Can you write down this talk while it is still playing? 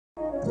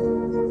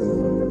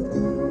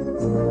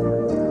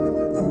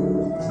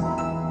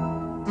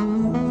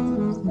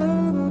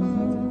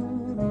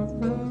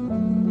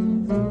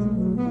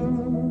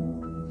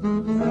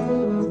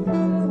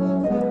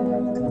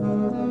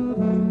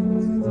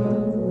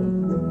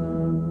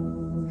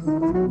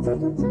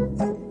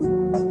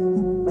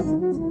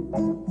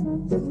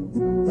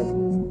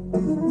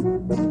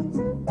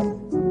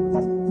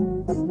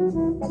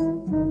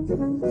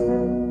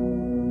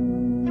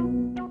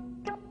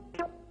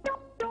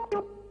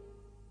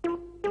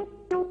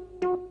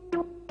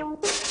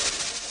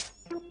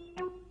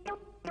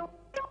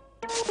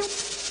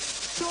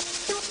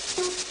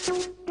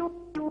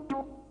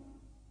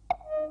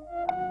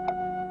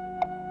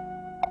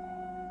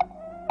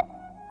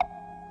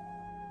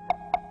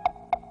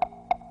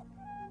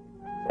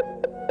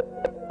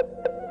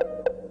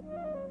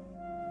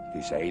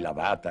Ti sei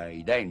lavata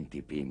i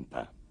denti,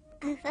 Pimpa.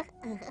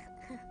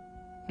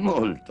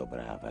 Molto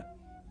brava.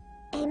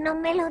 E non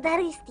me lo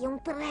daresti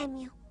un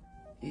premio?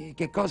 E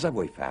che cosa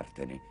vuoi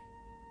fartene?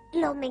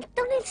 Lo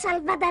metto nel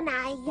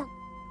salvadanaio.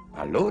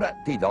 Allora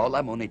ti do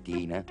la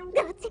monetina.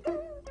 Grazie.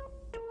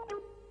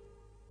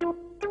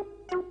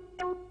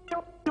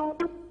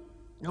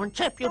 Non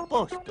c'è più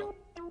posto.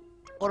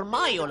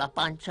 Ormai ho la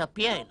pancia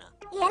piena.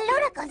 E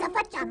allora cosa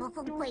facciamo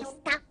con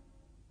questa?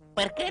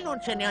 Perché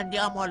non ce ne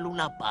andiamo a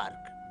Luna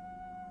Park?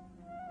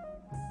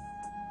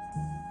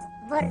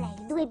 Vorrei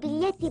 2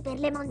 biglietti per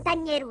le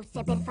montagne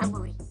russe, per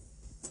favore.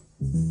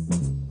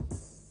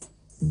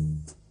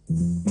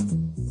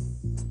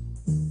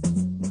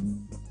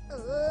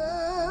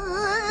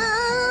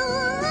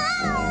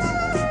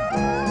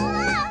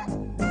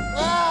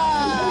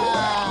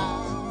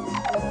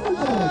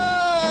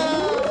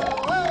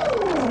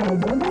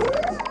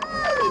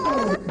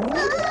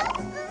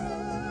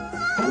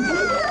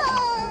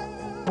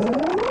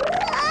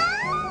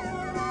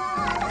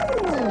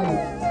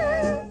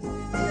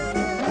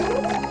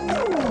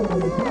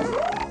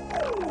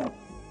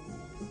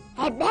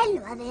 È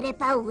bello avere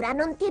paura,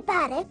 non ti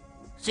pare?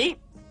 Sì,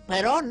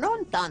 però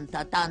non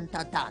tanta.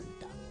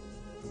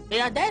 E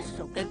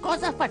adesso che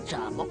cosa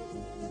facciamo?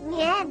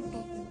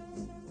 Niente.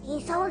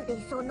 I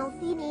soldi sono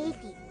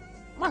finiti.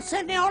 Ma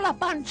se ne ho la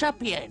pancia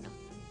piena.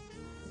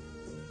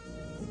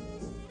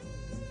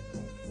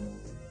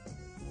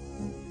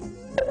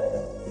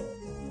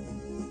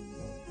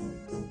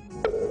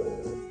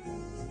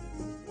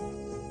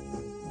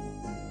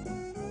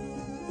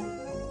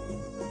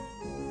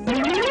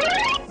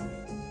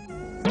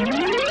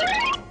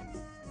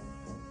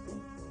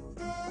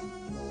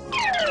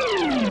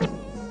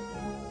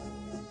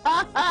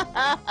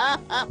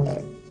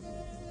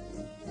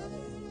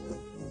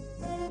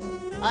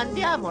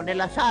 Andiamo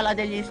nella sala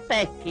degli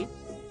specchi?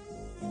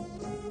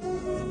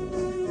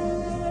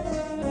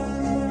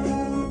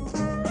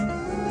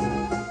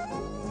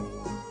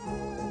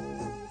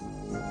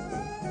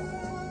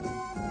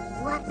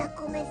 Guarda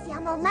come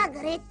siamo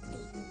magretti.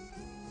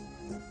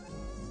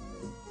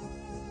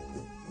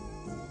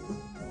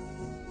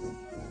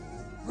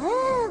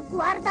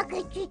 Guarda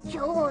che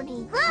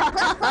ciccioni.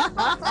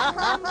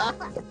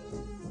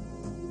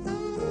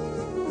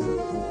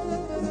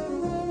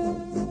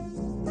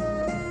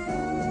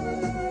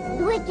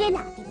 Due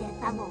gelati, per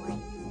favore.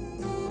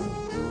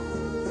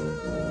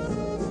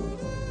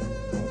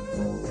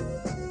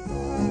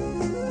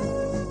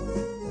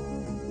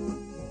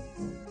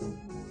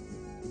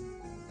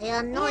 E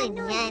a noi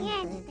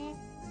niente.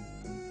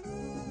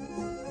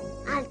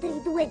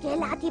 Altri 2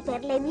 gelati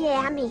per le mie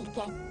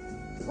amiche.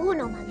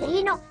 Uno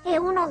magrino e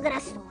uno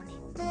grassone.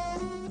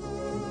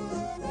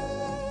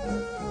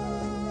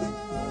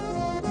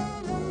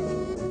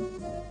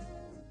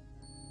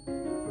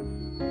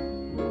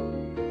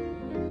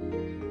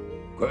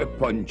 Che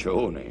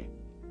pancione!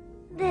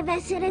 Deve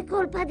essere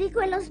colpa di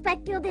quello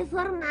specchio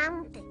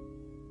deformante.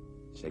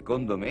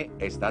 Secondo me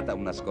è stata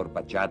una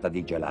scorpacciata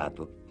di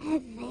gelato. È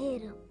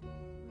vero.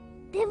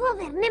 Devo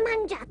averne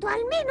mangiato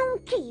almeno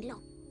 1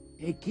 chilo.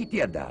 E chi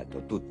ti ha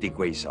dato tutti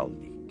quei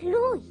soldi?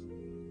 Lui.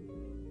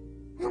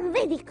 Non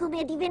vedi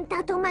come è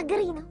diventato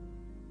magrino?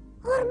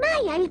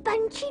 Ormai ha il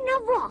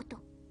pancino vuoto.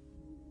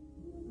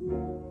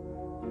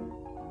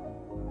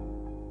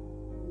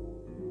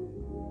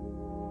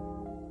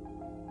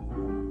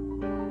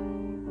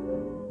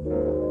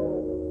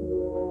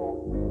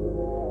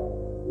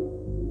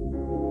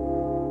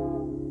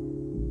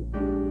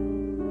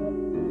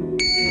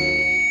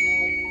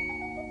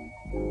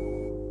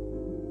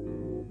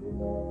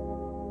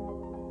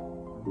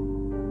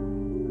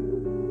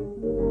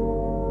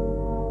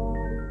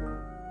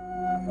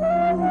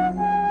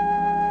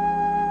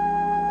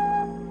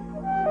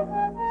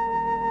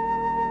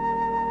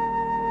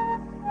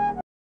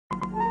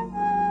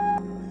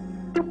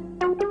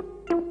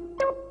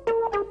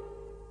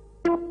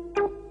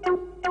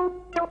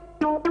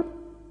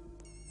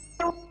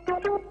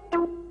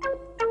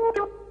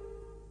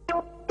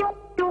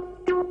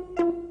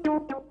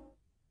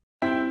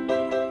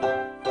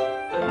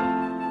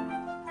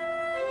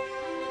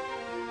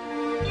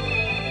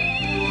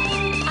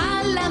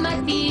 Alla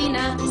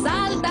mattina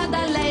salta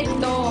dal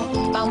letto,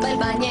 fa un bel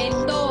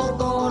bagnetto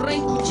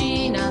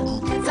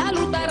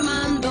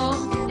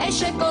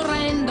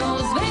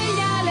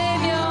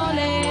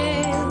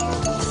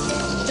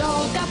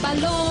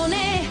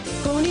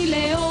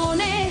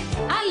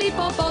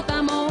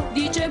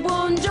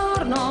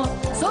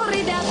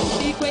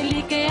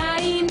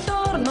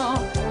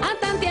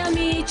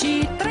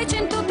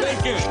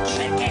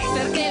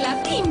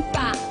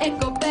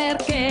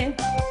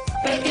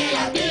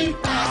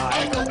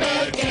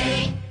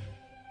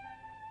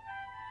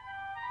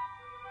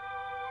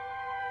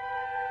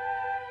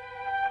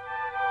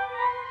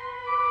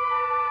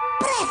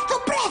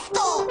Presto,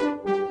 presto!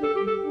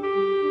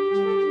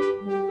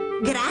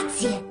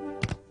 Grazie.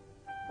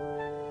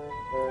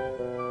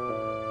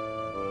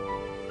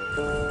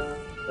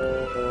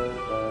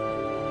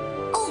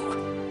 Oh!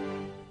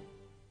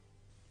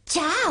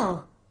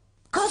 Ciao!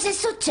 Cosa è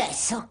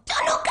successo?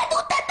 Sono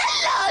caduta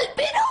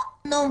dall'albero!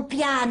 Non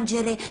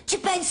piangere, ci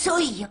penso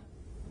io.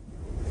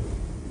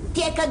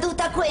 Ti è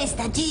caduta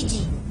questa,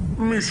 Gigi?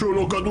 Mi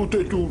sono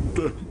cadute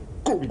tutte,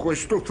 con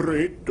questo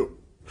freddo.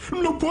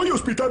 Non puoi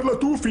ospitarla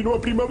tu fino a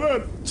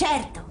primavera?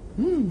 Certo,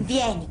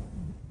 vieni.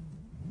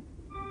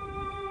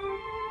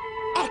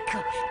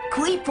 Ecco,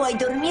 qui puoi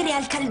dormire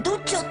al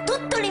calduccio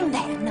tutto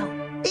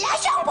l'inverno.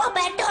 Lascia un po'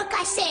 aperto il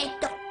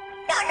cassetto.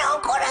 Non ho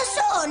ancora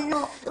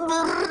sonno.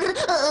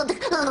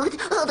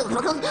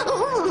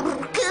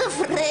 Che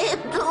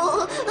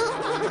freddo.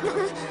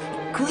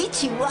 Qui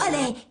ci vuole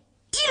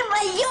il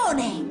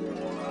maglione.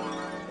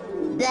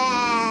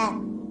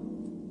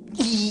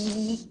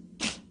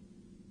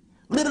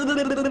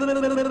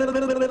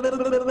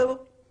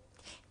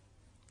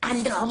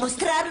 Andrò a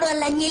mostrarlo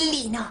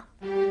all'agnellino.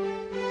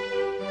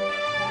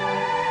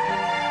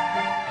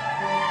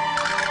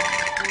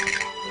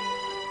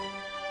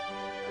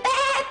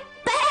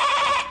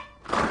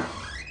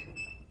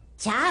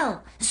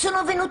 Ciao,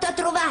 sono venuta a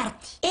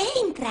trovarti.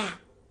 Entra.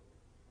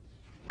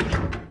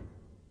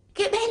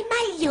 Che bel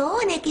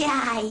maglione che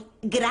hai.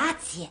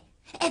 Grazie.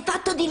 È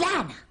fatto di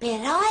lana.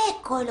 Però è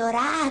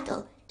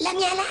colorato. La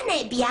mia lana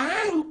è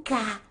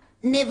bianca.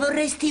 Ne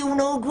vorresti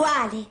uno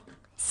uguale?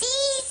 Sì.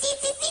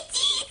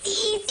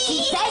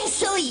 Ci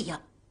penso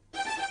io.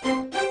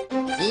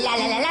 La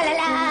la la la la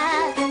la.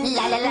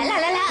 La la la la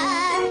la la.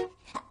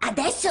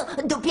 Adesso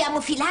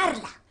dobbiamo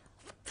filarla.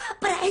 Fa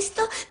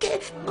presto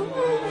che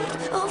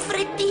ho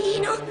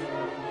freddino.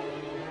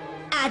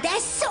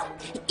 Adesso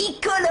i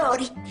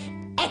colori.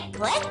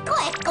 Ecco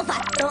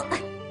fatto.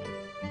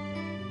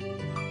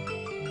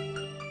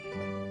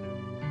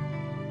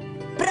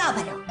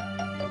 Provalo.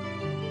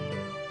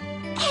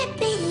 È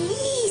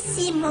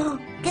bellissimo.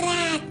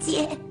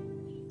 Grazie.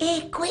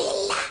 E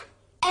quella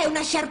è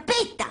una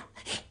sciarpetta.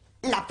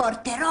 La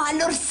porterò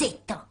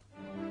all'orsetto.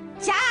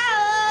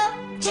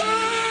 Ciao.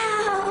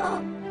 Ciao.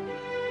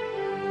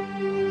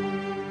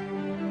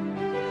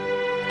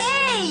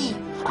 Ehi!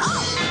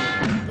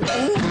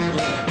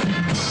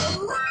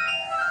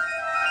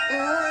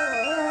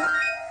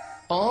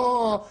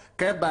 Oh,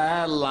 che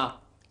bella!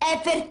 È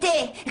per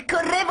te!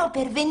 Correvo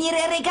per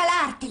venire a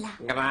regalartela!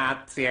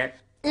 Grazie.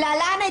 La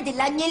lana è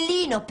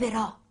dell'agnellino,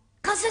 però!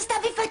 Cosa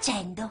stavi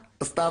facendo?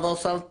 Stavo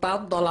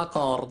saltando la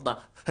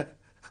corda.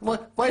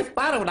 Vuoi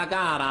fare una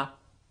gara?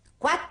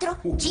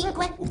 4,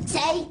 5,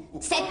 6,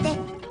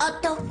 7,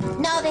 8,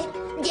 9,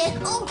 10...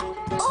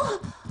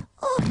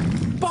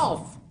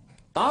 Pof!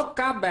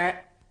 Tocca a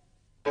me.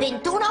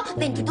 21,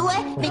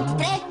 22,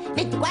 23,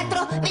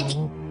 24,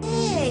 20...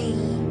 Ehi!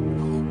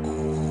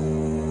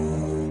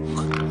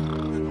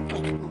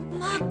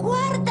 Ma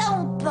guarda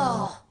un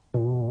po'!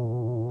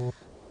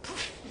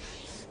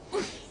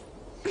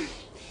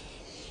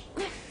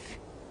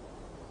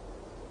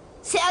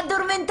 Si è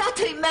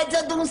addormentato in mezzo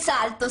ad un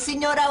salto,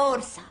 signora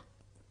Orsa.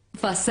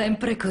 Fa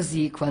sempre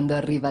così quando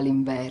arriva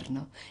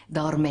l'inverno.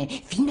 Dorme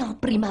fino a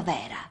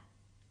primavera.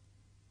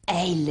 È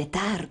il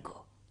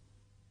letargo.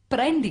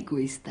 Prendi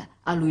questa,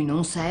 a lui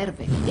non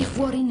serve e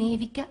fuori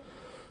nevica.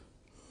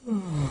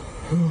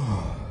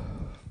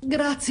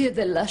 Grazie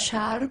della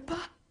sciarpa.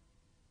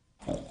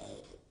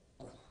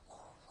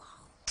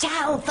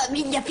 Ciao,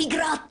 famiglia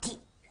Figrotti.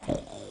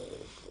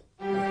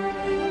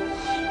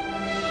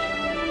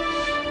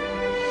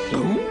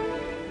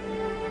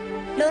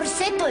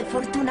 L'orsetto è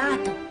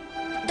fortunato.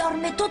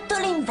 Dorme tutto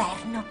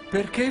l'inverno.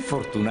 Perché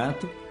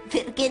fortunato?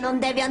 Perché non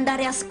deve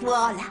andare a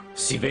scuola.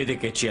 Si vede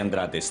che ci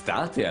andrà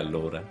d'estate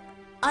allora.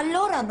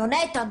 Allora non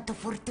è tanto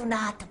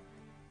fortunato.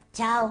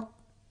 Ciao.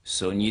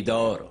 Sogni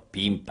d'oro,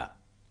 Pimpa.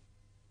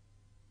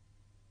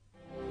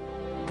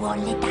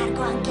 Buon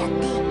letargo anche a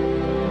te.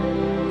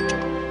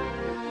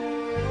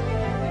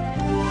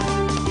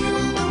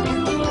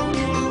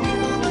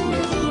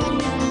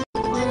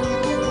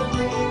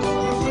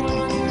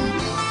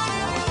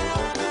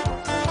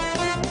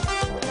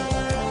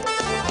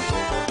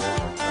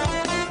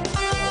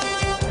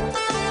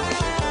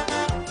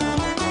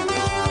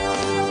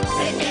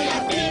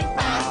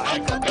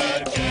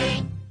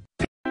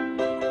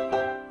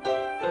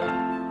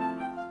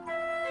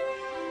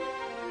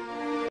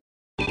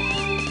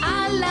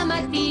 Alla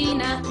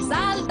mattina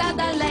salta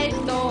dal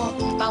letto,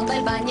 fa un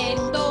bel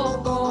bagnetto,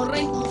 corre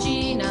in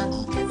cucina,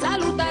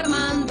 saluta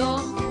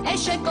Armando,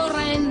 esce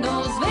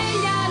correndo,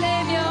 sveglia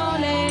le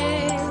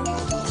viole.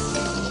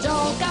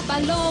 Gioca a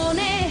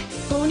pallone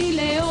con il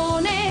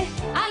leone,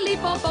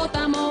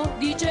 all'ippopotamo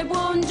dice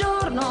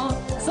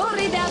buongiorno,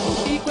 sorride a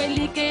tutti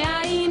quelli che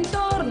ha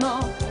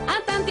intorno,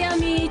 ha tanti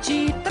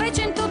amici,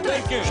 303.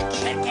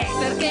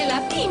 Perché la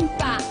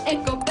Pimpa,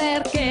 ecco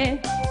perché.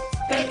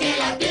 Perché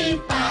la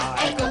Pimpa,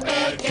 ecco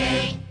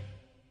perché.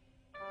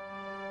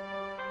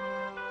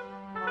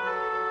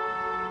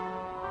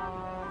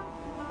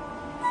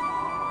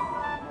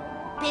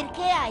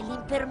 Perché hai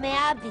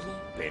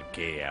l'impermeabile?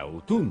 Perché è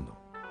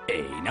autunno e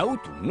in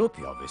autunno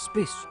piove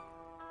spesso.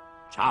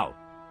 Ciao,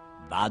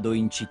 vado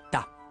in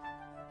città.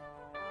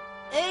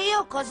 E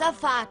io cosa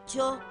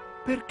faccio?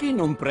 Perché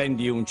non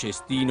prendi un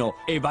cestino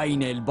e vai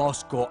nel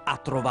bosco a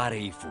trovare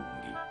i funghi?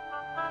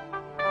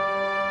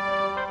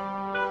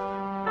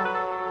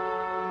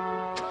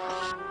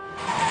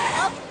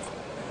 Op.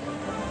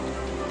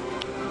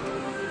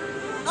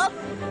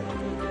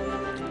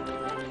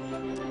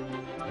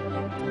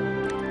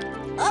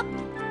 Op.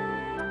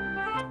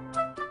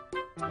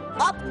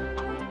 Op.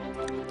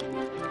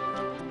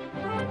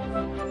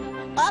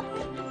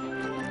 Op.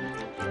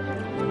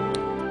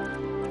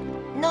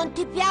 Non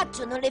ti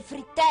piacciono le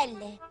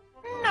frittelle?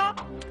 No,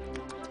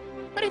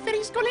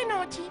 preferisco le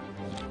noci.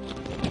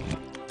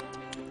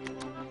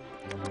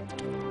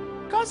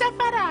 Cosa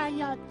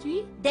farai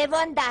oggi? Devo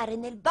andare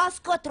nel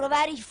bosco a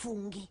trovare i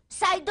funghi.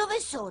 Sai dove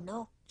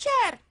sono?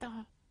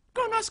 Certo,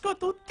 conosco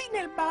tutti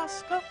nel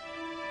bosco.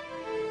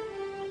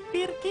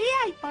 Perché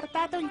hai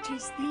portato il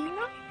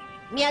cestino?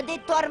 Mi ha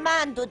detto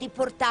Armando di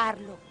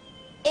portarlo.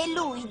 E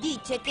lui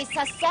dice che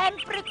sa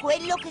sempre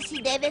quello che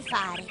si deve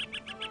fare.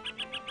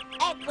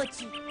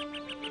 Eccoci.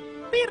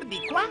 Per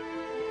di qua.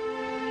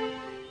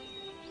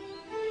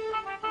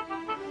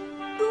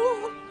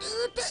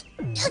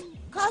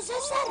 Cosa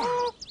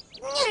sarà?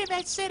 Deve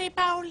essere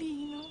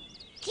Paolino.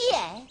 Chi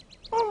è?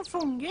 Un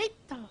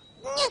funghetto.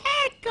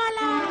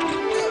 Eccola!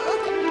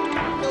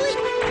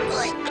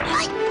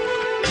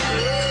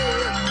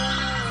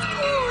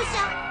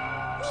 Scusa,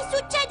 mi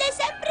succede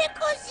sempre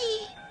così.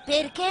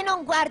 Perché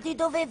non guardi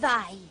dove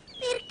vai?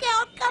 Perché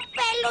ho il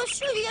cappello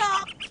sugli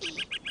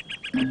occhi.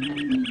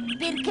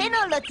 Perché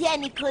non lo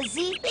tieni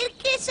così?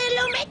 Perché se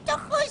lo metto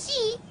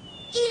così,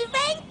 il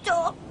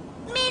vento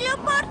me lo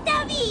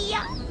porta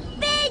via.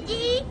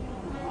 Vedi?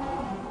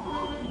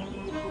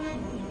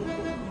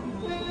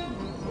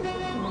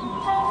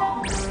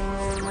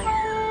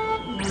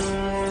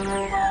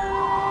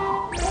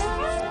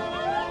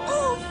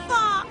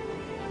 Uffa!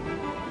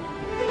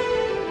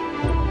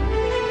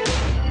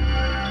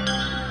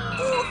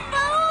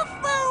 Uffa,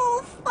 uffa,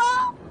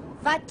 uffa!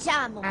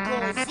 Facciamo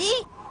così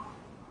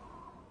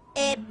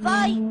e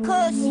poi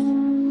così.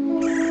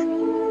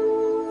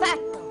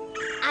 Fatto!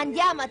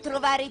 Andiamo a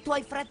trovare i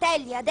tuoi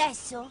fratelli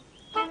adesso?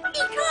 Di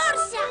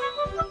corsa!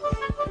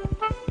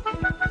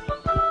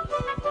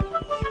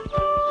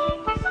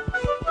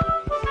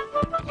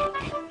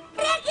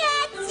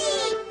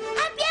 Ragazzi,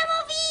 abbiamo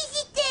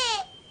visite!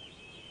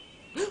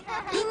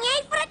 I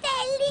miei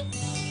fratelli!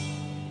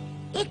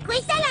 E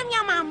questa è la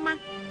mia mamma!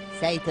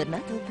 Sei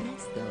tornato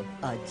presto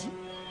oggi?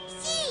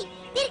 Sì,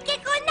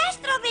 perché con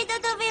nastro vedo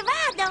dove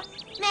vado!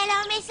 Me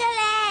l'ha messo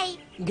lei!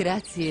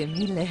 Grazie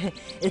mille.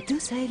 Tu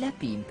sei la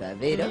Pimpa,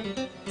 vero?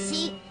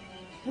 Sì,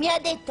 mi ha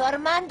detto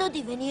Armando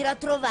di venire a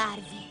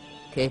trovarvi.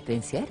 Che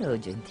pensiero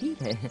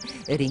gentile.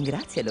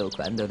 Ringrazialo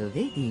quando lo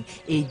vedi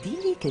e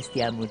digli che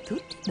stiamo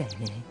tutti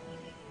bene.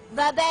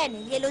 Va bene,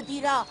 glielo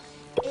dirò.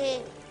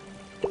 E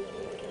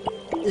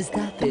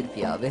Sta per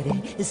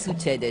piovere.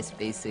 Succede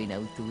spesso in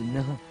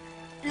autunno.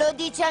 lo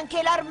dice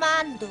anche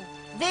l'Armando.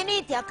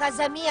 Venite a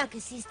casa mia che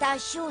si sta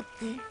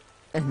asciutti.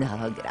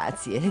 No,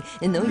 grazie.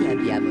 Noi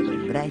abbiamo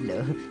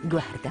l'ombrello.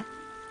 Guarda.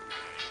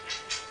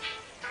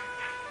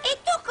 E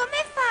tu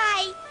come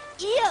fai?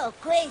 Io ho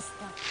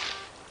questo.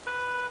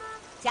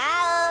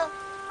 Ciao!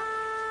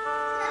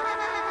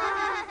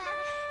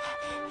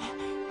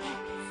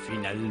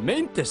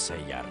 Finalmente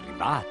sei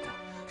arrivata.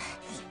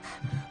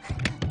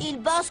 Il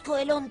bosco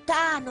è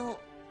lontano.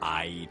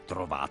 Hai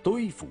trovato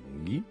i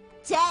funghi?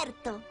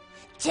 Certo,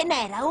 ce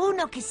n'era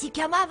uno che si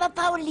chiamava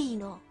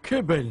Paolino.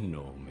 Che bel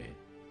nome.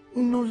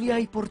 Non li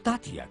hai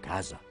portati a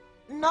casa?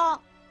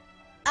 No,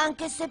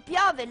 anche se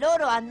piove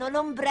loro hanno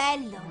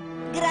l'ombrello.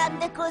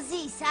 Grande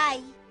così,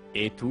 sai?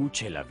 E tu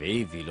ce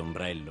l'avevi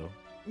l'ombrello?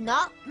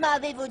 No, ma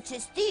avevo il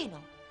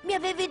cestino. Mi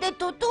avevi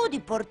detto tu di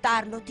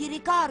portarlo, ti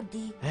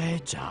ricordi?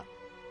 Già.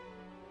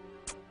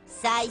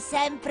 Sai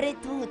sempre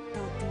tutto,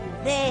 tu,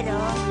 vero?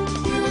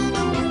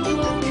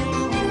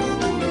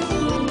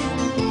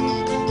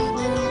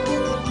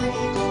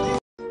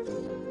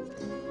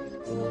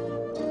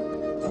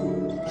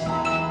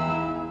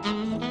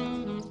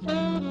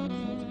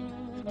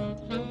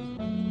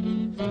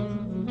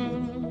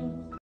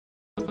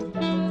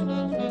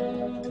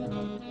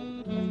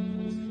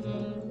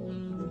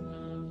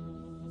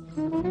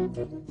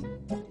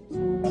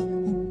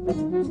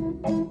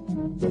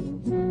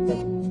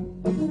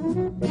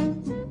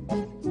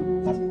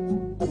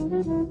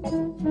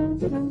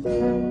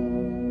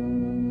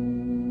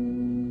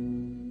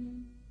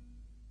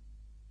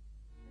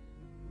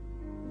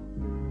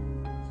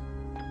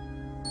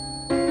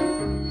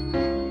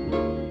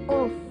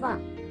 Uffa.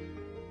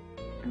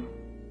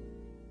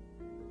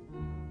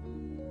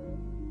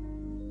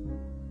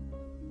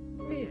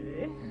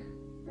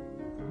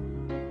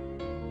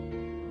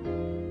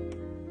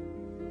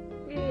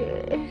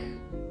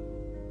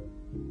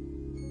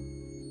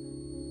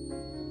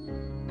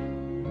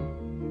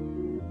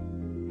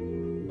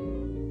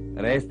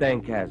 Resta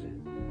in casa.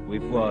 Qui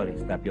fuori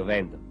sta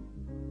piovendo.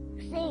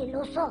 Sì,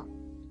 lo so.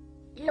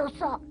 Lo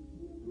so.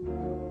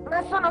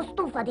 Ma sono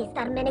stufa di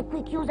starmene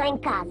qui chiusa in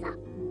casa.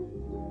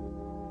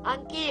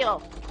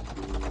 Anch'io.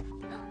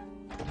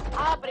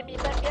 Aprimi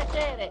per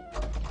piacere.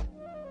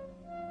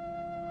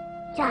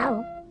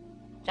 Ciao.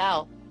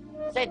 Ciao.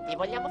 Senti,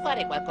 vogliamo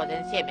fare qualcosa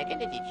insieme, che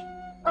ne dici?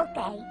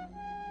 Ok.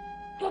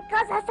 Che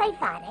cosa sai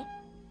fare?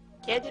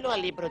 Chiedilo al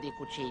libro di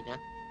cucina.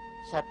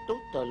 Sa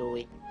tutto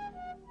lui.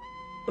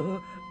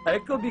 Oh,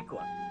 eccomi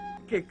qua.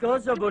 Che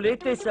cosa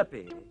volete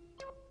sapere?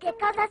 Che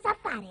cosa sa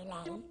fare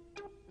lei?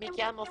 Mi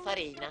chiamo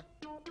Farina.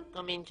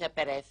 Comincia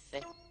per F.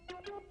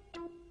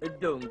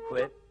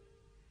 Dunque,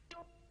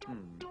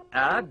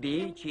 A,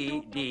 B,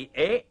 C, D,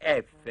 E,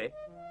 F.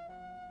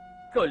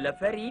 Con la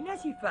farina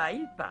si fa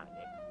il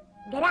pane.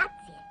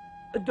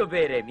 Grazie.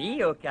 Dovere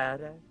mio,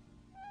 cara.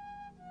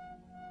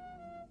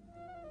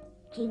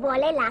 Ci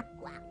vuole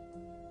l'acqua.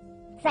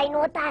 Sai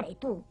nuotare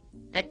tu?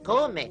 E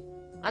come?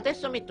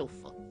 Adesso mi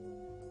tuffo.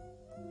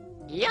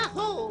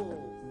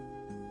 Yahoo!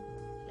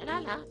 La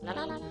la la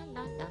la la la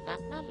la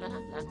la la la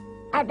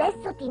la.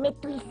 Adesso ti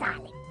metto il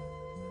sale.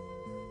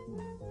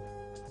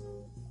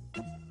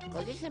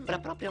 Così sembra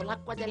proprio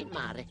l'acqua del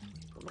mare.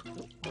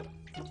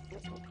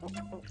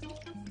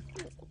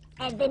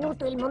 È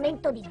venuto il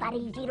momento di fare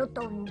il giro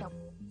tondo.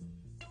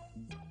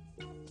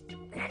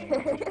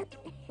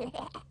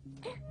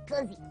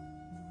 Così.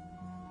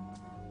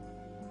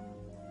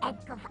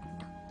 Ecco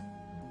fatto.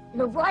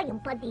 Lo vuoi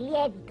un po' di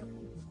lievito?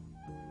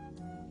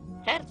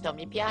 Certo,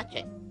 mi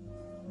piace.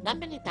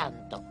 Dammene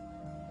tanto.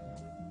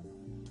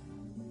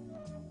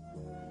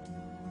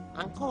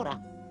 Ancora?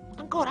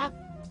 Ancora?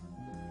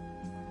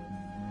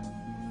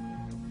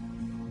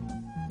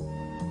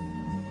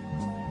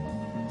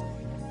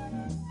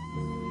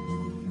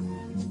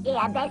 E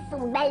adesso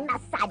un bel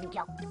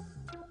massaggio.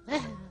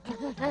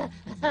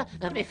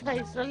 Mi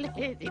fai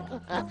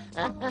solletico.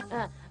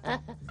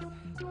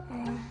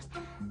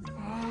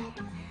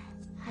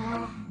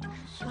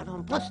 Sono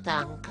un po'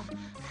 stanca.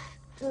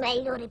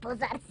 Meglio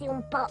riposarsi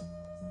un po'.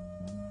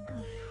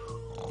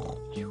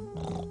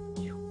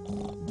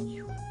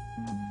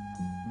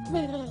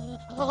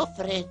 Ho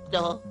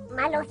freddo.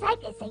 Ma lo sai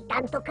che sei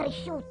tanto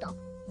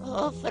cresciuto?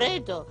 Ho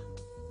freddo.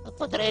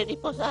 Potrei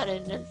riposare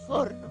nel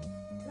forno.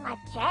 Ma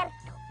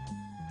certo.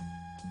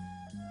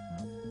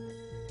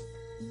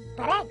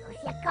 Prego,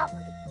 si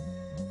accomodi.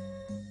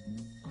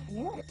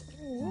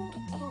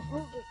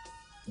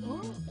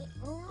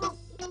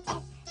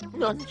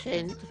 Non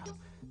c'entro.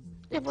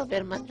 Devo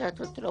aver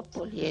mangiato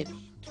troppo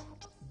lievito.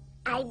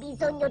 Hai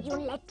bisogno di un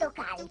letto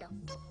caldo.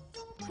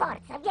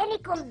 Forza,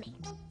 vieni con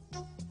me.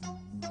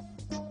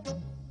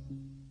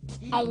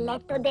 È il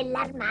letto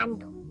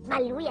dell'Armando, ma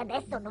lui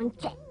adesso non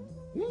c'è.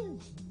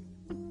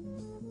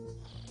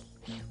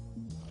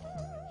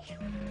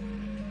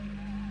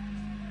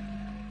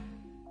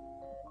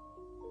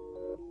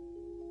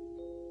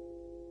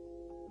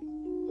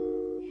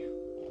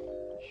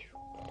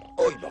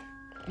 Oh no,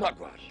 ma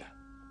guarda.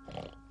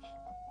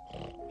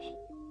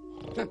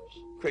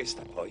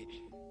 Questa poi.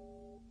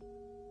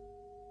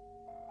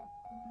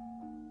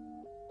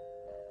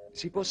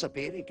 Si può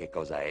sapere che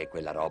cosa è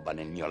quella roba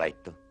nel mio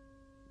letto?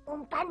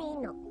 Un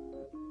panino.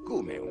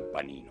 Come un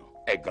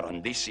panino? È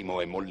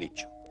grandissimo e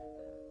molliccio.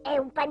 È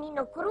un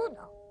panino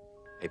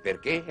crudo. E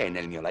perché è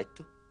nel mio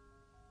letto?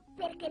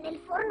 Perché nel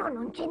forno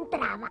non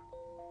c'entrava.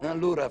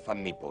 Allora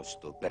fammi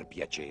posto, per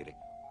piacere.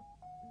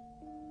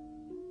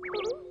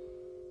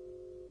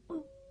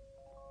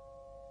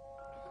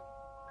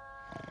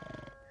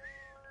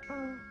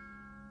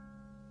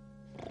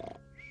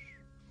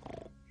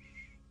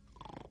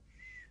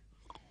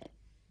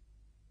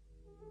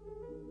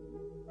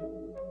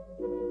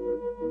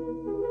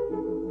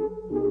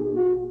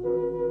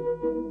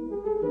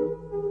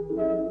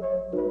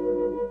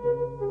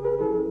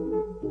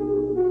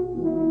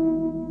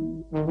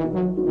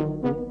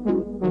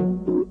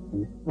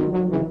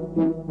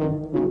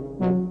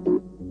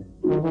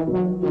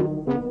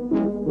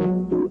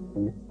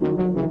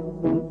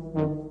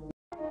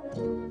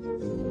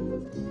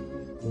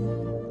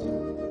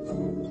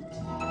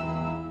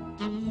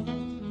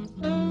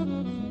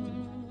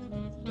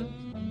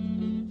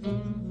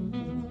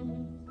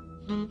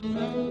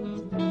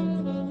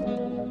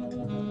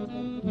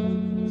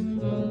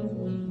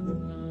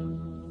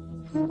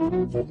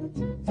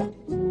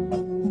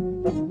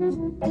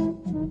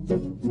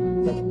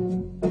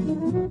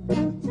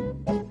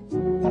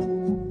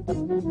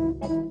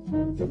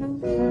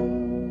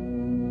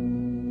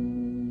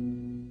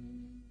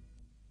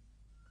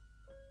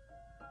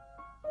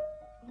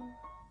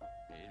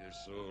 Il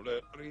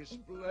sole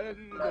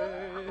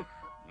risplende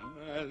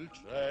nel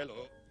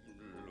cielo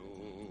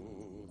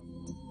blu.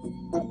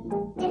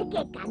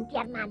 Perché canti,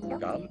 Armando?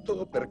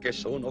 Canto perché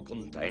sono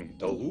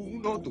contento.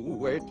 1,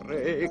 2,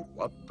 3,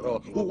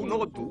 4.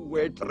 1,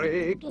 2,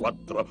 3,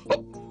 4.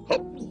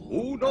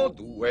 1,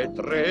 2,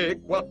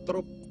 3,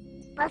 4.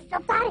 Posso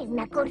fare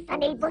una corsa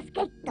nel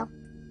boschetto?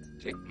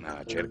 Sì,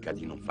 ma cerca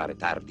di non fare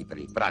tardi per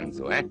il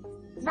pranzo, eh?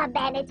 Va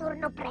bene,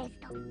 torno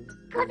presto.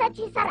 Cosa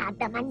ci sarà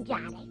da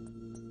mangiare?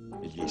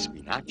 Gli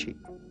spinaci?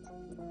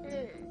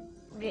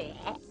 Non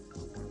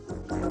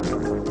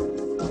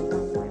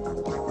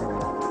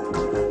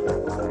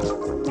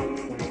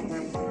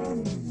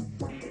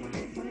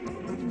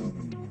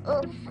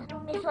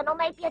mi sono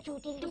mai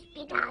piaciuti gli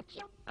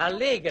spinaci.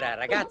 Allegra,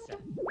 ragazza.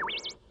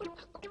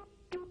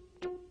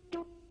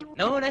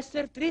 Non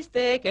esser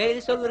triste che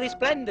il sol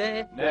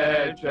risplende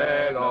Nel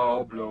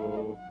cielo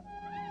blu.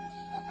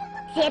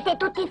 Siete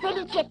tutti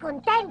felici e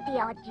contenti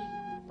oggi?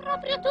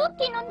 Proprio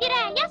tutti, non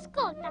direi.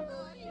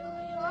 Ascolta.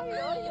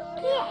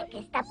 Chi è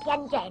che sta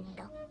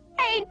piangendo?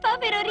 È il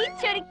povero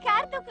riccio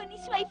Riccardo con i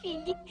suoi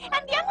figli.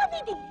 Andiamo a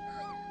vedere.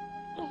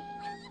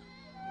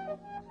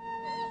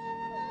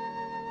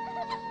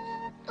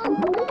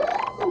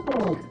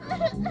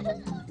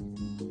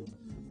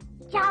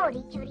 Ciao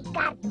Riccio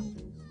Riccardo.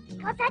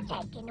 Cosa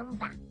c'è che non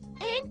va?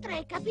 Entra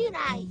e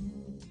capirai.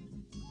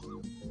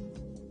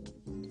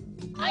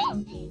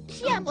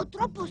 Siamo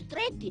troppo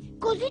stretti,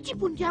 così ci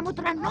puntiamo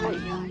tra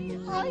noi.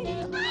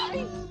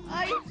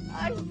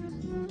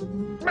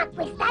 Ma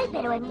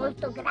quest'albero è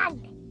molto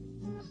grande.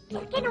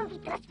 Perché non vi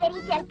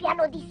trasferite al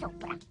piano di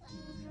sopra?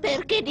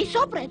 Perché di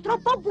sopra è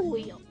troppo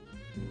buio.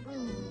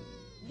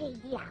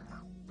 Vediamo.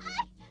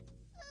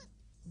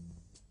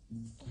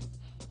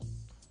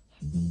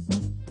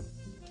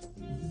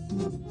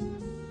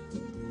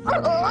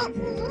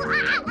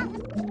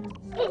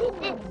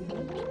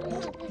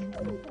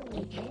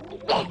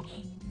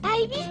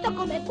 Hai visto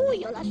com'è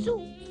buio lassù?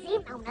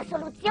 Sì, ma una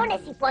soluzione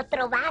si può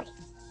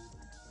trovare.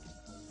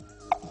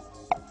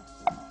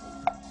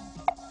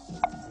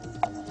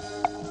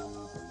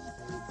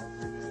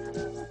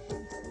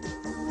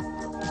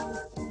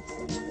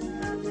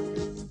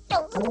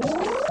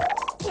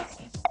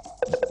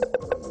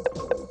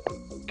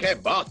 Che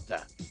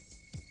botta!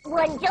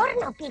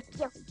 Buongiorno,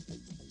 Picchio.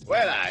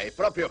 Quella hai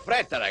proprio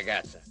fretta,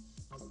 ragazza.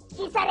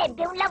 Ci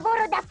sarebbe un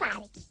lavoro da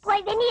fare.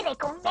 Puoi venire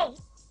con me?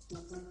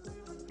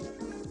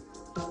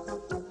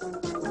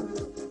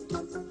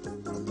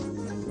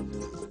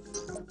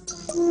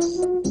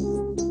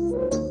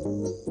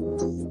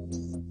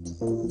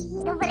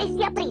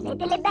 Dovresti aprire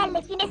delle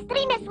belle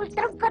finestrine sul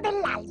tronco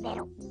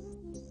dell'albero.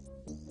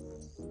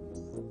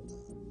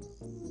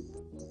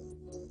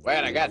 Uè,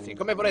 ragazzi,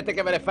 come volete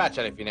che ve le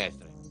faccia le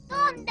finestre?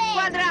 Tonde!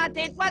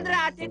 Quadrate,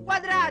 quadrate,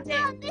 quadrate!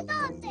 Tonde,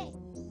 tonde!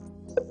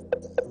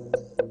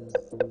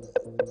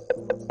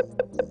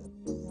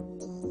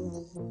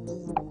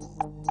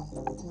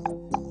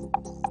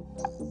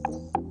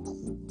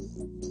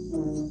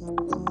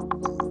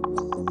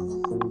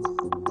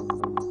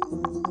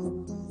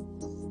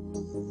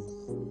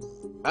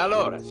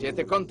 Allora,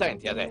 siete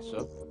contenti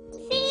adesso?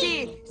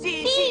 Sì,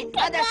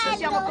 adesso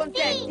siamo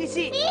contenti,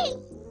 sì.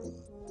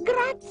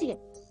 Grazie.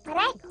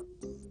 Prego.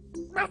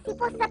 Ma si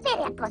può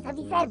sapere a cosa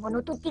vi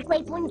servono tutti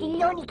quei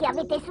pungiglioni che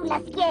avete sulla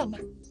schiena?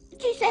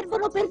 Ci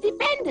servono per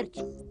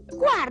difenderci.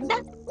 Guarda.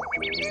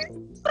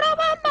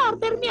 Prova a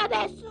mordermi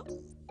adesso.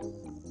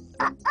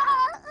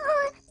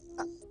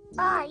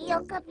 Io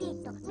ho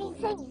capito. Mi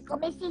insegni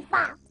come si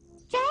fa?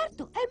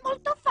 Certo, è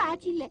molto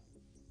facile.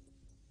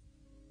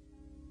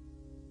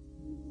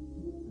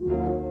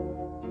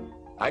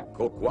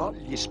 Ecco qua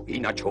gli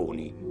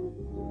spinacioni.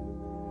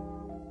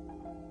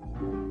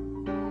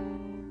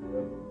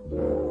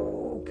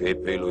 Oh, che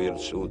pelo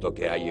irsuto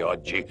che hai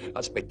oggi.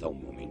 Aspetta un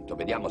momento,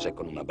 vediamo se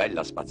con una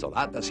bella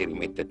spazzolata si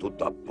rimette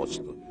tutto a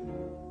posto.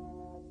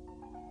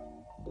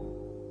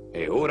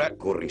 E ora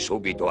corri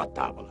subito a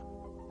tavola.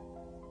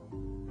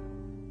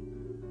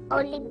 Ho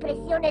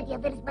l'impressione di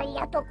aver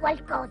sbagliato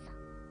qualcosa.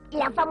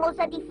 La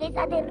famosa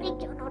difesa del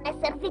riccio non è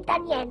servita a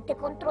niente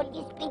contro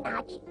gli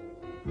spinaci.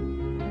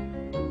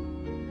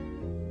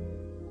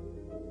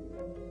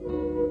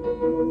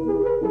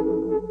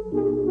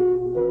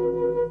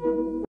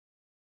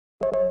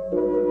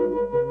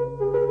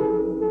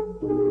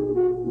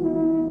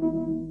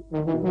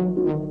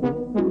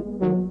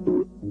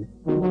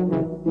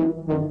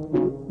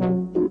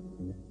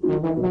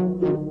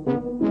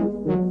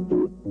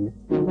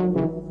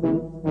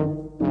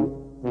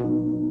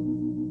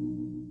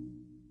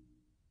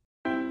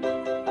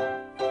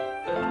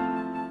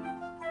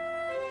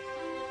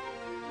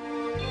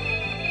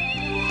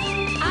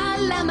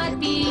 Alla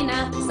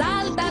mattina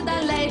salta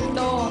dal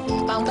letto,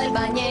 fa un bel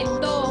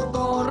bagnetto,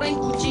 corre in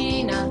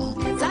cucina,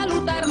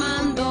 saluta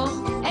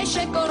Armando,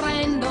 esce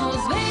correndo,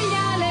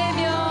 sveglia le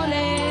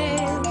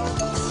viole.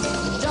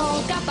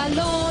 Gioca a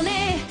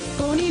pallone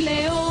con il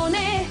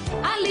leone,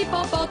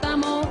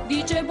 all'ippopotamo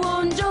dice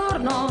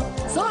buongiorno,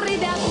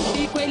 sorride a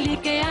tutti quelli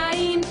che ha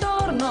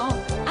intorno,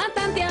 ha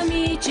tanti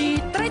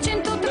amici,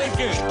 303.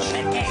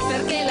 Perché?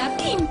 Perché la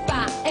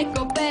Pimpa,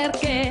 ecco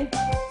perché.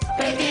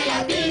 Perché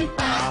la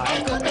Pimpa,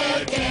 ecco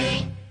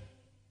perché.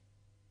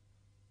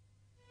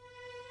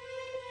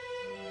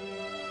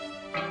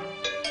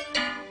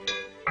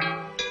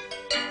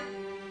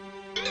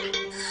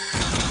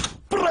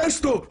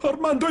 Presto!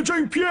 Armando è già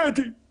in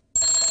piedi!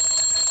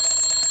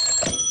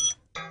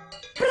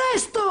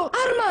 Presto!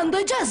 Armando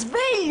è già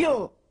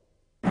sveglio!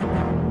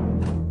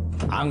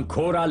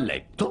 Ancora a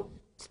letto?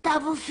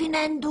 Stavo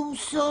finendo un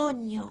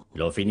sogno.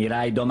 Lo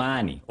finirai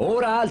domani.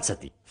 Ora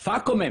alzati.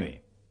 Fa come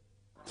me.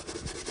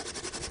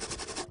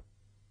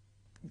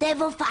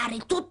 Devo fare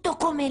tutto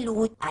come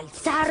lui.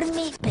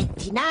 Alzarmi,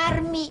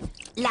 pettinarmi,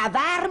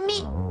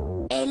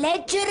 lavarmi e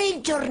leggere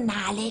il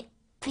giornale.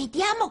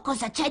 Vediamo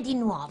cosa c'è di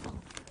nuovo.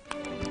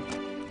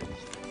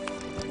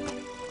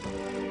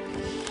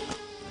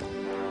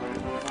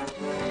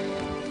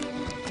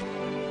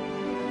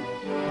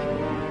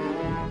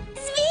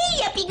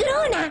 Sveglia,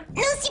 pigrona!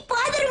 Non si può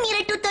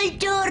dormire tutto il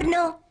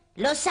giorno!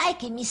 Lo sai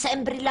che mi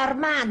sembri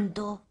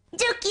l'Armando?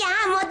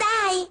 Giochiamo,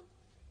 dai!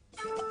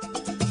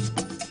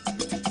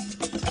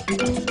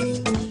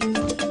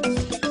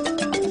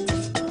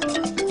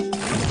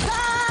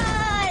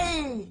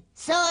 Gol!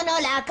 Sono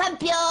la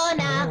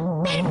campiona!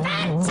 Per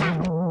forza!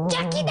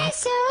 Giochi da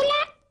sola?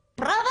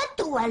 Prova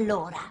tu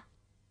allora!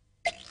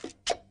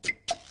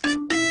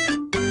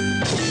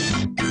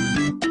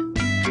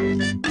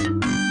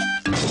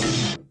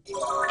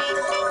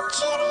 Non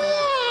ci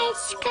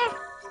riesco!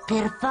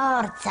 Per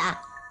forza!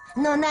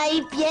 Non hai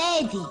i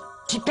piedi!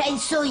 Ci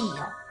penso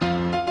io!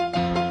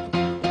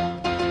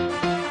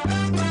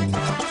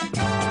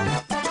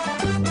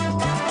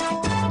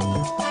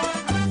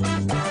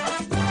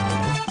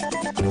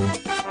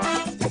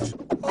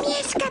 Mi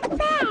è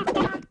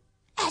scappata!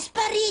 È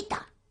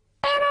sparita!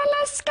 Era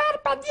la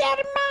scarpa di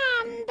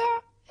Armando!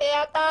 E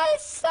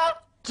adesso?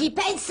 Ci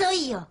penso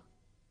io!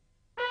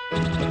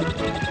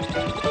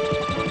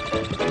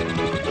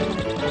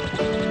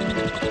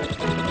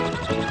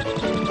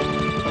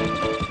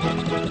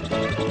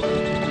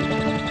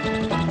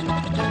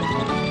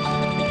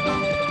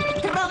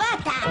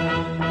 Trovata!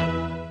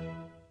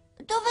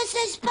 Dove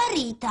sei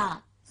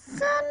sparita?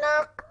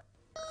 Sono qui!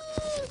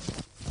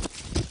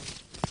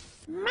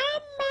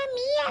 Mamma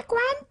mia,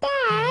 quanta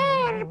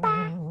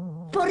erba!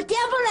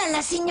 Portiamola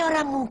alla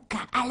signora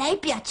Mucca, a lei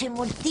piace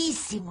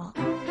moltissimo.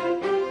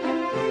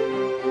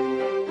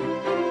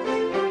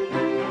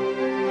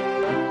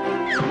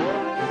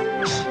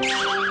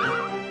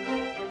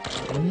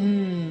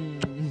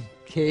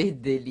 Che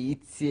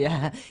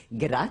delizia!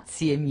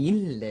 Grazie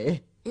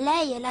mille.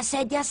 Lei è la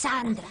sedia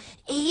Sandra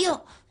e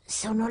io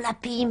sono la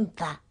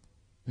Pimpa.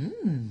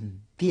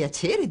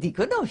 Piacere di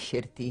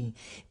conoscerti.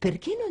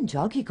 Perché non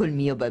giochi col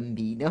mio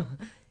bambino?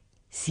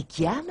 Si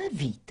chiama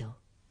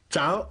Vito.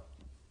 Ciao.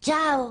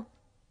 Ciao,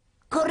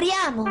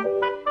 corriamo.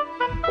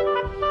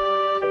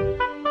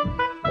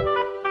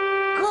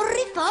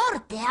 Corri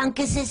forte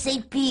anche se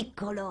sei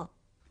piccolo.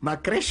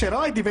 Ma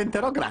crescerò e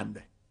diventerò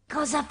grande.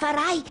 Cosa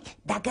farai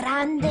da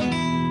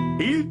grande?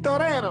 Il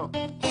torero.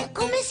 E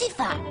come si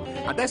fa?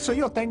 Adesso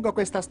io tengo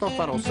questa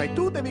stoffa rossa e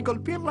tu devi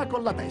colpirla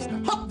con la testa.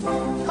 Hop,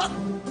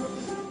 hop.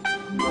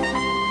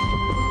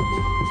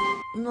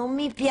 Non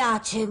mi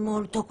piace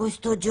molto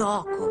questo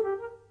gioco.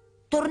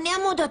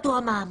 Torniamo da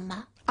tua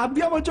mamma.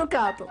 Abbiamo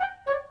giocato.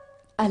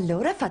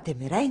 Allora fate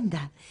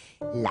merenda.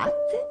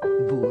 Latte,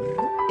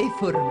 burro e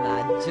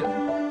formaggio.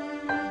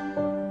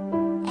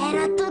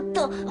 Era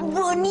tutto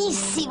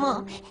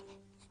buonissimo.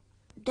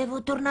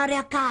 Devo tornare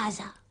a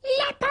casa.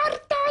 La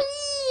porto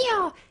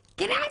io!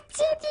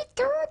 Grazie di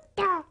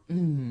tutto!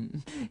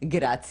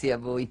 Grazie a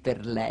voi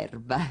per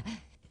l'erba.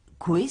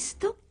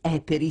 Questo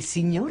è per il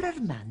signor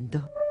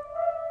Armando.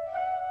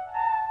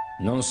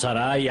 Non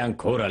sarai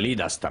ancora lì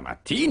da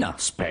stamattina,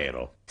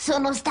 spero.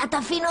 Sono stata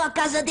fino a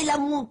casa della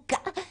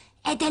Mucca.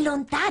 Ed è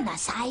lontana,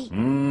 sai?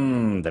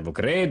 Devo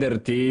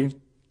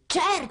crederti.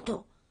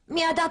 Certo,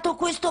 mi ha dato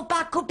questo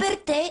pacco per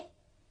te.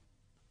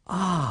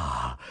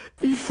 Ah,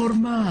 il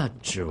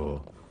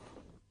formaggio.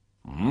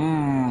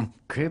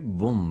 Che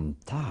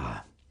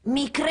bontà.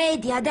 Mi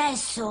credi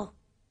adesso?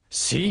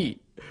 Sì,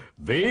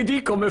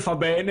 vedi come fa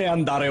bene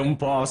andare un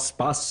po' a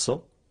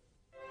spasso?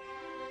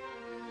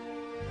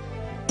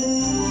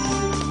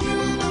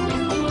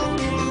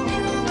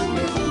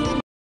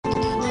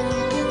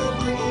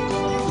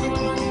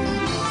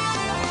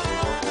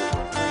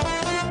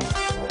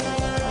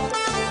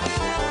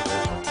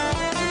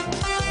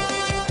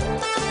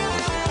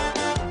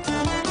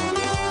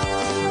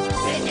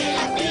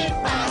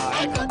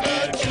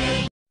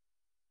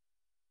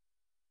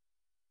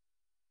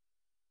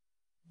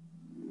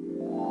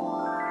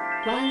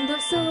 Quando il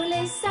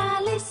sole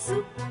sale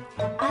su,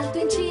 alto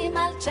in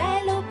cima al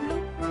cielo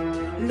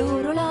blu,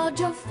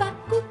 l'orologio fa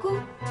cucù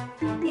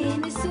e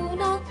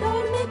nessuno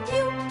dorme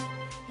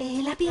più.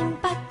 E la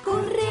Pimpa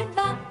corre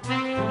va,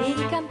 e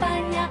in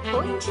campagna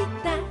o in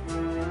città,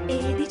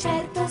 e di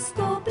certo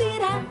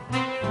scoprirà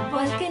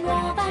qualche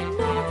nuova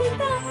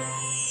novità.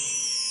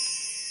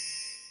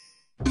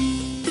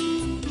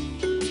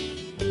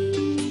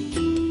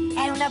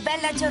 È una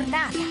bella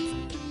giornata.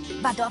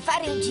 Vado a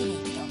fare un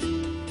giretto.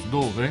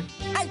 Dove?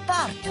 Al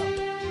porto.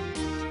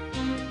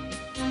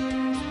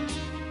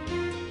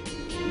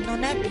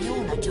 Non è più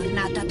una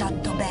giornata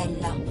tanto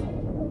bella.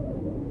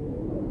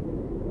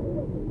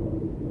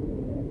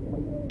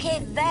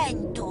 Che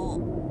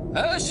vento!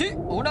 Sì,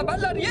 una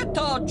bella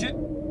arietta oggi.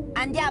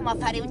 Andiamo a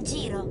fare un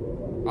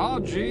giro.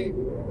 Oggi?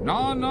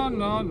 No, no,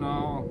 no,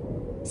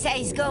 no.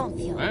 Sei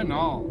sgonfio.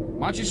 No,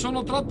 ma ci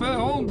sono troppe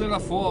onde là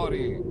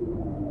fuori.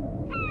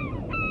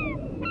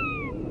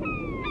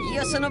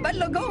 Io sono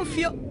bello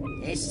gonfio.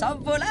 e so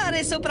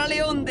volare sopra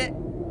le onde.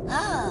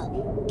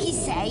 Oh, chi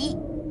sei?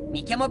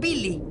 Mi chiamo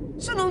Billy,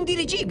 sono un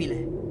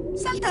dirigibile.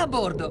 Salta a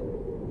bordo.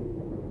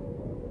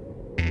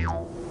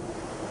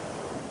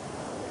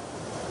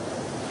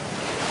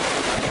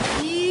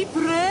 Ti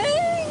prendo!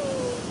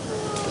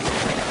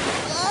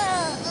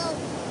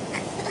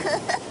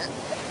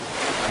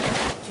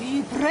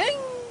 Ti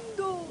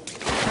prendo!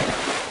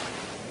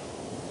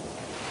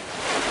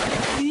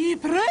 Ti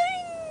prendo!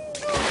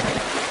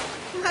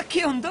 Ma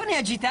che ondone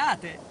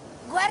agitate!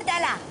 Guarda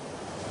là!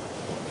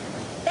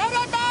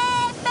 Perebe!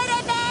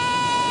 Perebe!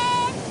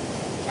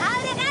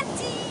 Ciao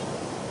ragazzi!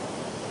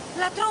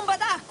 La tromba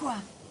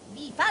d'acqua!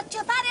 Vi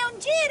faccio fare un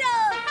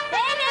giro!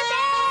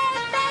 Perebe!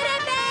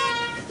 Perebe!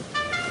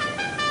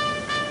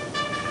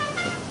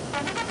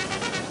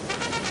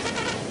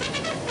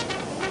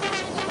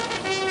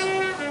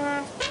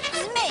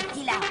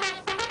 Smettila!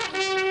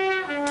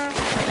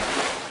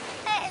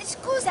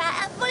 Scusa,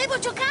 volevo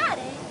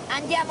giocare!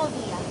 Andiamo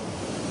via!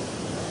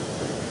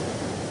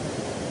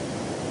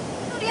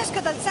 Non riesco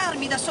ad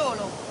alzarmi da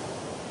solo!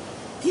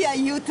 Ti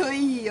aiuto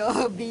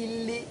io,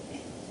 Billy.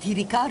 Ti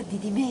ricordi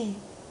di me?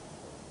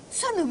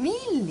 Sono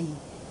Milly,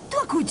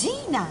 tua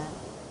cugina.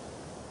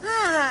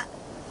 Ah,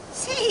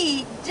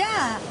 sì,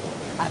 già.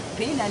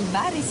 Appena il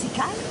mare si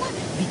calma,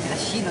 vi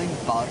trascino in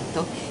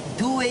porto.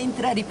 Tu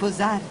entra a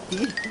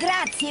riposarti.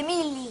 Grazie,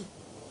 Milly.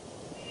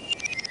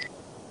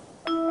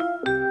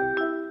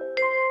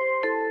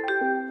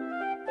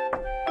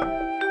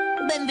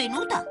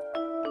 Benvenuta.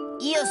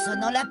 Io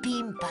sono la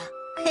Pimpa.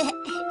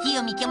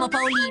 Io mi chiamo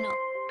Paolino.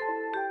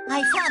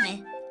 Hai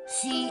fame?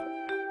 Sì.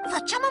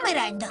 Facciamo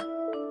merenda.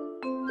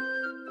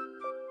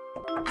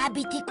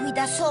 Abiti qui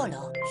da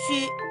solo?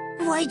 Sì.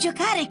 Vuoi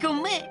giocare con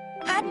me?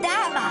 A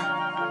dama!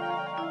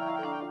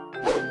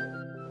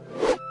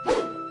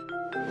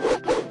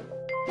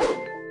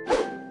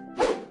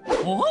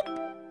 Oh!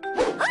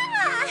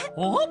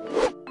 Oh!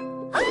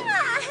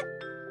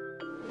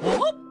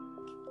 Oh!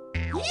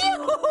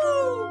 Yuhu!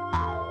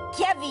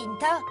 Chi ha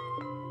vinto?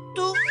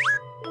 Tu.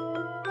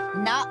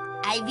 No,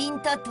 hai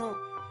vinto tu.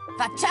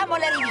 Facciamo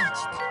la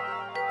rivincita.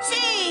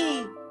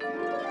 Sì!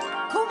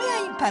 Come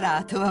hai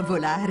imparato a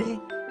volare?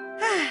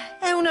 Ah,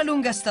 è una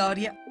lunga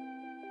storia.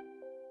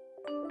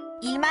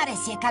 Il mare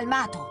si è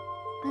calmato?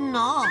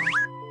 No.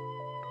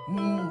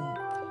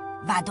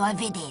 Vado a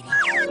vedere.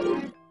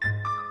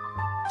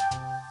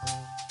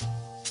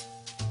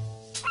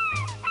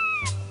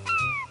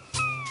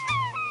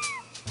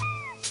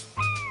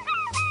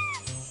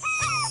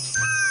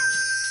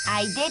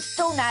 Hai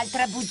detto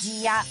un'altra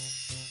bugia.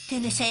 Te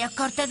ne sei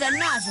accorta dal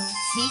naso?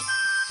 Sì.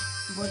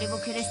 Volevo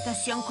che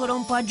restassi ancora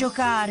un po' a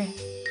giocare.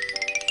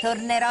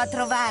 Tornerò a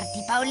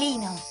trovarti,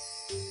 Paolino.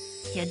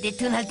 Ti ho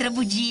detto un'altra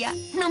bugia.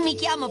 Non mi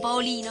chiamo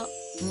Paolino,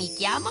 mi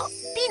chiamo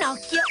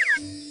Pinocchio.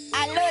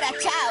 Allora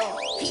ciao,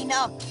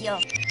 Pinocchio.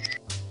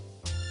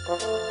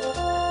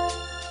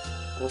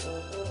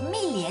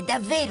 Milly è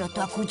davvero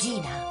tua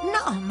cugina?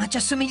 No, ma ci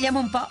assomigliamo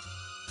un po'.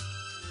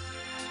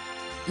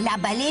 La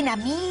balena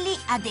Milly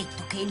ha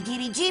detto che il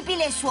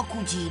dirigibile è suo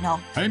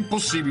cugino. È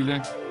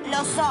impossibile.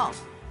 Lo so,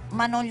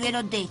 ma non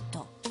gliel'ho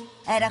detto.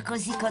 Era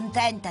così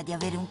contenta di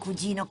avere un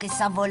cugino che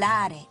sa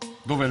volare.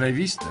 Dove l'hai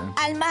vista?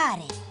 Al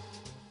mare.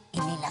 E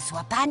nella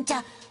sua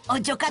pancia ho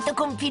giocato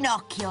con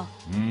Pinocchio.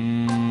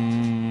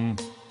 Non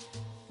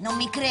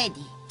mi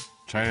credi?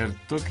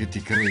 Certo che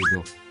ti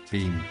credo,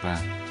 Pimpa.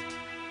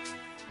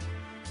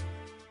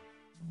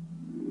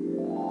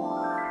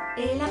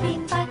 E la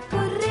Pimpa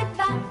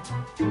correva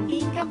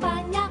in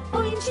campagna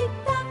o in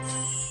città.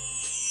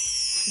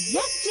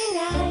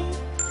 Viaggerai,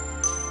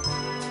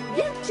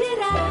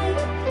 viaggerai,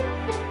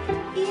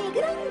 il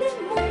grande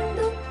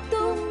mondo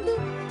tondo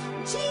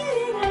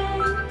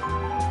girerai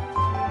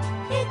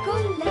e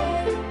con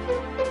lei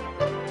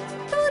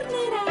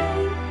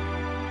tornerai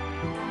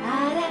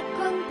a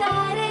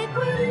raccontare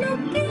quello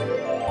che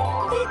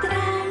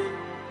vedrai.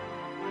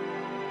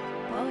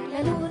 Poi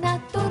la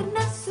luna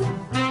torna su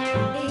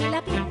e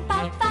la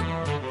Pimpa fa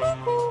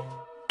cucù.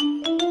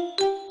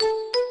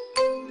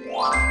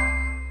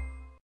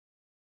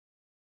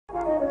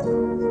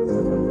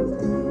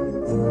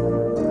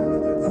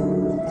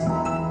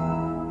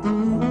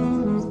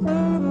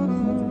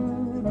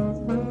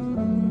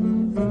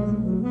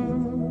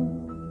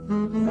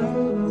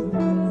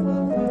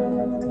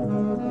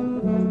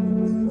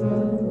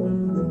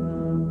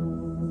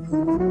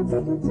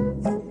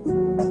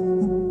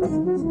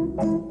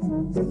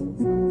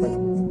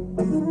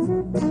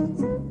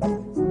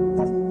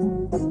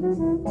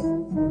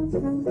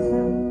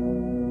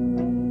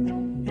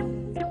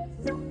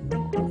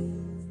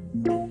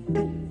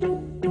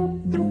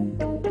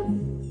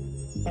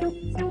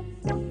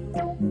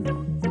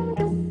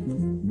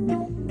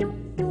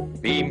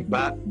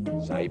 Pimpa,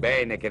 sai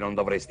bene che non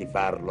dovresti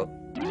farlo.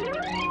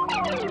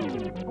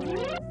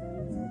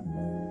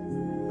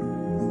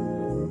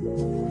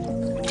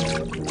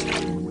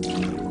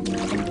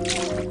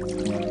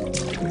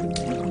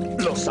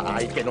 Lo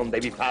sai che non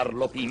devi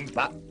farlo,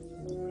 Pimpa.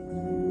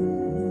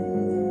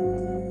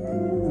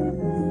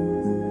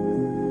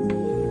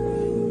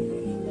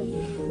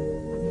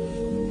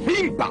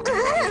 Pimpa!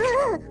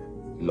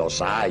 Lo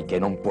sai che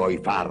non puoi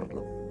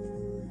farlo.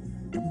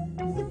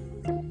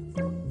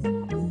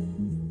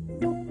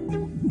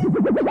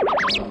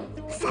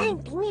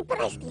 Senti, mi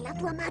presti la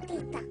tua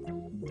matita?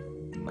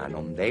 Ma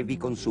non devi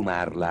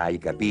consumarla, hai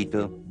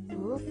capito?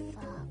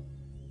 Uffa.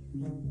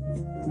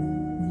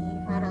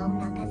 Mi farò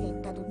una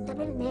casetta tutta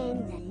per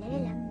me,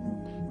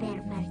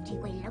 per farci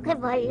quello che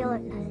voglio.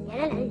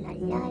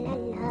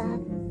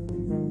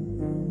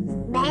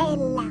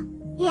 Bella!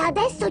 E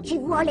adesso ci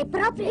vuole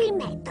proprio il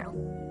metro.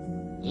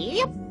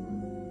 Io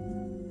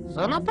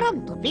sono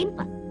pronto,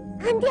 Pimpa.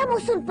 Andiamo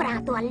sul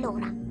prato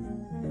allora.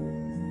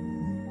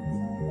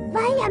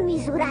 Vai a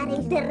misurare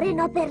il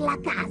terreno per la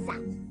casa.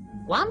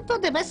 Quanto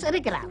deve essere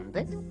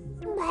grande?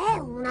 Beh,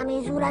 una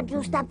misura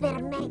giusta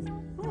per me.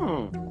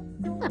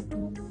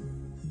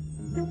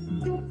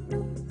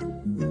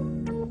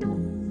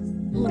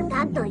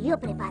 Intanto io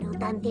preparo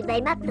tanti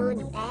bei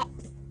mattoni,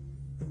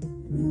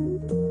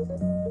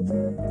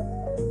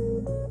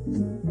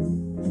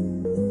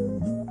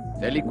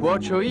 Te li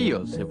cuocio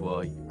io, se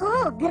vuoi.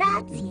 Oh,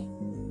 grazie.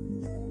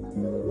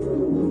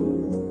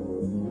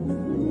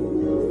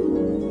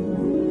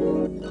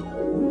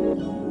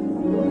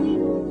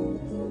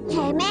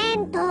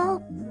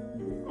 Cemento.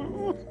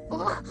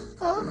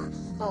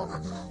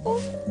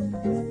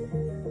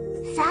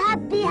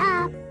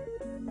 Sabbia.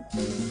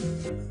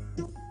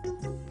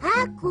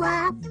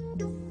 Acqua.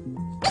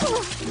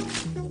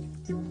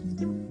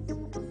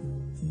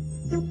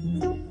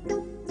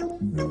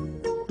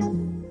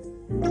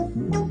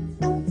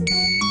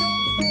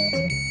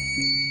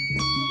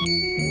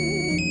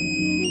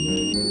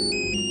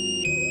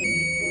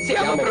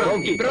 Siamo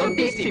pronti,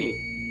 prontissimi!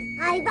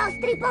 Ai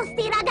vostri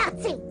posti,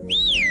 ragazzi!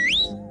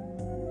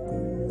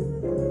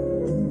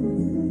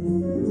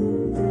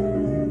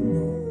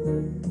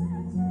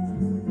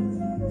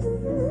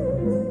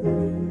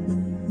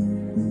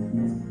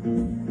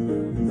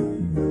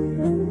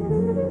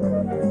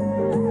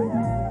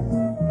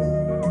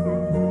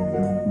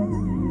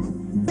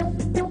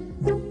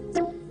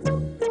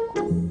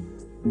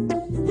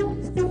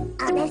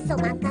 Adesso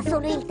manca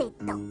solo il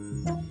tetto.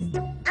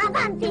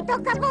 Avanti,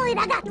 tocca a voi,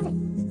 ragazzi!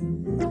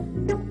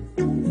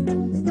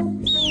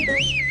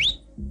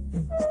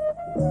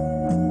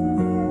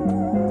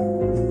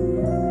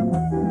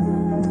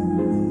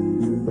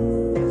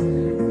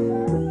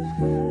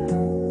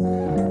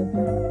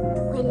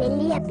 Quelle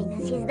lì appena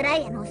si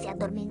sdraiano si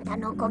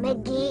addormentano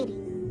come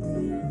ghiri.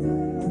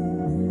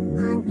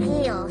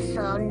 Anch'io ho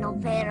sonno,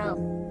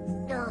 però.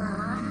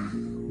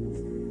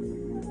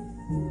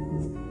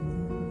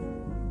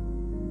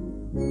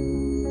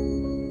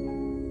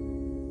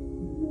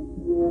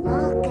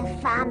 Oh, che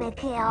fame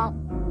che ho!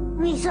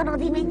 Mi sono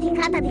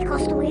dimenticata di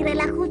costruire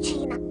la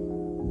cucina.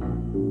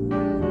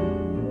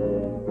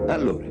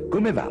 Allora,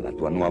 come va la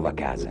tua nuova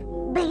casa?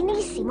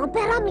 Benissimo,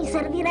 però mi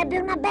servirebbe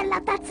una bella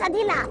tazza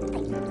di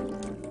latte.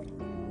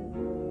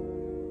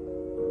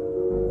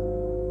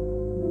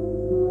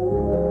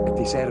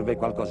 Ti serve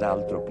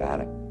qualcos'altro,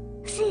 cara?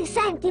 Sì,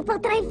 senti,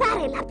 potrei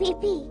fare la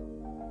pipì.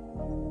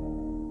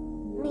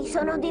 Mi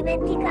sono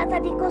dimenticata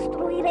di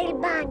costruire il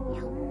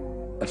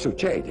bagno.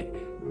 Succede,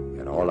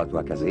 però la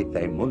tua casetta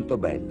è molto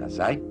bella,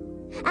 sai?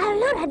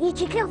 Allora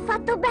dici che ho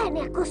fatto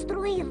bene a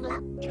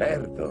costruirla?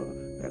 Certo,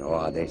 però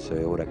adesso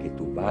è ora che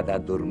tu vada a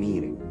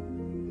dormire.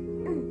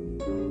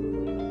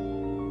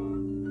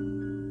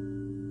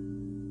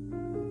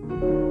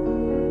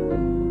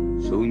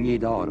 Sogni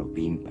d'oro,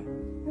 Pimpa.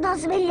 Non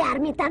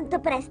svegliarmi tanto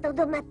presto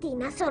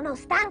domattina, sono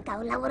stanca,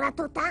 ho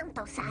lavorato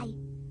tanto,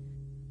 sai.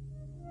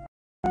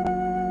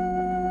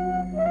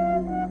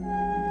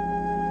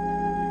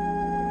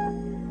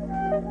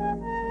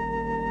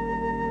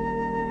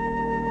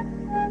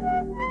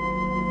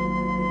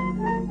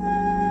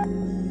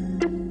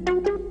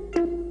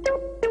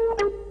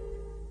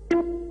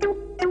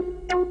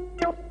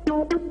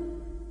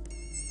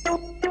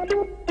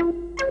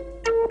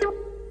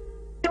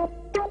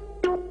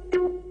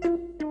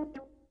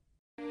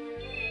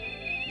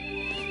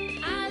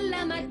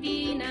 Alla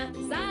mattina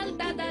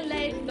salta dal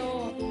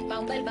letto, fa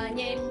un bel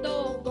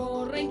bagnetto,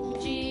 corre in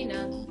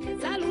cucina,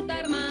 saluta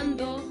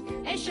Armando,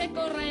 esce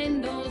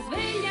correndo,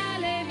 sveglia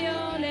le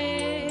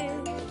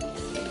viole.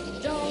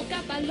 Gioca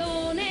a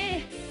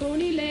pallone con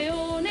il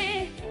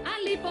leone,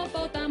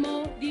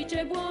 all'ippopotamo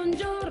dice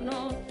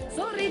buongiorno,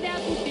 sorride a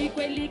tutti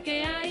quelli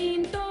che ha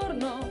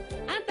intorno,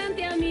 ha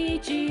tanti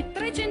amici,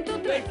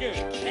 303.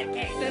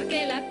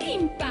 Perché la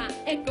Pimpa,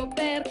 ecco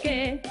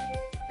perché.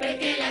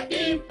 Perché la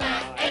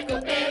Pimpa, ecco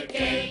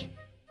perché.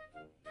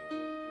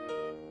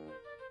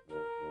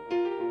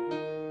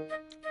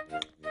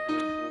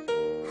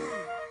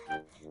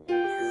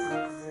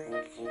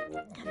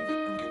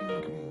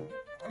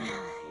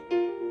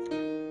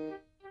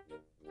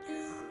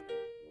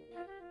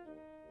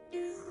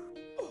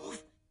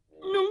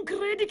 Non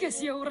credi che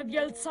sia ora di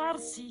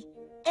alzarsi?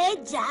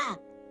 Già.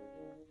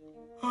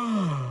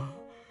 Ah,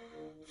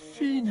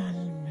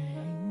 finalmente.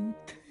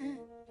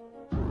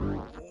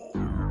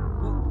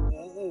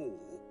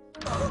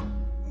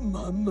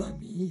 Mamma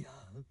mia.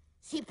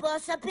 Si può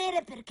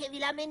sapere perché vi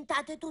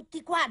lamentate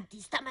tutti quanti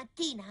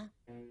stamattina?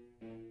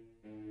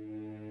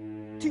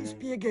 Ti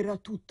spiegherà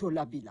tutto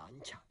la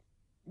bilancia.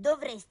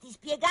 Dovresti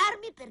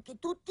spiegarmi perché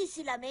tutti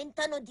si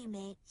lamentano di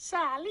me.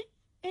 Sali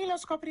e lo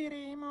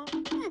scopriremo.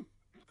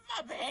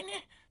 Va bene,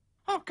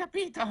 ho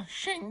capito,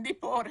 scendi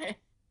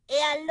pure. E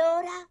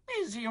allora?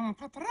 Pesi un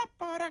po'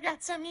 troppo,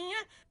 ragazza mia.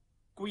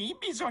 Qui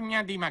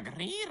bisogna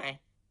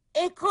dimagrire.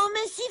 E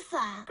come si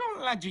fa?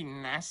 Con la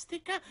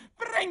ginnastica.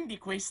 Prendi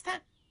questa.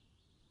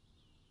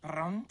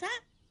 Pronta?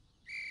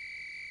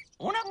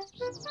 1,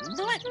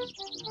 2,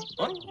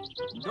 1,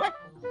 2,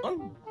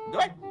 1,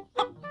 2.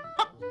 Hop,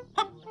 hop,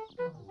 hop.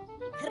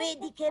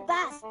 Credi che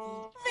basti?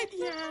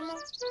 Vediamo.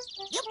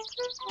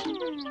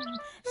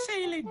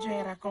 Sei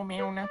leggera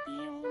come una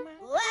piuma.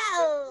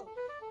 Wow!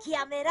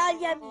 Chiamerò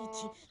gli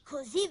amici,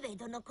 così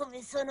vedono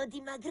come sono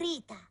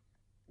dimagrita.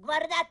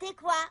 Guardate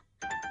qua.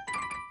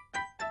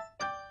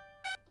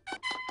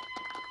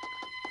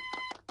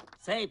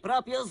 Sei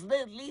proprio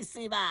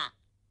snellissima.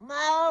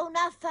 Ma ho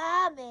una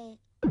fame.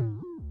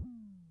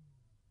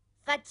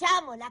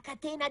 Facciamo la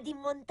catena di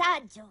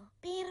montaggio.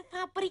 Per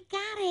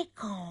fabbricare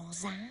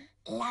cosa?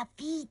 La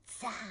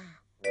pizza.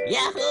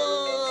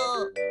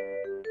 Yahoo!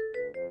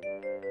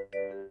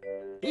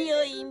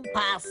 Io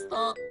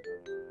impasto.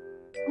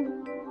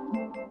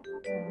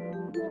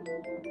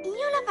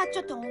 Io la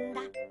faccio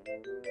tonda.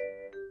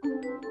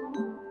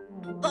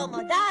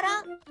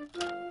 Pomodoro.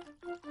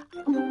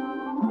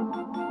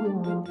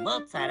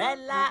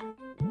 Mozzarella.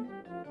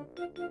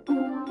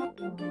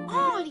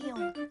 Olio.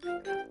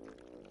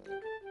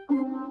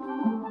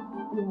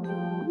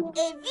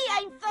 E via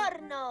in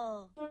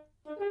forno.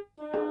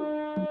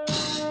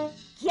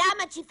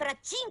 Chiamaci fra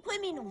 5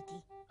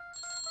 minuti.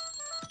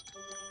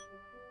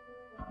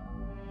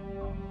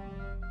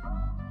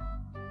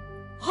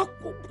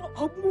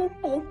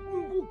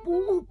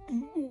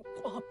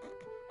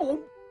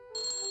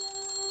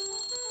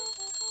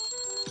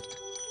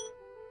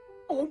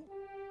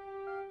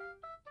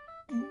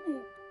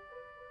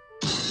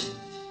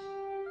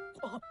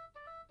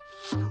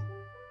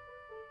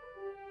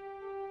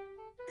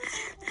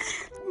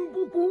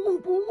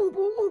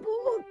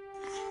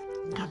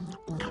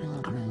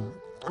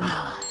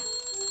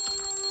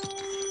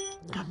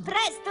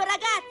 Presto,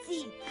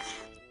 ragazzi!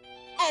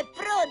 È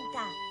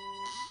pronta!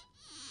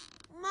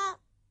 Ma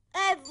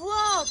è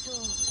vuoto!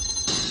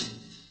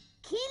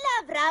 Chi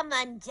l'avrà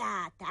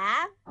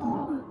mangiata?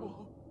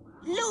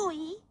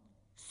 Lui?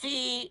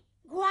 Sì.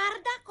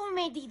 Guarda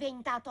com'è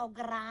diventato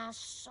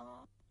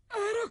grasso.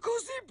 Era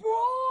così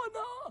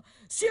buona!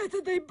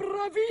 Siete dei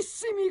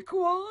bravissimi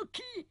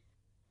cuochi!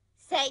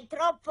 Sei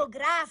troppo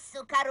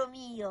grasso, caro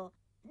mio.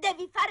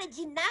 Devi fare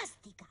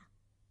ginnastica.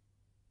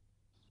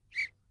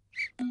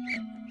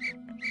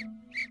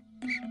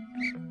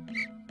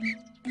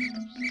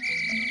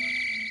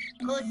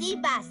 Così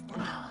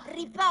basta.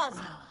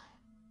 Riposa.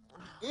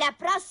 La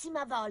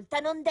prossima volta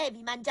non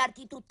devi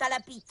mangiarti tutta la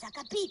pizza,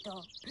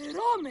 capito?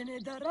 Però me ne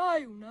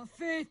darai una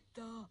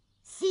fetta.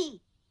 Sì,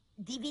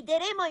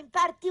 divideremo in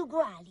parti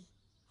uguali.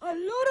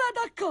 Allora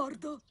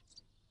d'accordo.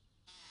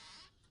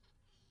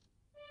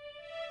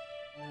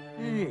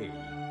 Ehi,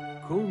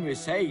 come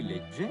sei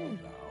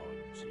leggera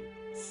oggi.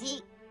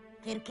 Sì,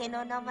 perché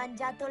non ho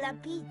mangiato la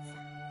pizza.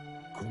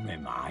 Come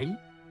mai?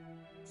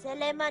 Se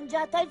l'è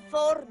mangiata il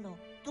forno,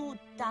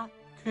 tutta.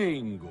 Che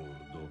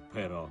ingordo,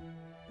 però.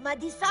 Ma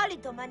di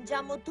solito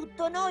mangiamo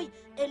tutto noi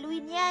e lui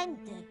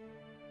niente.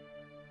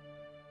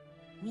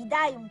 Mi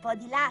dai un po'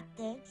 di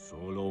latte?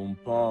 Solo un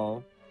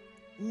po'?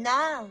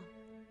 No,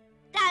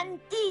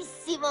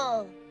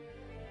 tantissimo!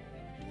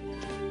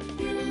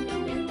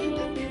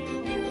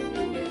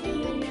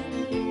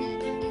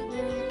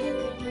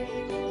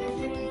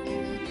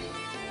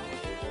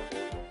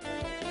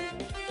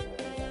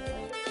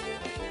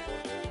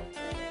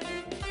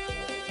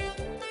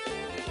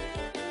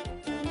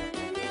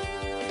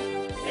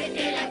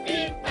 Perché la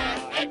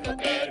Pimpa, ecco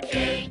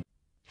perché.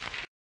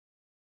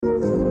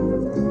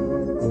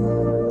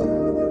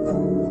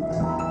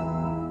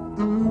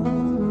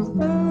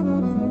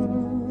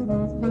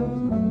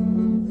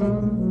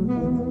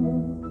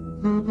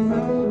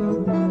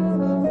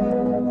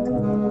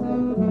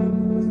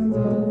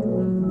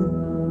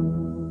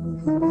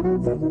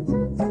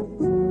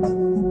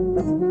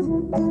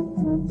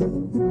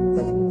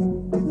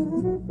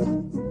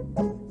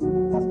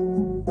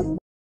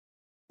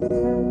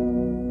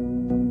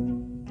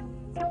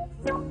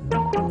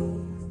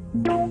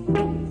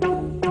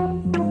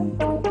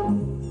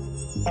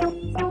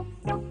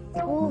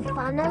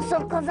 Uffa, non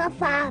so cosa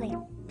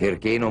fare.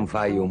 Perché non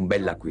fai un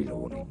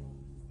bell'aquilone?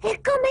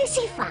 E come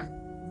si fa?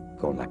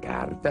 Con la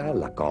carta,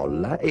 la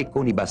colla e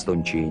con i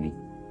bastoncini.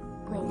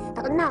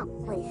 Questo no,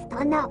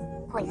 questo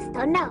no,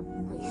 questo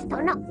no,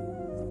 questo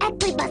no.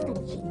 Ecco i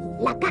bastoncini,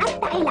 la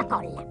carta e la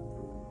colla.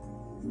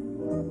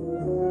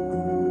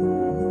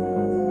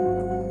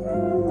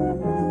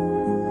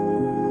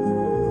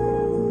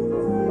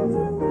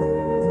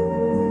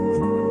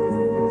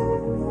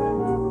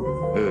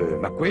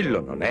 Ma quello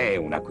non è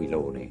un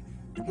aquilone.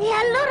 E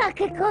allora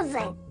che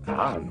cos'è?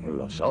 Ah, non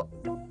lo so.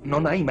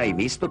 Non hai mai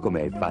visto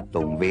come è fatto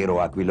un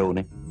vero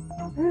aquilone?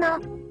 No,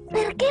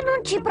 perché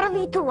non ci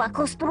provi tu a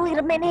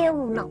costruirmene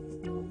uno?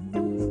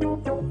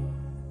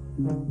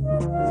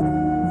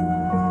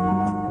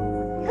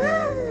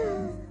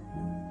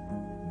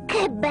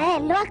 Che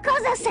bello, a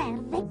cosa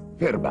serve?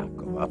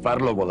 Perbacco, a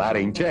farlo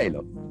volare in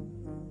cielo.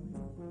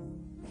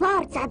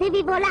 Forza,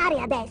 devi volare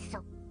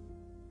adesso.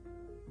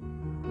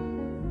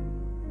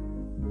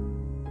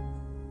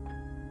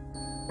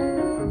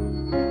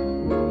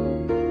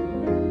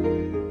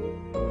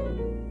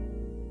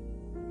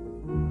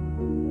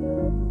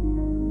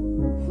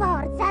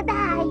 Forza,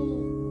 dai!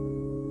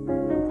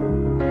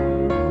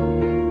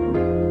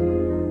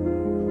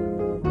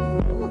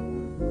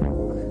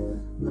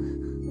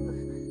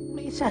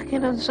 Mi sa che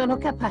non sono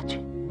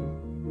capace.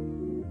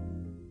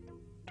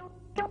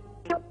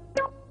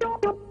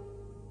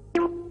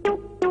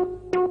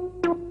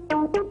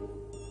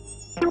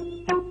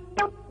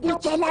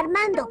 Dice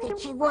l'Armando che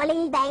ci vuole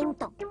il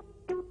vento.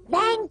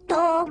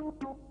 Vento!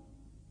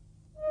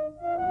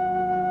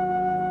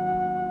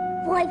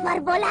 Vuoi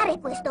far volare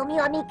questo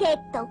mio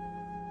amichetto?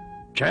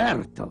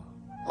 Certo,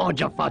 ho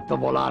già fatto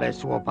volare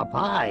suo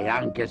papà e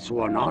anche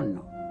suo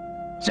nonno.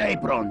 Sei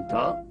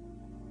pronto?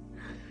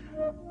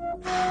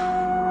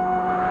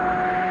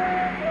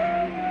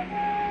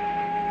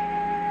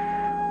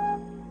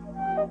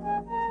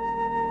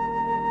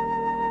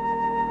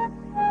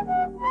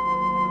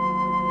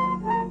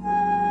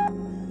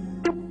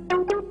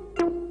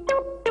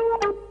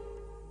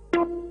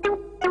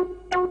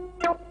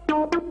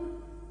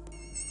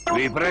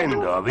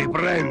 Vi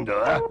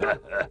prendo.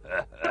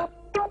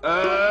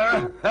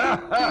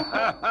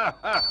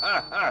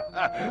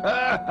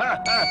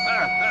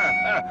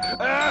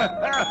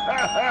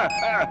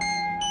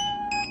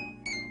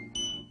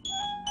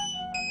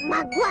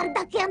 Ma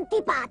guarda che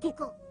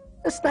antipatico!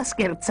 Sta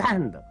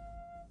scherzando.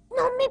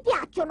 Non mi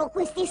piacciono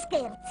questi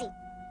scherzi.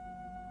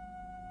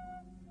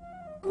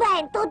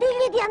 Vento,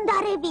 digli di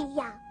andare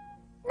via.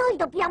 Noi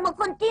dobbiamo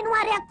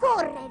continuare a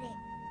correre.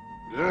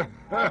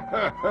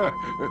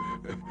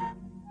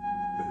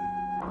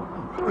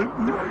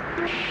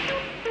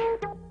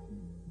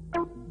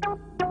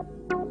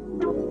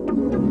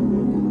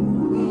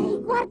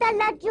 Ehi, guarda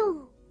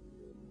laggiù.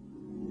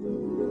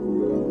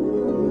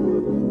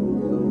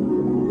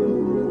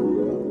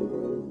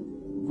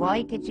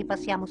 Vuoi che ci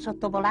passiamo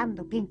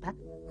sottovolando, Pimpa?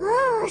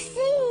 Oh, sì!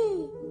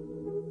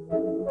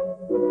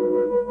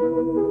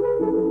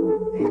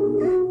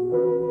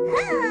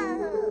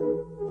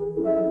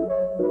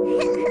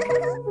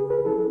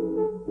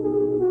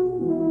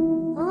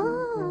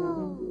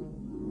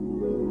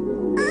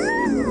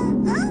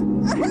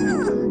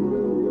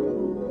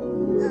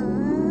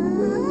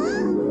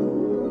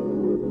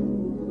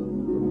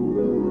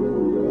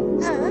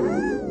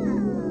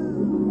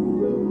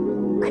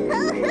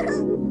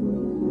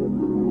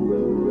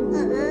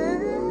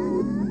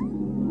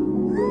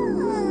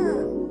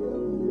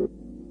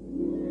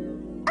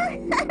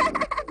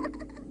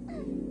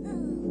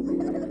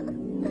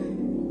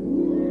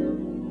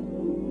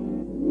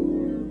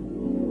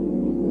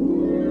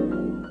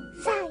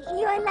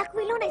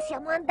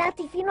 Siamo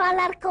andati fino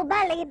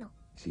all'arcobaleno.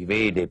 Si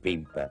vede,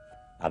 Pimpa.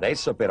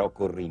 Adesso però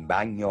corri in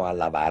bagno a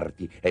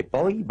lavarti e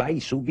poi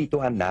vai subito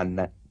a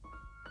Nanna.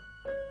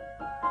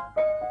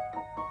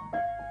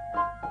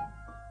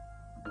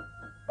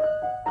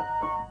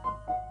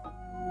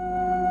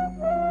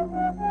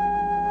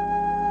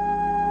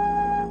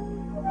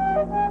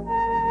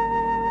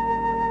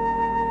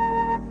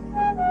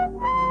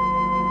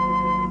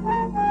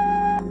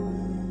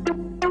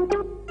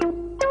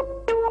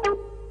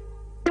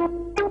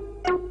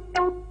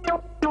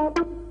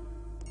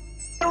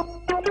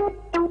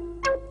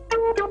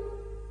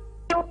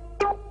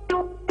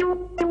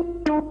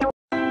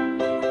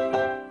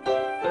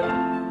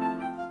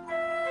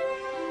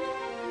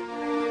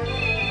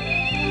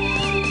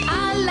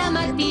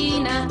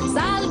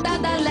 Salta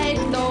dal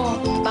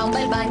letto, fa un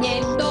bel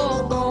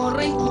bagnetto,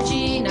 corre in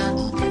cucina,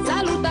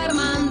 saluta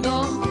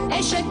Armando,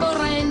 esce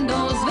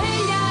correndo,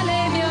 sveglia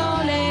le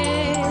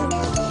viole.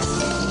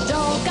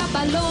 Gioca a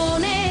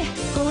pallone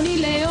con il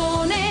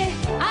leone,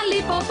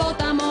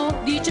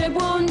 all'ippopotamo dice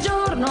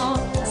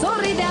buongiorno,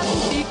 sorride a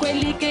tutti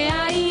quelli che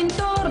hai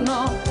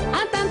intorno,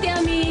 ha tanti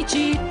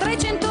amici,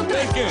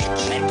 303.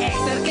 Perché?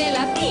 Perché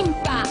la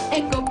Pimpa,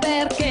 ecco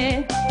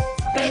perché.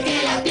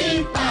 Perché la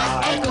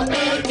Pimpa, ecco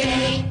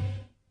perché.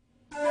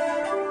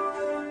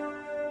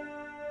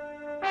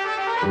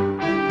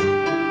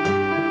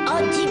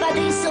 Oggi vado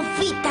in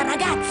soffitta,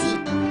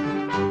 ragazzi!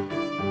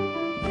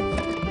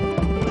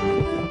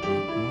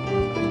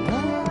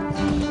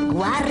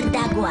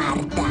 Guarda,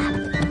 guarda!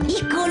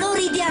 I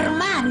colori di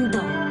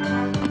Armando!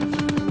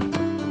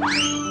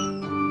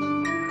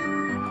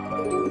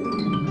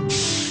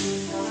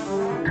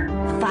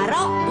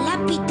 Farò la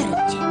pittrice!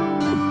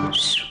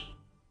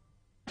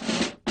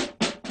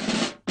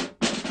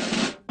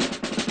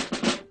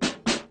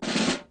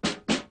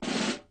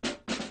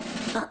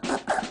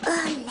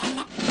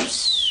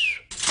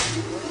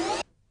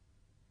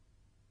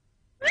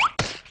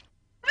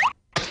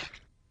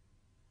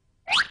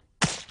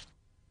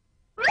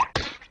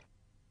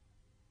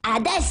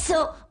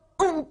 Adesso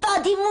un po'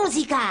 di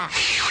musica!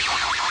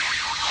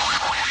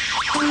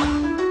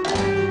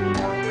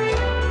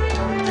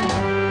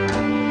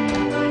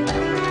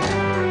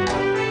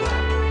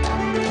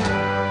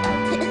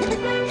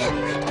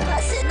 Ma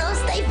se non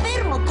stai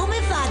fermo,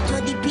 come faccio a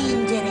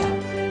dipingere?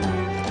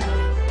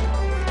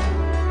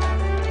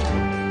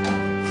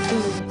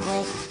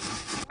 Dunque,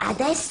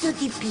 adesso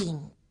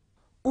dipingo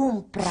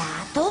un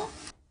prato,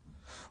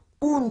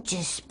 un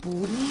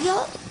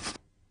cespuglio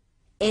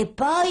e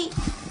poi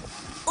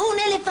un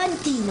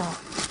elefantino.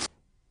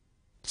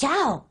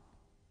 Ciao,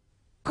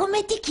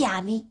 come ti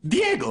chiami?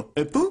 Diego,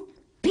 e tu?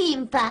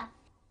 Pimpa.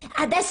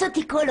 Adesso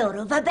ti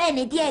coloro, va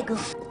bene, Diego?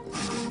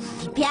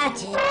 Ti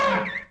piace?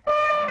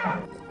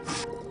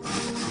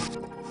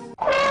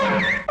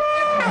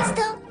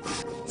 Questo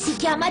si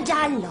chiama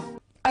giallo.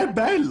 È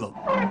bello.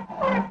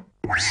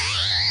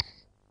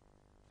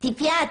 Ti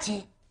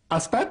piace?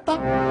 Aspetta.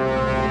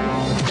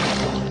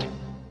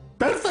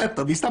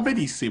 Perfetto, mi sta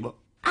benissimo.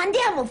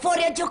 Andiamo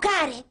fuori a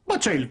giocare. Ma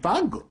c'è il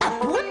fango.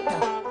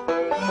 Appunto.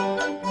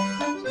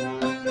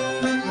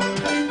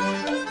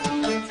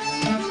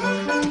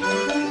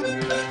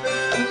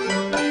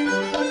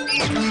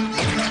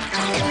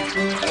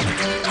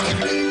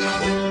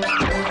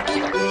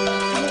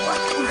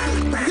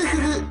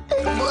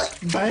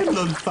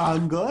 Bello il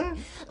fango, eh?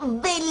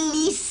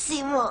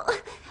 Bellissimo.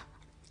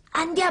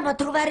 Andiamo a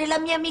trovare la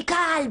mia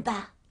amica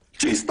Alba.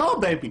 Ci sto,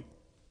 baby.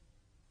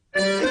 Chi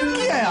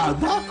è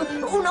Alba?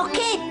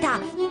 Un'occhetta.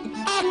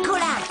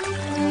 Eccola.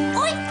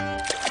 Ui,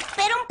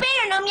 per un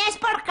pelo non mi hai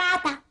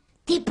sporcata.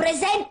 Ti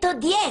presento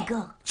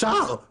Diego.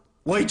 Ciao,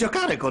 vuoi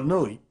giocare con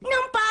noi?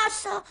 Non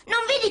posso.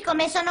 Non vedi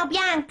come sono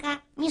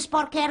bianca? Mi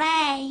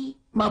sporcherei.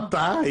 Ma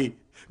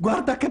dai,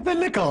 guarda che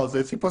belle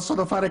cose si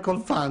possono fare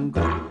col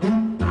fango.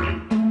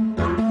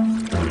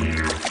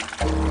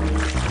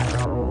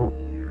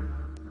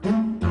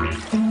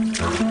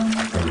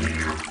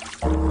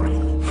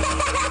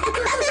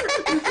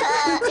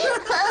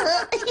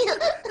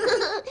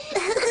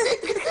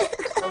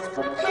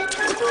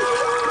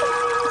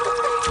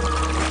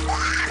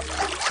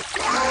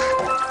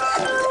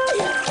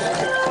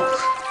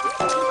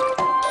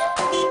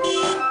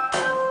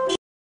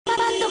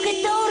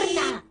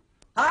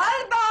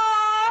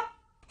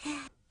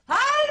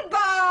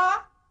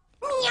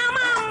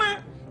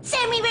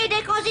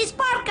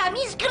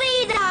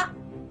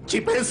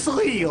 Ci penso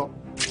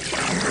io. È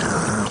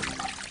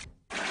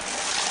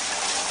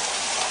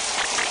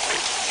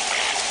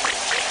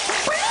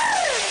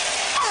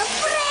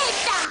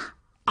fredda!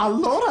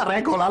 Allora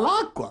regola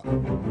l'acqua.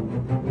 Così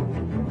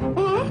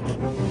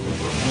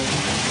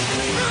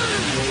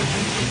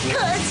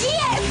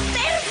è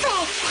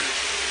perfetta!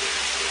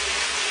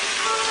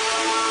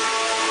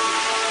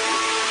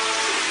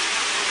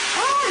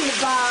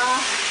 Alba!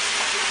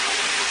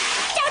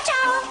 Ciao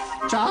ciao!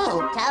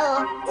 Ciao!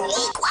 Ciao!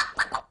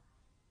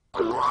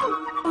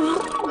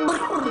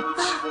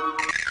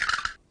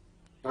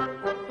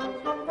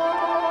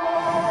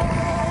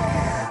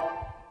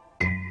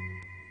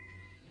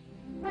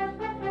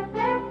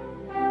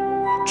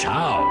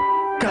 Ciao!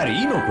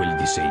 Carino quel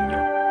disegno.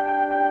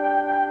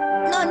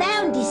 Non è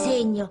un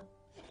disegno,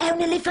 è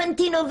un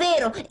elefantino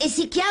vero e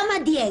si chiama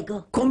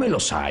Diego. Come lo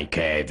sai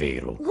che è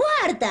vero?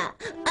 Guarda,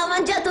 ha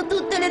mangiato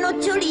tutte le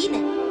noccioline.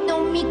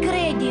 Non mi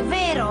credi,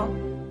 vero?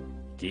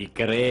 Ti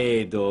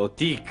credo,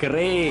 ti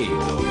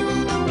credo.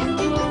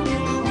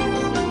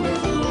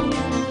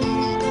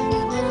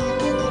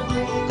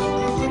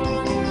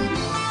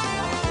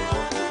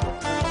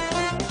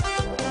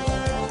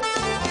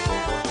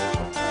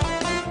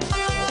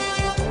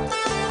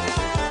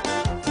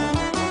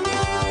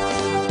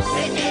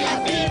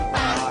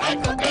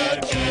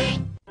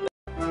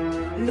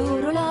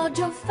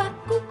 L'orologio fa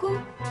cucù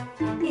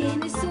e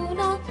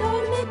nessuno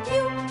dorme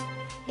più.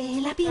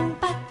 E la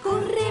Pimpa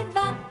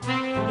correva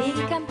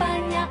in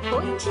campagna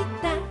o in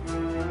città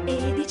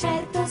e di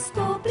certo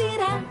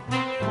scoprirà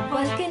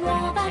qualche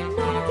nuova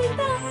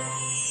novità.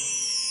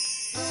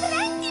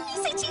 Prendimi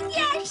se ci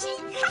riesci!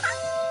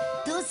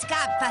 Tu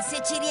scappa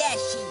se ci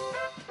riesci!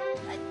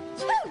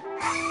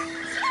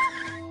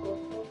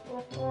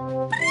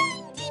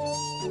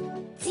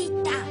 Prendimi!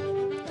 Zitta!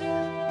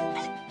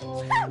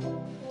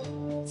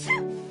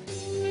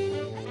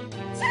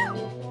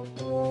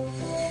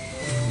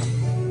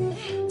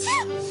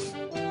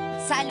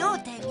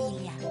 Salute,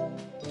 Emilia!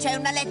 C'è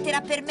una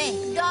lettera per me?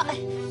 No,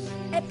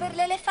 è per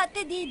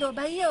l'elefante Dido,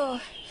 ma io...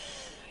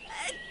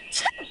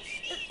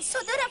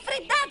 sono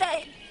raffreddata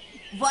e...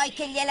 Vuoi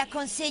che gliela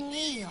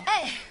consegni io?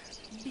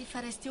 mi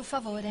faresti un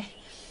favore.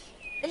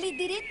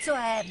 L'indirizzo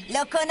è...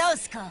 Lo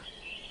conosco!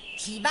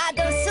 Ci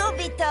vado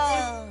subito!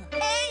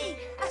 Ehi,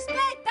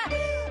 aspetta!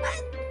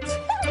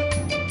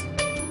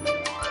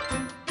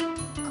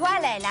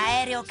 Qual è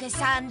l'aereo che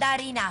sa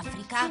andare in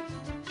Africa?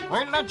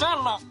 Quello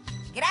giallo!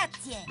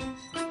 Grazie!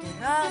 Questo è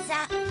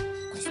rosa,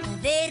 questo è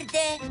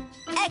verde.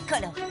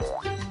 Eccolo!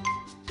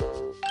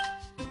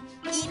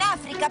 In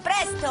Africa,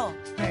 presto!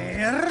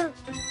 Per?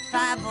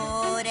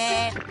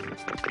 Favore!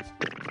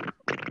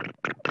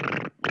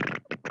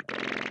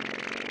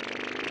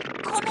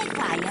 Come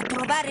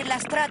trovare la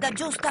strada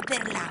giusta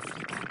per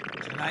l'Africa.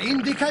 Ce la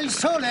indica il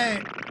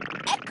sole!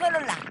 Eccolo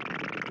là.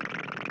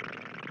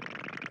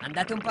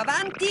 Andate un po'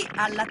 avanti,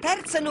 alla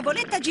terza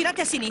nuvoletta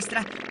girate a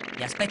sinistra.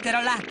 Vi aspetterò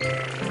là.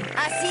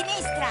 A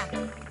sinistra.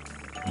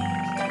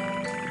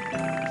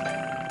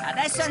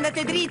 Adesso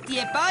andate dritti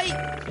e poi...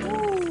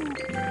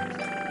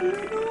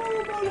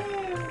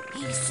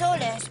 Il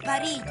sole è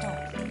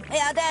sparito. E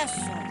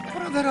adesso?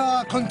 Proverò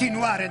a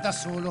continuare da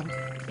solo.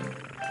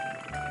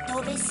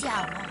 Dove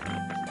siamo?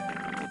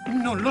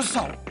 Non lo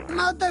so,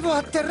 ma devo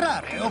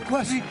atterrare. Ho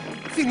quasi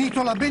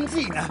finito la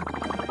benzina.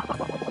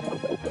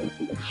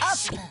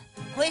 Up!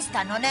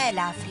 Questa non è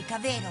l'Africa,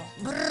 vero?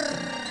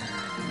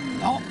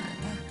 No,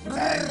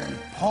 è il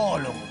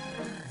polo.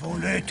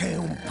 Volete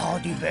un po'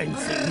 di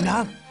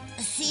benzina?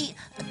 Sì,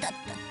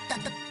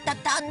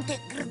 tante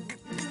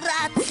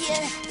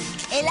grazie.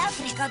 E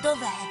l'Africa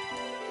dov'è?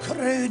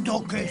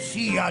 Credo che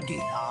sia di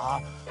là.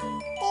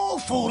 O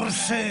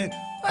forse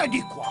è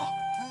di qua.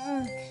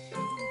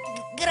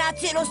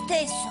 Grazie lo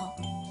stesso.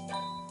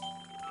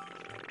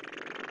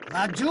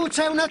 Laggiù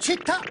c'è una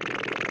città.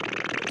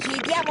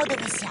 Chiediamo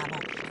dove siamo.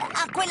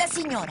 A quella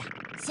signora.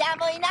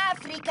 Siamo in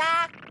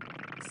Africa?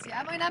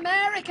 Siamo in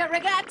America,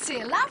 ragazzi.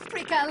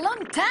 L'Africa è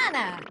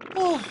lontana.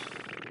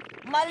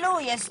 Ma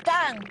lui è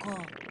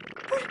stanco.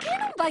 Perché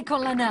non vai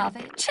con la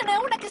nave? Ce n'è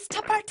una che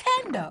sta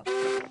partendo.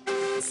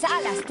 Sa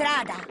la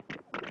strada.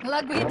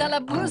 La guida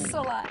la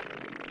bussola.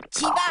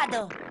 Ci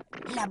vado.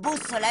 La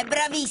bussola è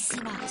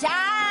bravissima.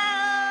 Ciao!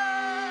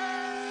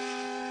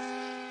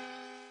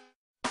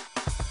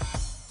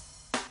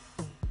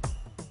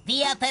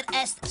 Via per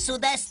est,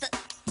 sud-est.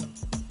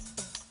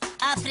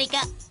 Africa,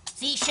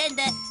 si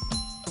scende.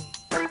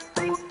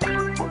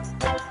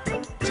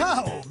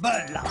 Ciao,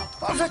 bella.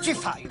 Cosa ci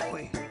fai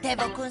qui?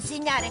 Devo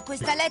consegnare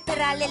questa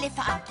lettera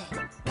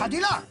all'elefante. Va di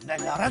là,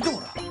 nella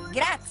radura.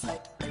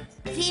 Grazie.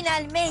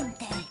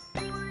 Finalmente.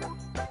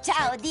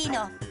 Ciao,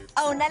 Dino.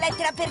 Ho una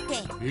lettera per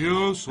te.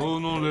 Io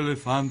sono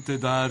l'elefante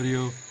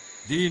Dario.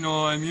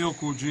 Dino è mio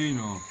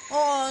cugino.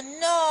 Oh,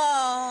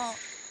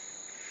 no!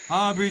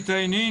 Abita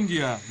in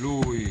India,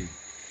 lui.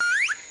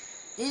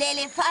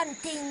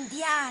 L'elefante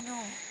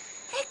indiano.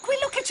 È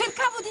quello che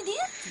cercavo di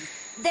dirti.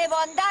 Devo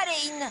andare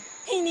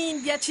in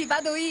India, ci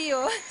vado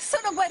io.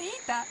 Sono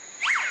guarita.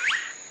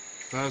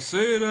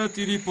 Stasera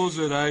ti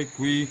riposerai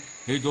qui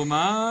e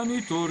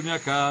domani torni a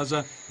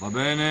casa, va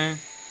bene?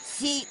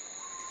 Sì.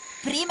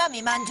 Prima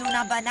mi mangio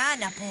una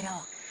banana,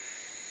 però.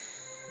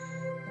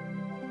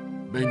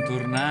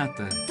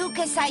 Bentornata. Tu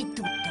che sai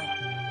tutto.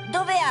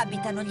 Dove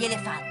abitano gli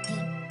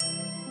elefanti?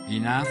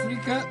 In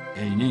Africa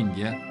e in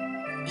India.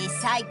 E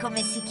sai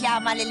come si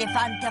chiama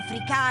l'elefante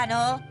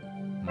africano?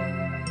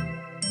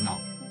 No.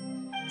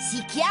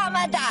 Si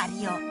chiama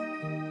Dario.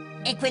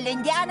 E quello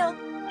indiano?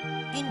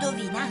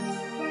 Indovina?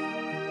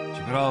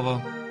 Ci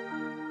provo.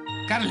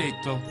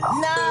 Carletto.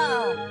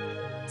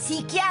 No!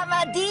 Si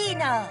chiama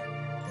Dino.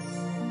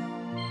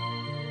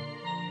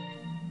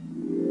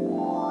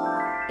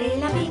 E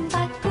la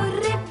bimba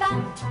correva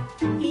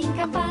in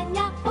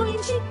campagna o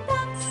in città.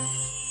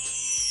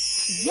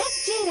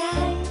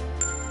 Viaggerai,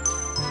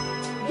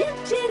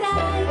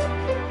 viaggerai,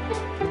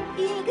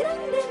 il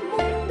grande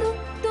mondo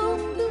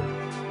tondo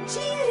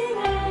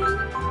girerai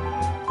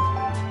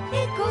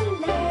e con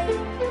lei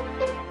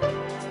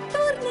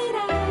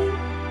tornerai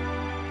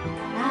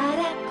a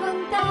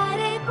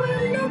raccontare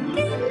quello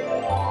che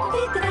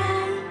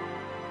vedrai.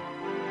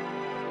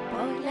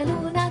 Poi la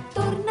luna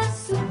torna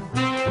su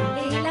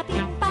e la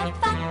Pimpa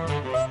fa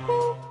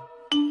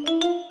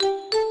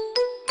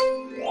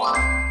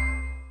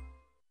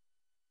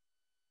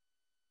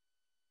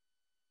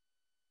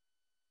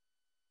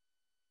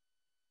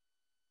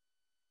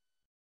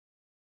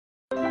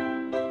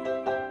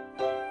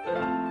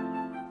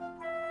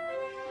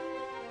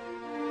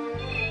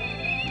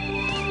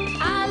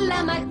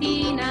Alla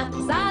mattina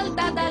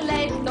salta dal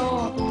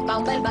letto, fa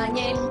un bel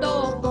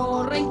bagnetto,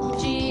 corre in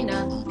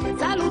cucina,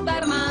 saluta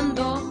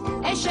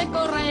Armando, esce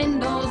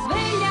correndo,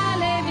 sveglia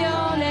le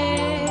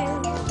viole.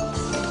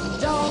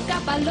 Gioca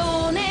a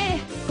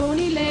pallone con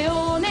il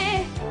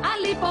leone,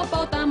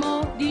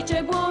 all'ippopotamo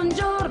dice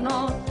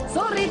buongiorno,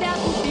 sorride a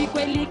tutti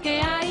quelli che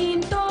ha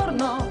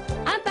intorno,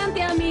 ha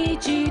tanti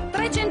amici,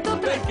 303.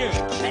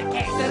 Perché?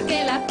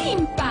 Perché la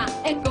Pimpa,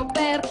 ecco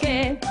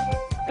perché.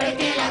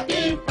 Perché la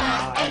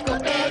Pimpa, ecco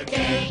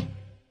perché.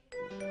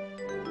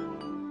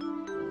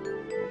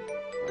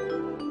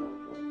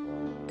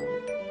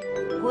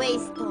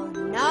 Questo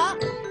no.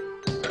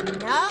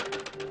 No.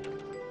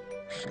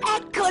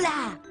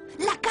 Eccola!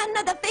 La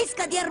canna da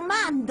pesca di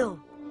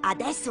Armando.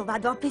 Adesso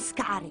vado a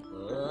pescare.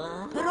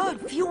 Però il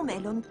fiume è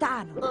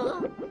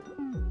lontano.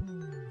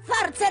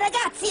 Forza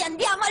ragazzi,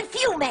 andiamo al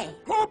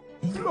fiume!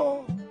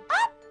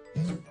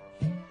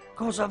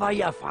 Cosa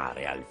vai a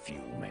fare al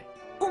fiume?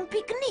 Un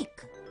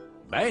picnic.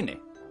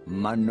 Bene,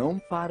 ma non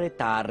fare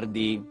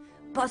tardi.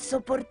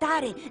 Posso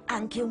portare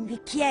anche un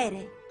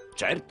bicchiere?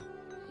 Certo.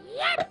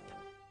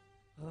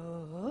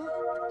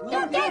 Tutti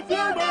al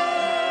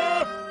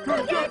fiume!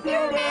 Tutti al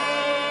fiume!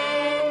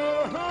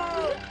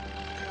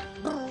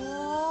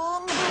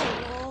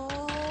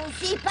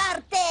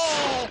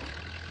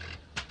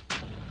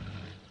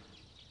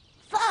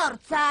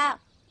 Forza!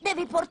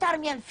 Devi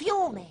portarmi al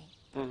fiume.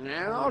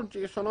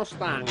 Oggi sono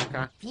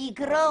stanca.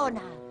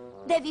 Pigrona,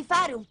 devi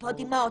fare un po'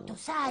 di moto,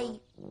 sai?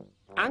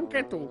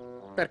 Anche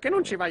tu. Perché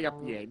non ci vai a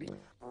piedi?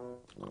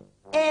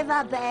 E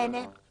va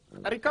bene.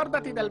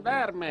 Ricordati del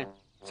verme.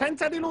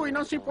 Senza di lui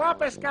non si può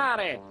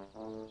pescare.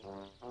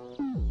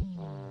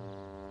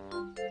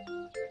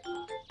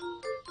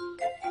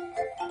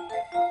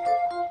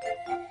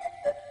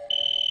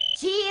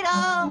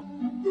 Ciro!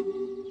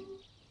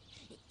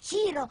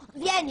 Ciro,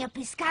 vieni a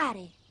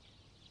pescare.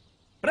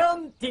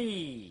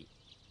 Pronti!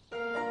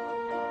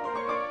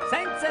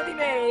 Senza di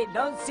me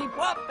non si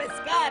può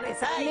pescare,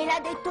 sai? Me l'ha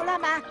detto la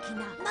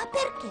macchina. Ma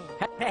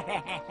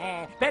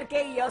perché? Perché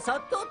io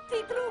so tutti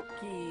i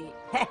trucchi.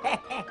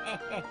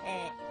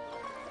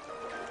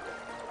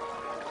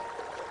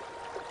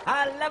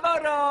 Al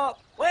lavoro!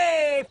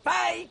 Uè,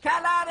 fai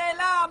calare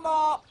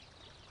l'amo!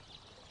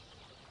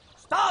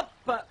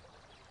 Stop!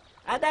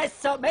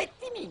 Adesso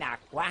mettimi in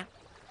acqua.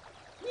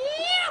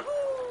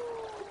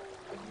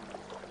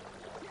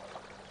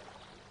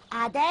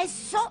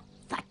 Adesso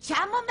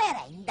facciamo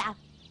merenda.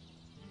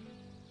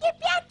 Ti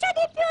piaccio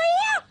di più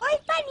io o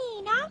il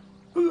panino?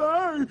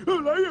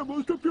 Lei è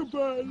molto più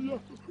bella.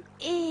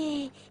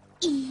 E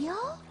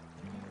io?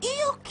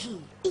 Io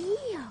chi?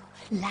 Io,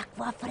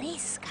 l'acqua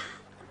fresca.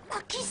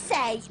 Ma chi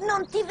sei?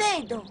 Non ti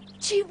vedo.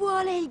 Ci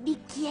vuole il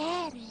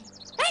bicchiere.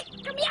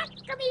 Eccomi,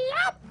 eccomi.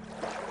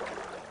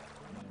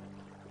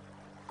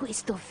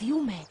 Questo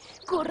fiume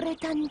corre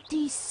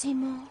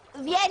tantissimo.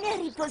 Vieni a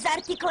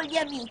riposarti con gli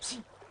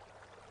amici.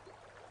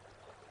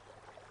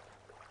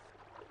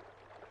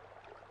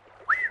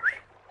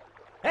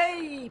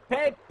 Ehi,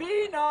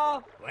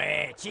 Peppino!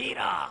 Uè,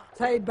 Ciro!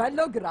 Sei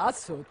bello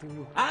grasso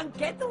tu.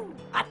 Anche tu!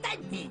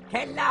 Attenti,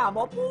 che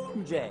l'amo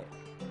punge!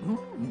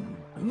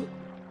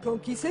 Con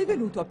chi sei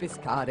venuto a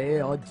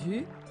pescare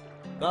oggi?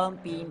 Con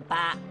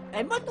Pimpa.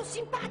 È molto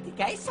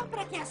simpatica e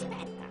sopra che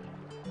aspetta.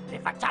 Le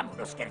facciamo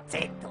uno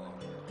scherzetto.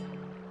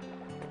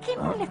 Perché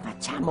non le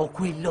facciamo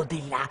quello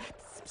della...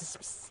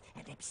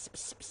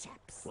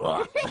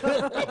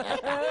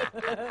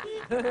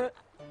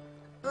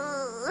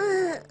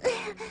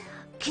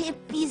 Che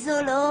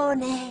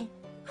pisolone!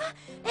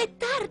 È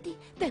tardi,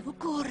 devo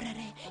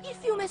correre. Il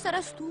fiume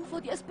sarà stufo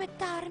di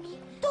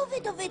aspettarmi. Dove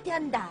dovete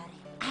andare?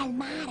 Al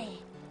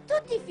mare.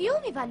 Tutti i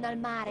fiumi vanno al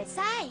mare,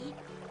 sai?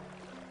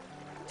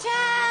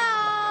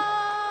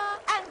 Ciao!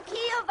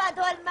 Anch'io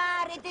vado al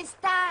mare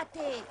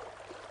d'estate.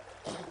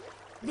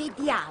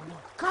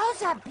 Vediamo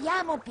cosa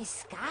abbiamo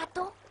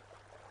pescato.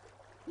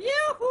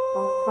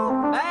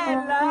 Yuhu!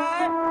 Bella,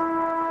 eh?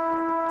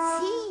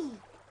 Sì.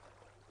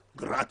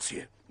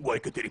 Grazie. Vuoi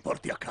che ti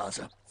riporti a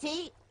casa?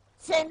 Sì,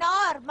 se no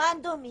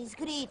Armando mi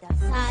sgrida,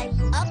 sai?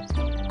 Up,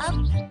 up,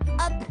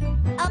 up,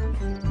 up,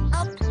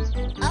 up,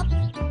 up.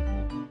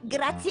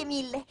 Grazie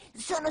mille.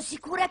 Sono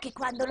sicura che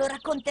quando lo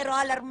racconterò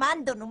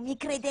all'Armando non mi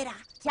crederà.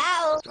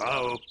 Ciao!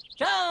 Ciao!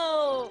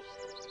 Ciao!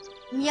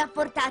 Mi ha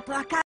portato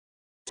a casa.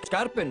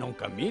 Scarpe non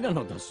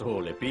camminano da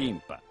sole,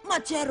 Pimpa. Ma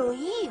c'ero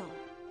io.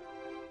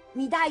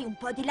 Mi dai un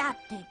po' di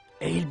latte?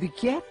 E il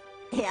bicchiere?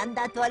 È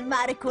andato al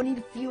mare con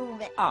il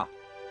fiume. Ah.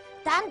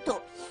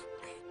 Tanto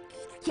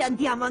che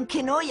andiamo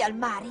anche noi al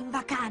mare in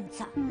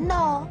vacanza,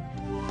 no?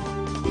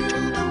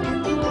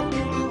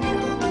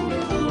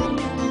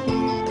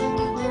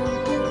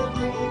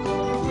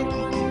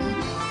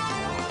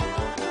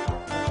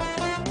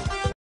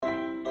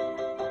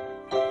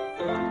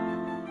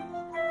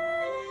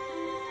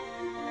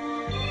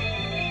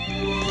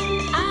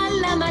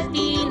 Alla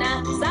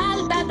mattina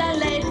salta dal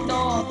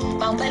letto,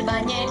 fa un bel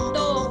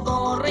bagnetto,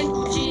 corre in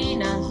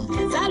cucina,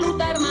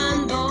 saluta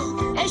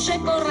Armando, esce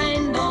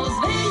correndo,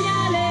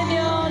 sveglia le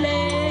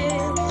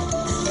viole.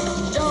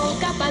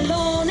 Gioca a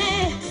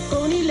pallone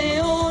con il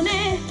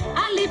leone,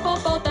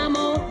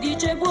 all'ippopotamo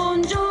dice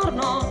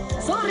buongiorno,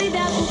 sorride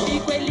a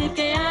tutti quelli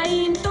che ha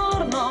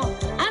intorno,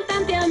 ha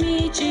tanti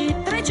amici,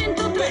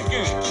 303.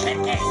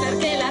 Perché?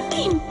 Perché la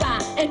Pimpa,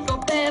 ecco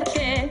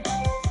perché.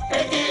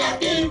 Perché la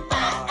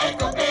Pimpa,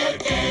 ecco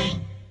perché.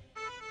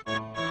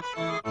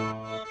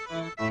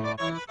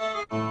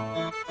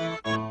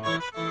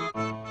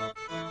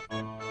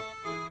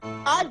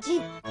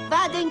 Oggi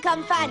vado in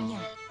campagna.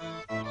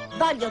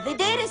 Voglio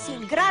vedere se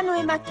il grano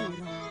è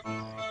maturo.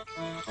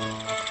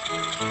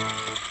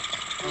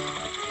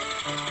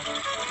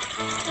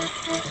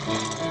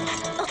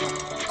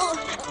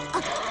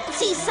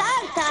 Si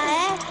salta,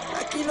 eh?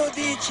 A chi lo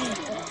dici?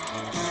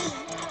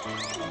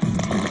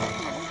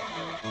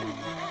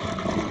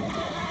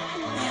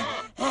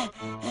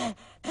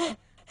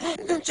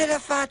 Non ce la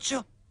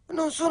faccio.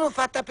 Non sono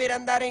fatta per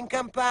andare in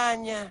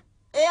campagna.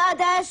 E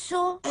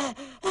adesso?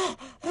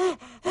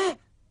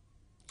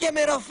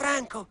 Chiamerò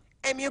Franco.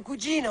 È mio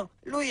cugino.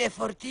 Lui è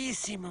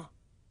fortissimo.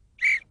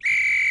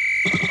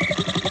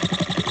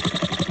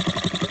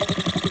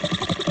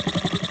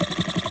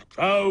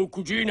 Ciao,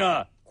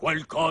 cugina.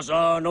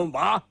 Qualcosa non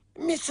va?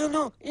 Mi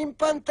sono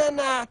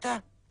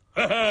impantanata.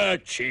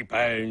 Ci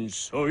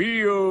penso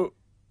io.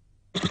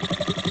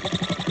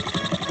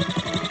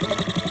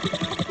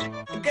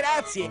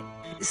 Grazie.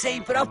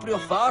 sei proprio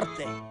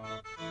forte.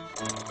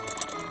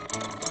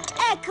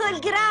 Ecco il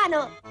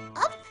grano.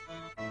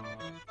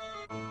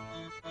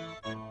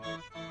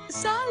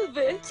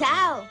 Salve!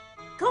 Ciao!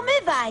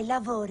 Come va il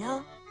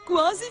lavoro?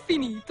 Quasi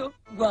finito.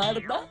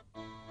 Guarda.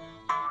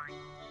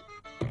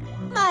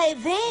 Ma è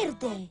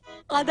verde!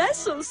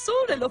 Adesso il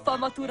sole lo fa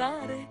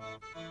maturare.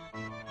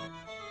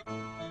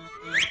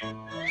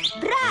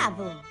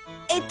 Bravo!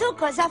 E tu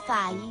cosa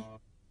fai?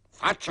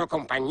 Faccio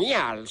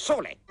compagnia al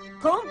sole.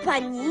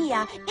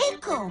 Compagnia? E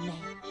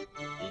come?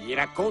 Gli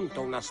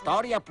racconto una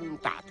storia a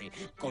puntate,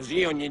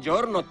 così ogni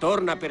giorno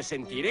torna per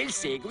sentire il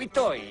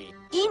seguito e...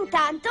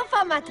 Intanto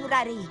fa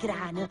maturare il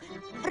grano.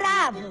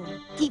 Bravo!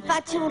 Ti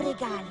faccio un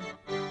regalo.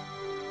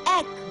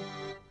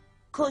 Ecco,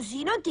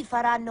 così non ti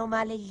faranno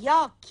male gli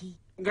occhi.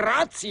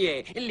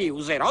 Grazie, li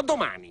userò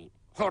domani.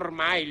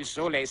 Ormai il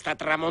sole sta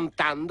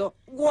tramontando.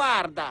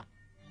 Guarda!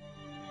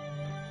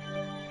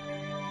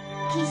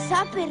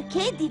 Chissà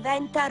perché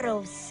diventa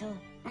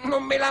rosso.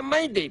 Non me l'ha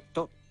mai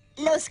detto.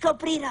 Lo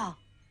scoprirò.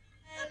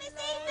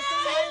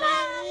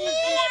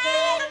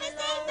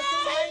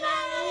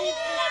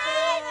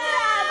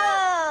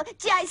 Bravo!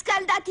 Ci hai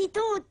scaldati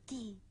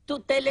tutti.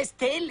 Tutte le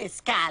stelle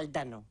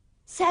scaldano.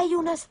 Sei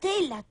una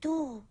stella,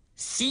 tu.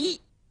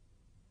 Sì.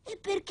 E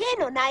perché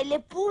non hai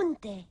le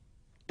punte?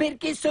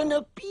 Perché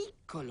sono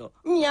piccolo.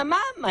 Mia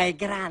mamma è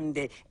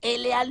grande e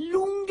le ha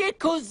lunghe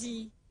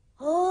così.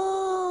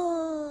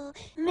 Oh,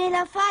 me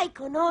la fai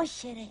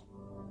conoscere.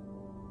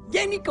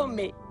 Vieni con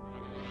me.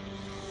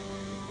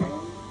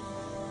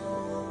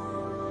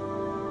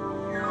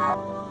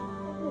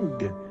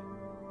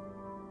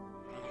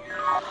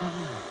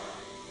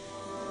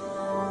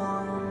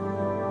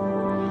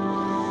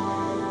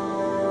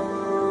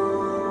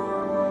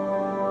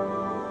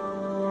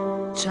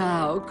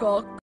 Ciao,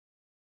 Cocco.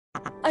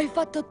 Hai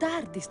fatto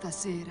tardi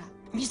stasera.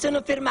 Mi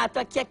sono fermato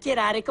a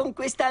chiacchierare con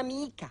questa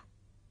amica.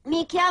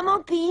 Mi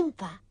chiamo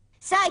Pimpa.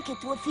 Sai che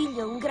tuo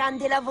figlio è un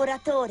grande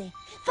lavoratore.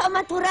 Fa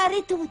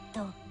maturare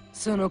tutto.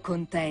 Sono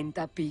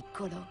contenta,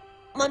 piccolo.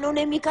 Ma non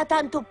è mica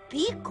tanto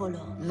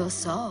piccolo. Lo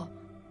so,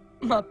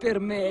 ma per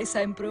me è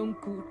sempre un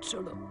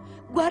cucciolo.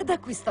 Guarda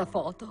questa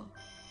foto.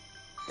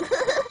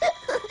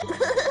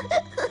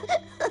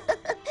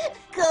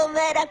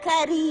 Com'era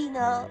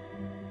carino.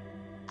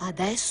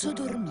 Adesso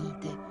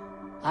dormite.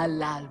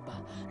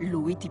 All'alba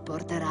lui ti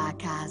porterà a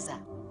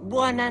casa.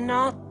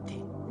 Buonanotte.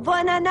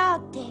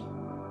 Buonanotte.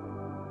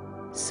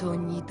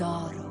 Sogni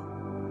d'oro.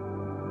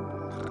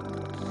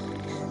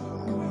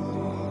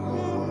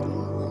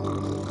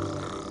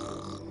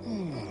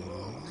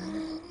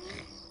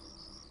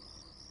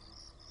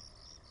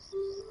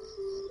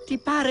 Ti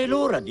pare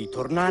l'ora di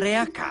tornare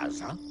a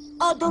casa?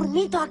 Ho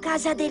dormito a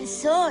casa del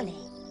sole.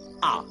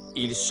 Ah,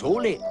 il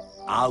sole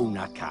ha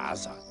una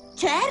casa.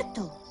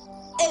 Certo.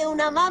 E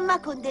una mamma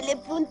con delle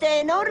punte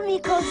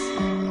enormi così.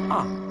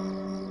 Ah.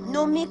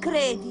 Non mi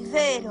credi,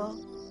 vero?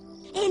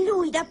 E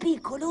lui da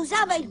piccolo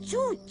usava il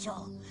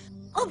ciuccio.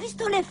 Ho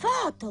visto le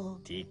foto.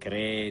 Ti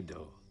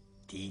credo,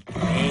 ti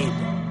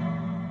credo.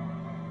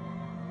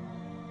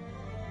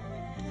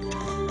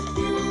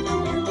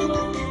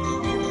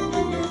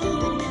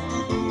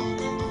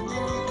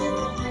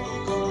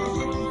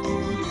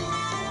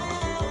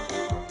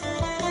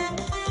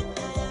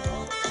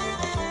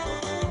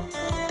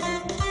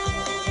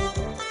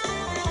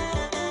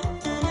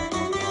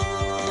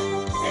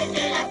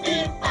 Perché la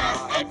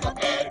Pimpa, ecco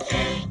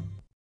perché.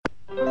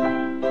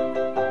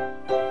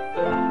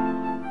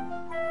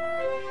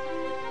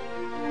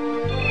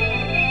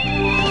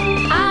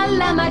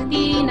 Alla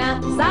mattina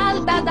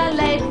salta dal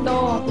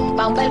letto,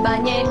 fa un bel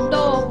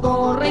bagnetto,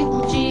 corre in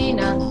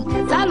cucina,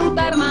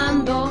 saluta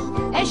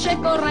Armando, esce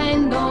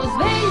correndo,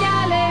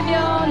 sveglia le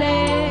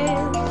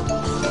viole.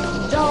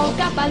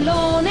 Gioca a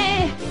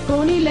pallone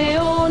con il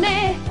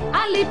leone,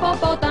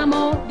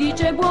 all'ippopotamo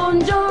dice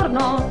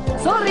buongiorno,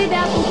 sorride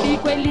a tutti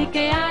quelli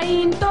che ha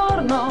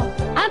intorno,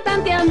 ha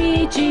tanti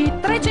amici,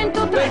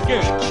 303. Perché?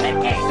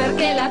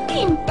 Perché la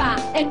Pimpa,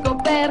 ecco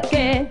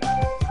perché.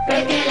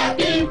 Perché la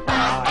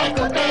Pimpa,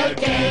 ecco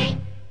perché.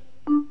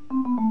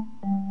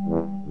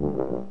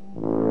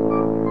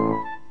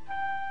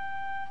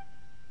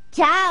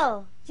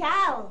 Ciao.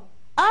 Ciao.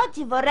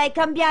 Oggi vorrei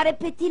cambiare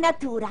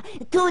pettinatura.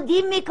 Tu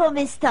dimmi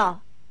come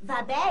sto.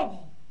 Va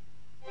bene.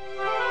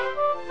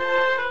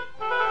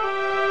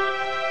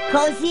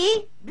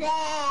 Così?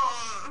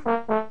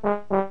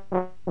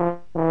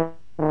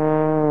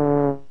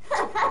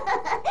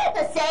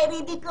 Sei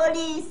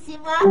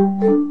ridicolissima.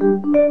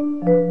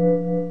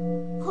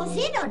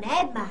 Così non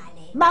è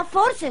male. Ma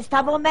forse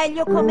stavo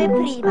meglio come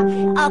prima.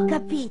 Ho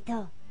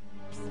capito.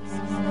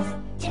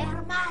 C'è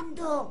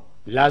Armando.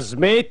 La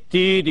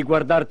smetti di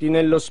guardarti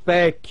nello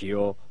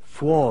specchio?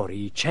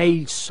 Fuori c'è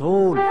il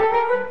sole.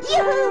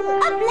 Yuhu,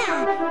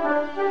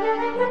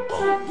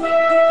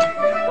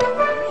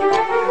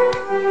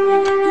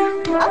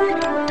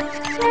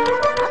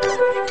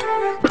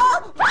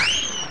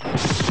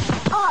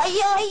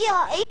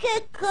 Ai,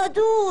 che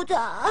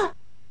caduta!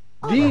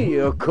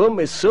 Dio,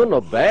 come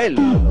sono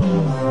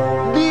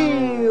bello!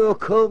 Dio, Dio,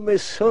 come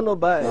sono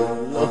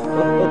bello!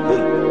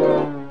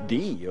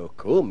 Dio,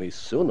 come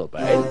sono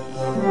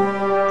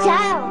bello!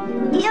 Ciao,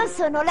 io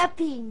sono la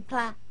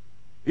Pimpa.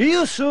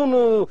 Io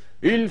sono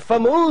il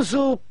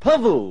famoso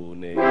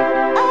pavone.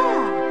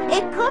 Ah,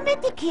 e come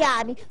ti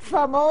chiami,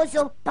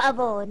 famoso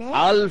pavone?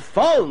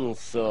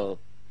 Alfonso!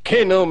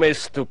 Che nome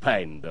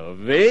stupendo,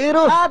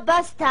 vero?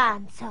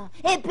 Abbastanza.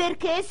 E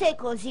perché sei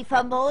così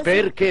famoso?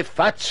 Perché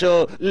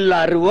faccio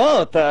la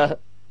ruota.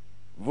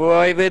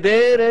 Vuoi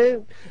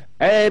vedere?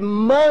 È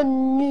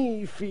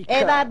magnifica.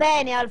 E va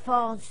bene,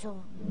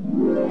 Alfonso.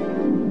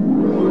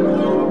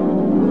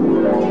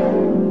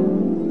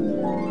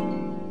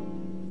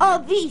 Ho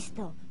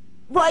visto.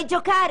 Vuoi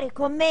giocare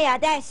con me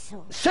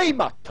adesso? Sei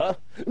matta?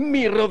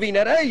 Mi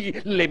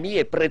rovinerei le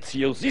mie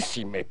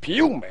preziosissime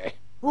piume.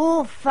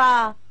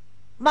 Uffa!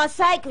 Ma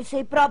sai che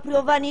sei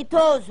proprio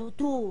vanitoso,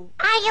 tu?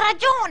 Hai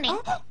ragione!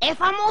 È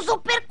famoso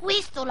per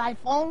questo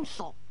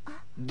l'Alfonso.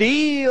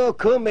 Dio,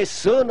 come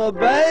sono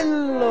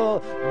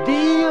bello!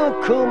 Dio,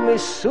 come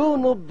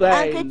sono bello!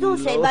 Anche tu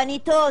sei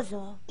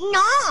vanitoso?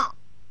 No!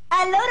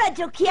 Allora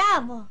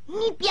giochiamo!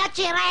 Mi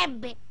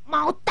piacerebbe,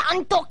 ma ho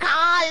tanto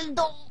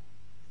caldo!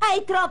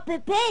 Hai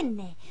troppe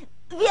penne!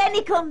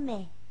 Vieni con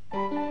me!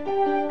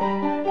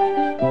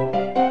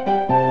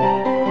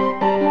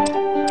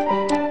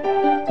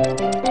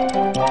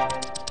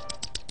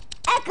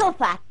 Ecco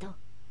fatto!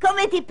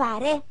 Come ti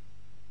pare?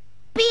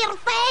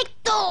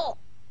 Perfetto!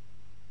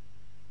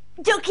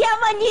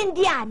 Giochiamo agli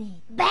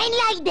indiani!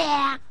 Bella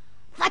idea!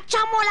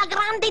 Facciamo la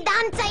grande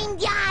danza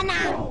indiana!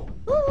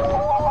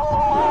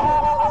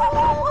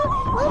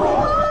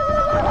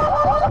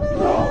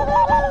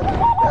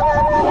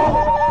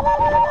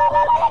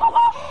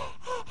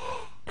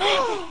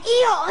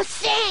 Io ho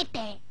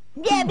sete!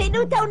 Mi è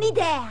venuta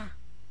un'idea!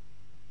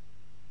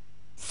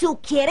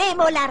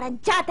 Succhieremo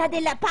l'aranciata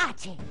della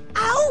pace!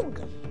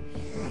 Aug!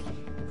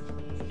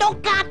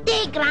 Tocca a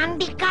te,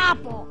 grande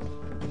capo!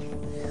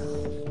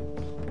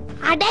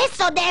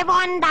 Adesso devo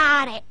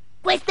andare!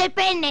 Queste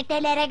penne te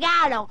le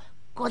regalo,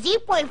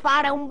 così puoi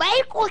fare un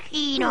bel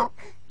cuscino!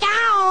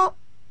 Ciao!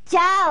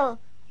 Ciao!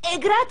 E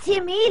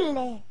grazie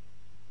mille!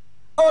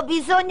 Ho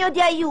bisogno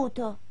di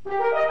aiuto!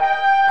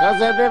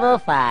 Cosa devo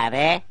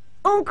fare?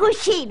 Un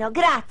cuscino,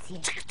 grazie!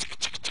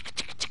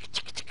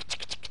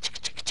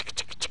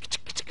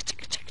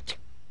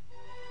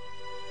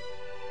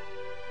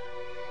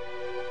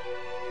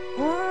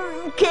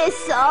 Che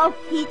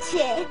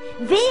soffice!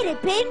 Vere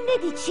penne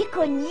di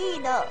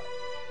cicognino!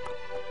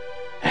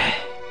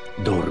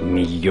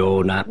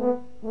 Dormigliona.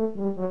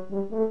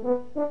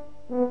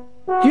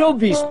 Ti ho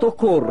visto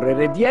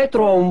correre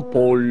dietro a un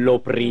pollo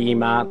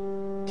prima.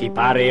 Ti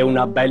pare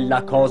una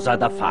bella cosa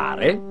da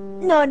fare?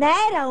 Non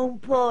era un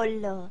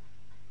pollo,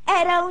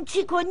 era un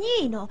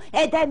cicognino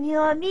ed è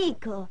mio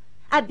amico.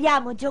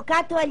 Abbiamo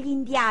giocato agli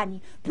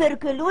indiani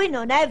perché lui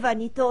non è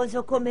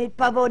vanitoso come il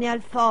pavone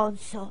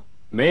Alfonso.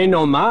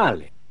 Meno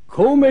male.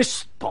 Come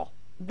sto?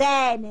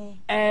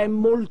 Bene. È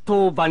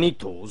molto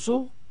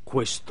vanitoso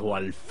questo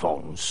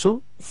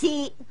Alfonso?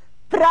 Sì,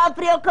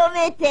 proprio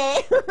come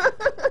te.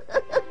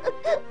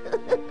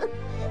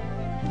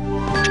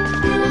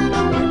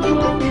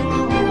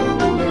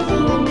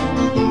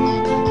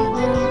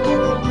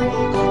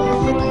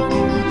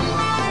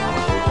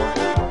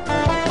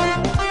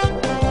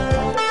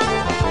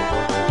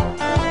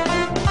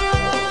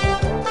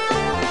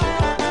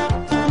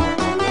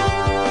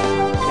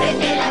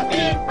 Siete la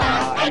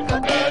Pimpa, ecco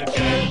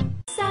perché.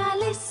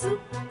 Sale su,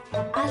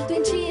 alto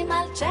in cima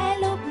al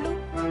cielo blu,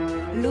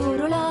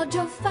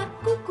 l'orologio fa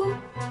cucù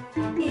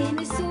e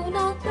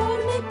nessuno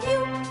dorme più.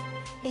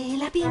 E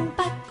la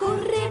Pimpa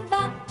corre e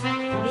va,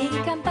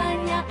 in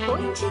campagna o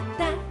in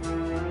città,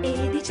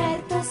 e di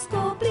certo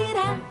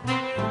scoprirà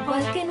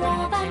qualche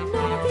nuova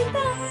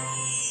novità.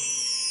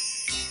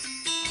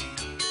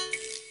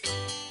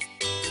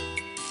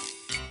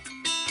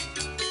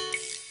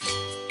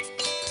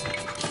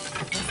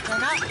 Questo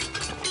no,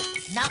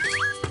 no,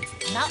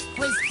 no,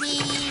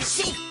 questi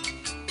sì.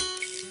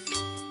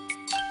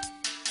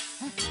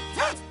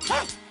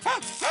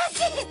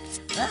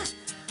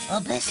 Ho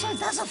messo il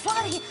naso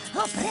fuori,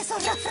 ho preso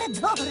il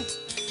raffreddore.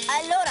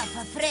 Allora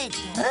fa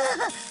freddo.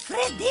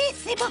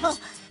 Freddissimo,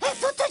 è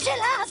tutto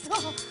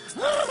gelato.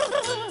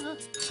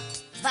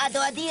 Vado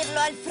a dirlo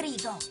al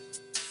frigo.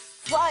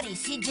 Fuori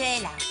si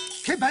gela.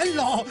 Che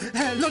bello!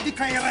 Lo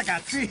dico ai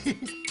ragazzi!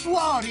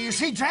 Fuori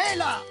si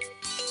gela!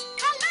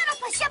 Allora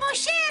possiamo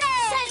uscire!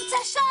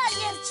 Senza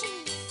scioglierci!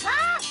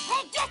 Ah,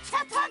 è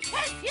ghiacciato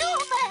anche il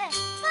fiume!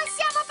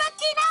 Possiamo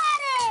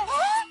pattinare!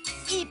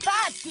 I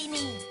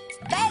pattini!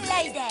 Bella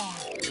idea!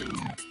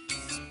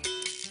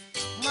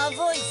 Ma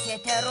voi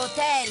siete a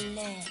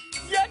rotelle!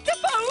 Che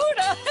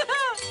paura!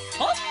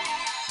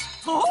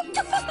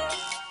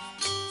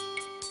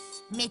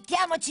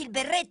 Mettiamoci il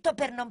berretto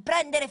per non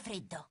prendere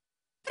freddo!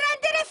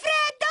 Prendere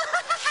freddo!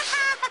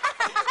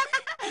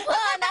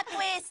 Buona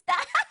questa!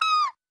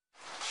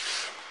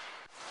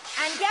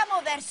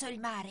 Andiamo verso il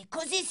mare,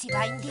 così si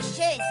va in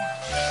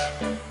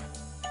discesa!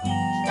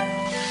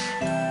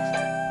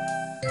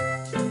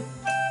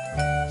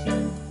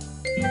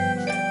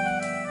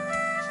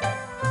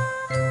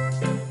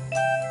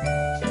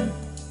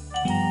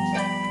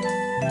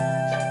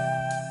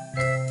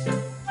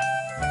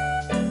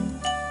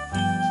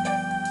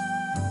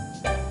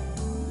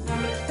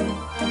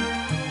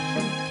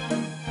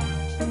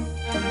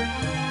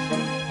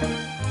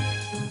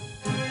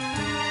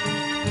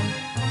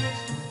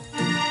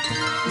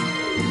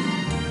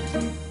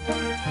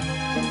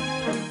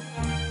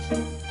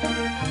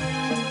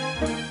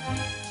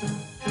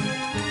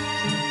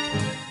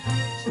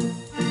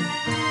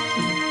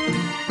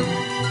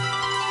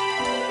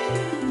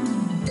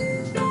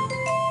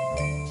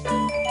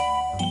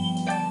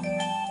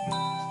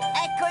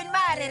 Ecco il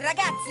mare,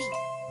 ragazzi!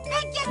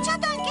 È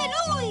ghiacciato anche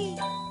lui!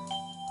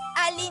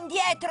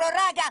 All'indietro,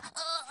 raga!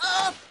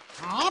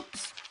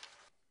 Ops!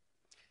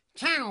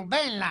 Ciao,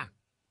 bella!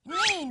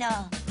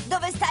 Nino,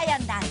 dove stai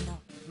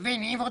andando?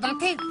 Venivo da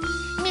te.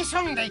 Mi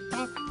son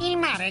detto, il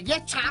mare è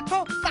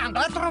ghiacciato, vado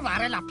a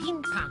trovare la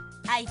Pimpa.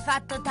 Hai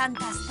fatto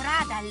tanta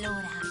strada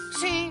allora?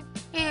 Sì,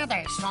 e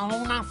adesso ho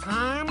una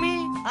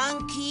fame.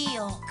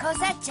 Anch'io.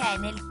 Cosa c'è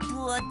nel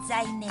tuo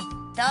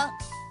zainetto?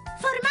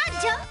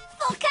 Formaggio?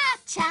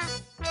 Focaccia?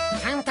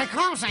 Tante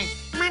cose,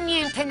 ma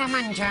niente da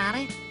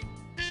mangiare.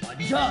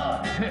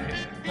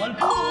 Mangiare?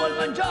 Qualcuno vuol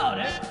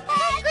mangiare?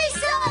 È qui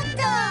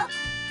sotto!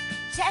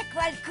 C'è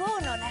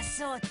qualcuno là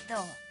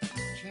sotto.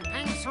 Ci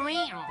penso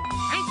io.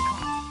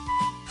 Ecco.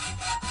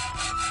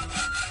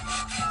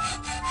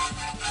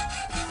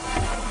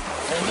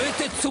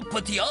 Volete zuppa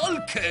di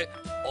alche?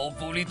 O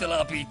volete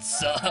la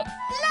pizza?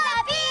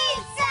 La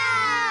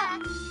pizza!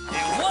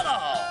 E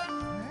voilà!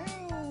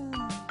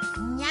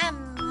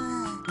 Gnam.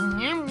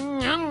 Gnam,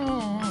 gnam.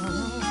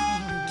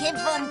 Che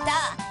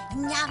bontà!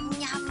 Gnam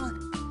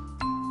gnam.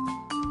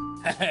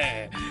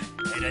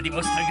 Era di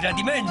vostro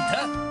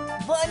gradimento?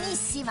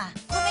 Buonissima!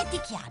 Come ti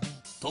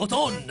chiami?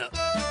 Toton!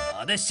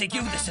 Adesso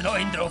chiude, se no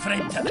entro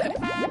fredda.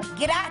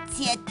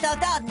 Grazie,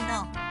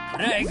 Totonno!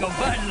 Prego,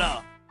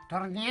 bella!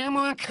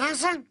 Torniamo a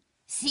casa?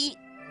 Sì,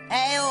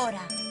 è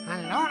ora.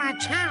 Allora,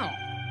 ciao!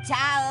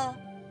 Ciao!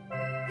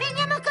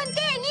 Veniamo con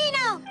te,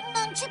 Nino!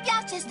 Non ci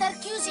piace star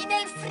chiusi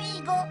nel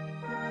frigo.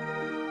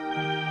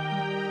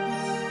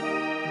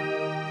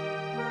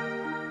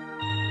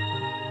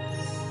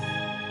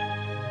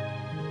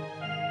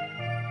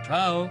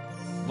 Ciao,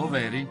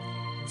 dov'eri?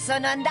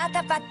 Sono andata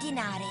a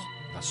pattinare.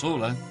 Da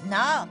sola?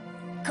 No,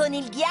 con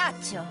il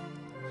ghiaccio.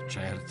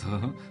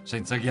 Certo,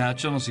 senza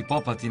ghiaccio non si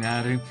può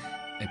pattinare.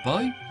 E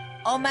poi?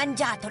 Ho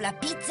mangiato la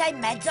pizza in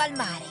mezzo al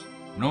mare.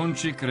 Non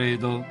ci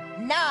credo.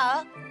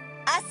 No?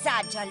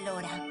 Assaggio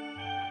allora.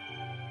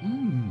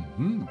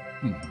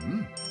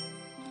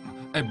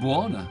 È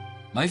buona,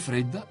 ma è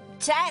fredda.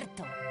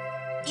 Certo.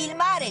 Il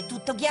mare è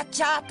tutto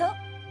ghiacciato.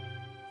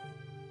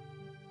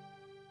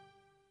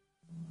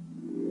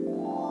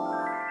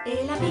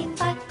 E la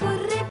Pimpa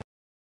corre.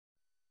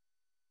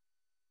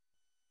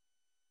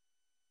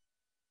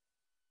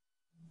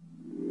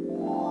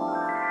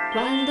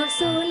 Quando il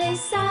sole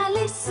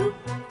sale su,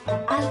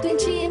 alto in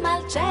cima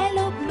al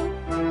cielo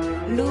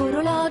blu,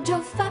 l'orologio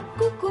fa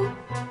cucù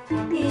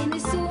e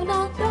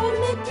nessuno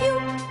dorme più.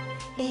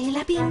 E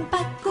la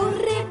Pimpa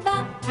corre e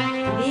va,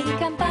 in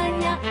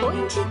campagna o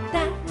in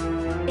città,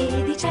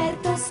 e di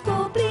certo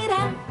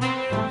scoprirà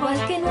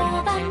qualche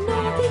nuova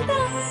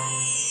novità.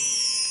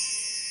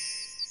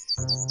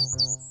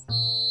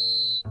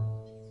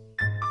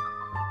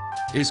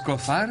 Esco a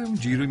fare un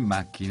giro in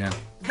macchina.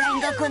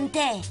 Vengo con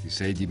te. Ti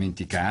sei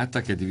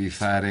dimenticata che devi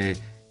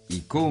fare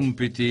i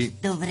compiti?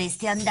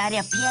 Dovresti andare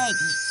a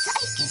piedi.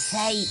 Sai che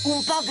sei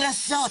un po'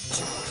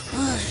 grassoccio.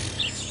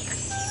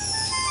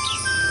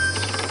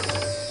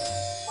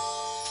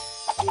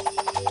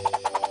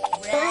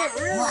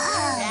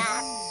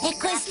 Wow! E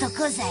questo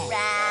cos'è?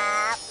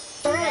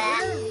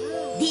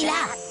 Di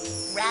là!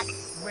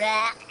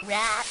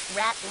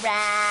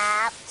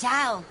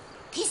 Ciao,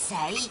 chi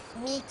sei?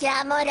 Mi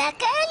chiamo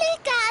Rachele e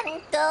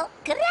canto.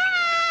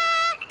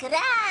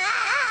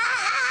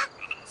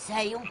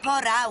 Sei un po'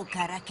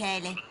 rauca,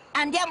 Rachele.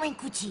 Andiamo in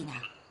cucina.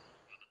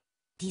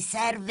 Ti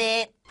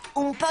serve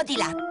un po' di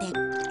latte.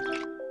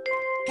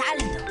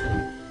 Caldo.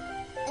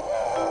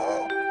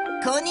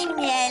 Con il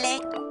miele.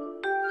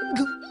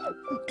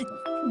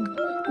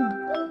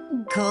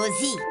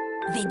 Così.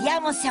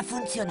 Vediamo se ha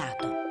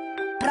funzionato.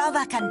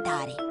 Prova a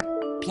cantare.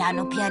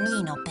 Piano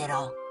pianino,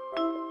 però.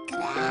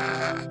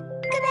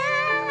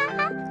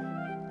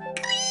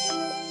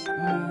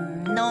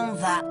 Non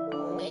va.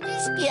 Mi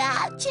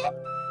dispiace.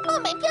 A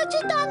me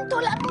piace tanto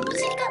la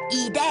musica.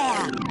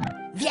 Idea!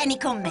 Vieni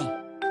con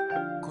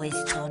me.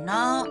 Questo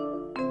no,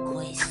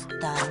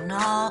 questa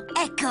no.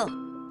 Ecco,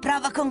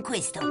 prova con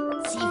questo.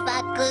 Si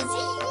fa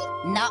così?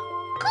 No.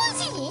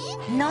 Così?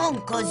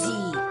 Non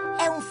così.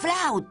 È un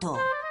flauto.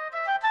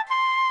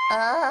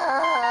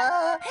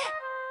 Oh.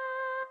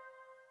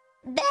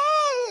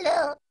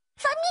 Bello!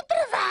 Fammi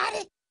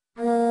provare.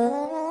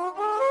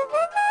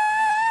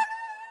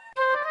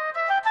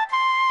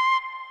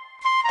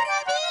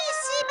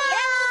 Bravissima!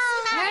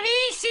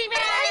 Bravissima!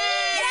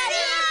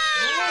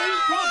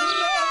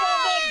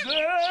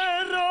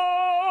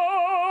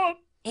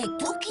 E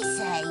tu chi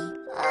sei?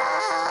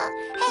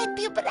 È il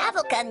più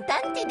bravo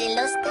cantante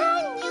dello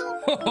stagno.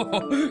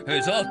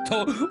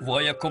 Esatto,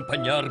 vuoi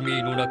accompagnarmi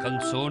in una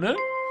canzone?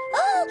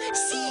 Oh,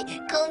 sì,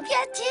 con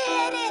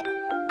piacere.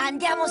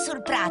 Andiamo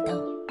sul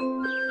prato.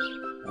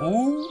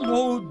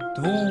 1,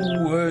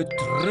 2,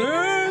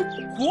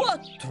 3,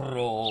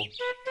 4.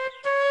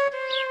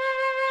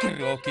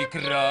 crochi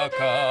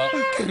craca,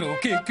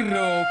 crochi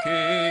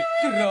crochi,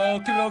 cro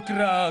cro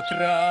cra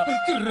cra,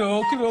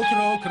 cro cro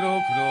cro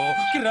cro cro,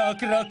 cra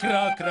cra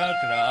cra cra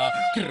cra,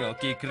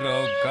 crochi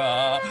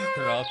croca,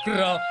 cro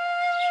cro.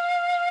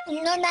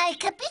 Non hai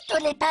capito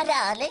le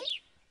parole?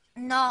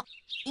 No,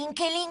 in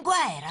che lingua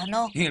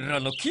erano? In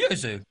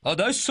ranocchiese.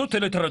 Adesso te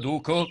le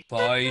traduco.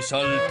 Fai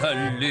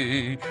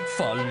saltelli,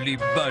 falli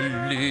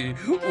belli.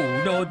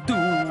 1,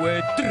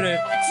 2,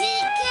 3.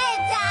 Zicche,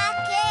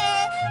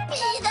 zacche,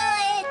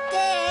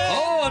 piroette.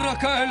 Oh,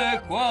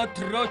 Rachele,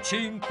 4,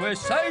 5,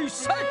 6,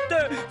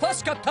 7. Fa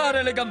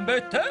scattare le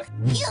gambette.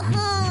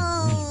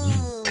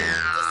 Yuhu! Ti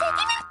sei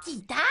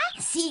divertita?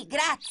 Sì,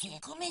 grazie.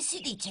 Come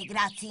si dice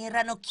grazie in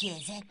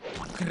ranocchiese?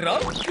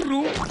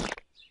 Cracru.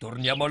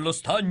 Torniamo allo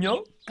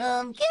stagno?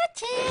 Con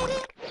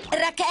piacere.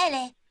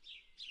 Rachele,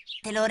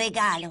 te lo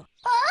regalo.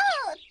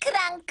 Oh,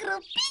 crancru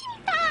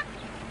Pimpa.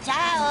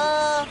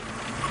 Ciao!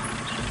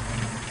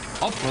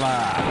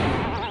 Opla!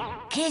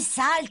 Che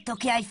salto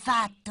che hai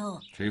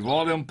fatto! Ci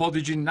vuole un po'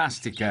 di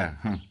ginnastica.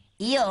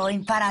 Io ho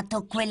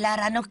imparato quella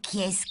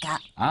ranocchiesca.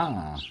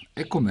 Ah,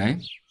 e com'è?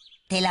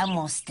 Te la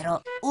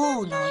mostro.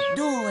 1,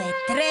 2,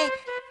 3.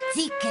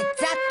 Zicche,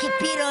 zacche,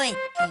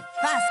 piroette.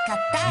 Fa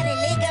scattare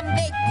le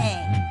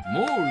gambette.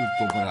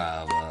 Molto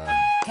brava.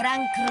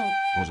 Crancru.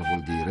 Cosa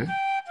vuol dire?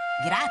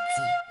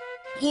 Grazie.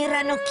 In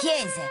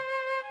ranocchiese.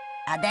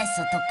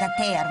 Adesso tocca a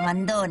te,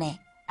 Armandone.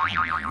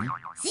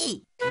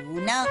 Sì.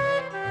 1,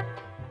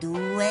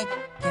 2,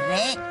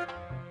 3.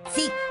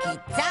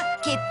 Zicche,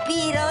 zacche,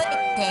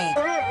 piroette.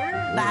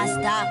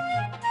 Basta.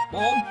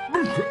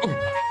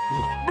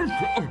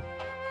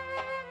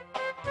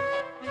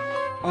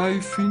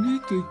 Hai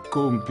finito i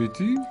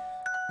compiti?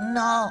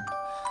 No,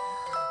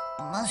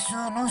 ma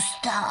sono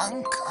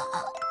stanca.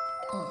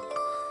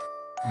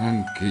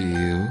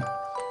 Anch'io.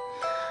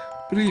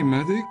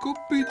 Prima dei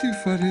compiti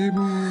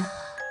faremo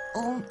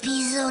un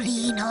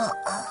pisolino.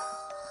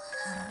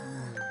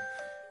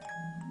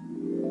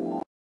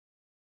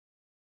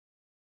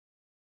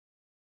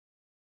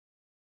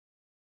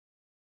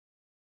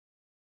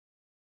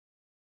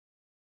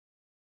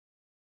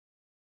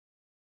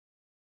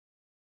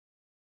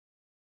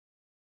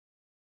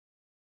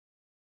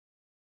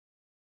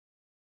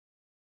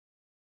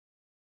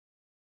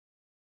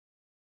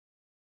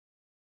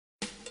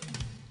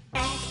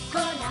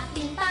 Eccola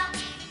Pimpa,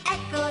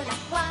 eccola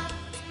qua.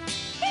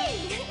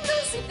 Ehi,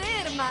 non si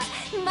ferma,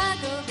 ma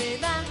dove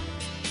va?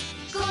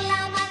 Con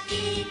la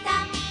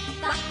matita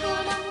va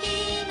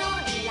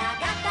colombino e la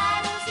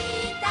gatta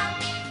Rosita.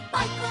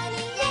 Poi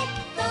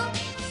coniglietto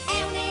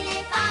è un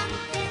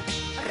elefante,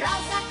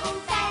 rosa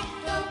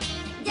confetto,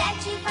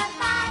 10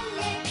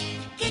 farfalle,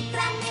 che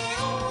tranne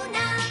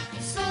una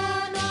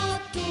sono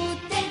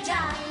tutte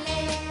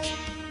gialle.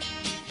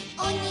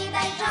 Ogni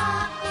bel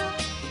gioco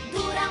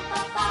dura un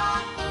po'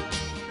 poco,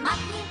 ma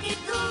finché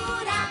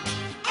dura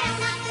è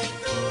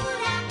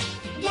un'avventura.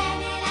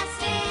 Viene la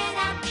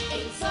sera e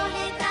il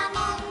sole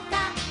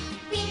tramonta,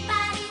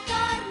 Pimpa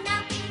ritorna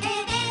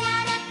e ve la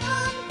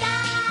racconta.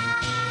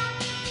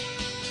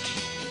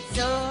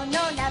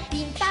 Sono la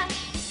Pimpa,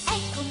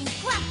 eccomi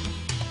qua.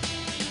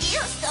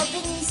 Io sto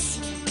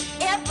benissimo.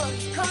 E a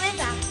voi come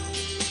va?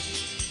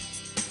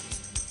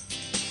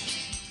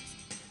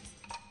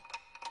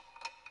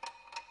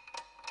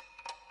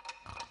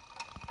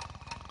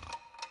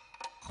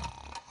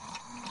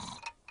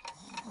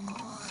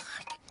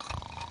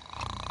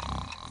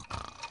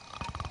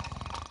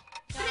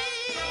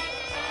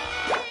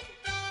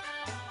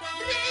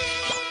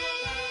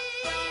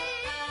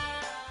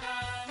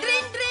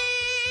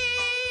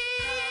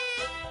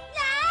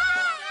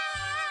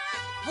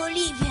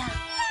 Olivia!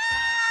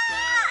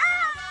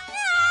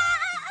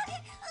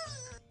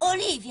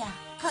 Olivia,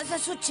 cosa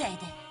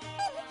succede?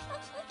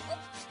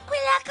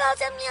 Quella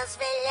cosa mi ha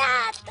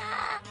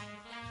svegliata.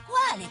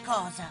 Quale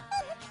cosa?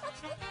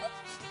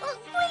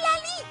 Quella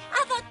lì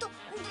ha fatto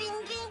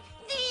drin drin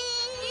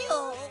drin.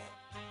 Oh.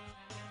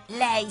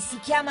 Lei si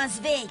chiama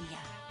sveglia.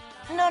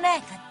 Non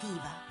è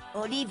cattiva.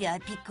 Olivia è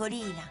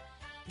piccolina.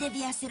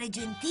 Devi essere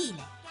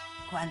gentile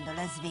quando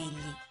la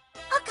svegli.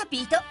 Ho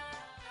capito.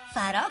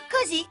 Farò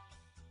così.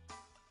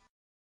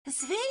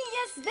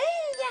 Sveglia,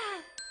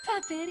 sveglia,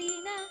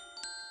 Paperina.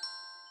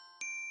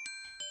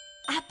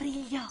 Apri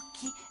gli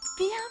occhi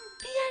pian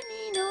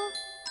pianino.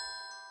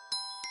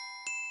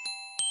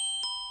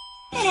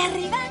 È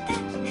arrivata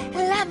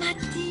la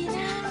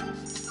mattina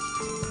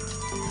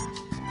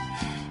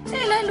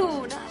e la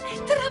luna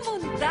è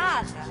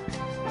tramontata.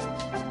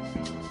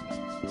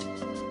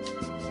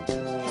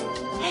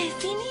 È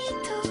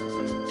finito,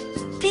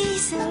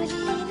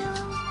 pisolino.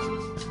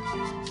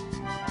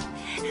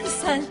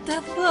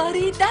 Salta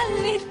fuori dal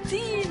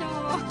lettino.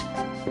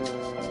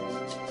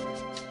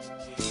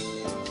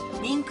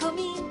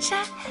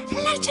 Incomincia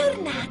la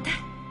giornata.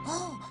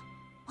 Oh,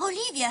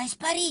 Olivia è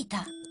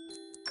sparita.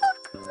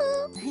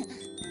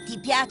 Ti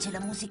piace la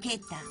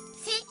musichetta?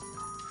 Sì,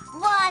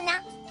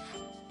 buona.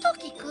 Tu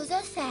che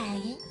cosa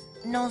sei?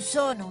 Non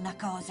sono una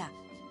cosa,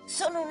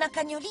 sono una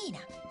cagnolina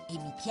e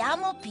mi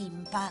chiamo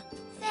Pimpa.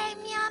 Sei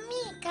mia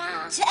amica.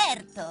 mica!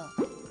 Certo!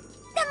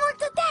 Da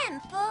molto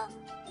tempo?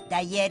 Da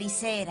ieri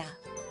sera.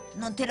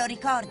 Non te lo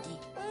ricordi?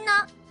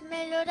 No,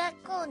 me lo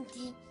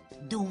racconti?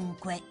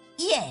 Dunque,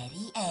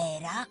 ieri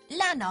era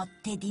la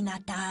notte di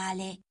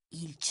Natale.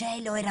 Il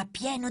cielo era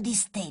pieno di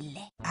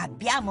stelle.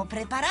 Abbiamo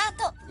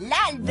preparato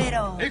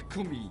l'albero.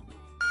 Eccomi.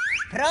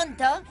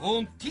 Pronto?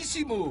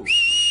 Prontissimo.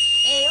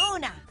 E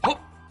una. Oh.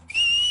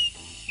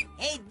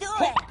 E due.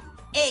 Oh.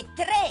 E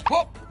tre.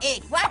 Oh.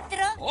 E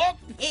quattro. Oh.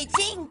 E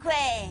cinque.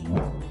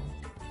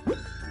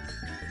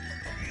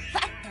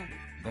 Fatto.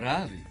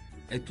 Bravi.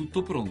 È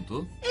tutto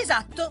pronto?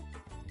 Esatto.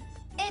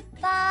 E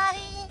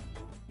poi?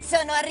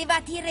 Sono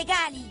arrivati i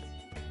regali.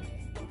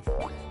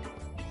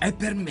 È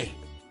per me.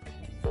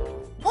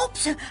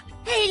 Ops,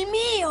 è il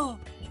mio!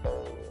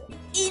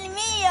 Il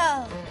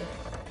mio!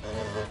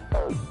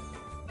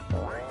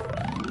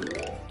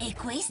 E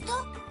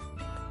questo?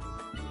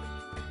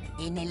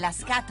 E nella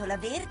scatola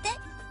verde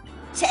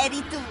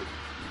c'eri tu.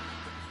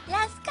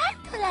 La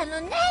scatola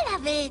non era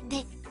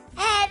verde,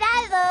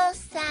 era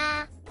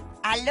rossa.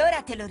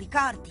 Allora te lo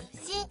ricordi?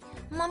 Sì,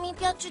 ma mi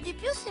piace di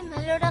più se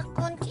me lo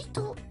racconti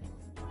tu.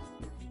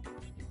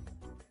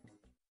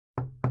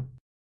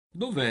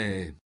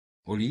 Dov'è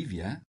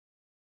Olivia?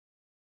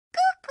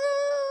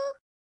 Cucù!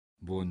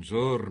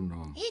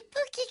 Buongiorno. E tu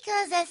che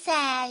cosa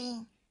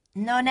sei?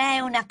 Non è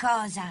una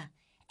cosa,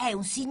 è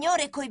un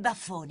signore coi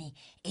baffoni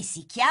e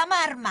si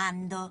chiama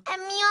Armando. È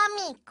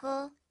mio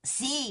amico?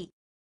 Sì.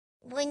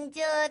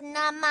 Buongiorno,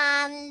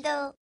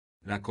 Armando.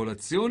 La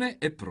colazione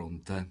è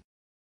pronta.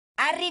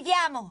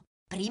 Arriviamo.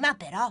 Prima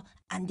però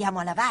andiamo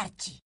a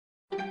lavarci.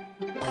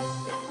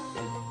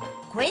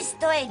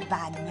 Questo è il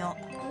bagno.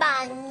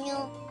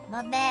 Bagno,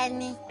 va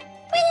bene.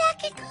 Quella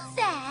che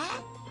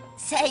cos'è?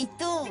 Sei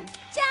tu.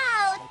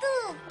 Ciao,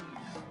 tu.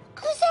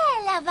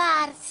 Cos'è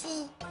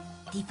lavarsi?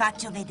 Ti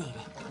faccio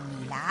vedere.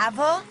 Mi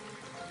lavo.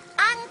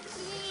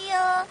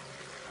 Anch'io.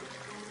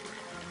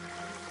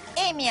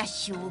 E mi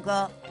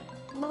asciugo.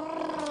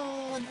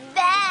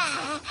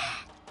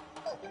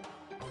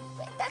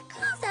 Questa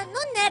cosa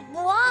non è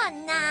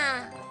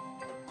buona.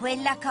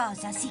 Quella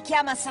cosa si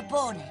chiama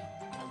sapone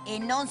e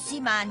non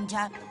si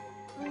mangia. E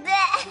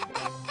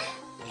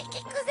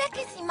che cos'è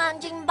che si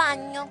mangia in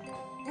bagno?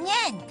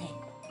 Niente.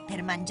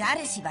 Per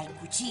mangiare si va in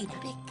cucina.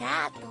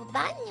 Peccato, il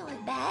bagno è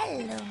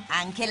bello.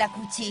 Anche la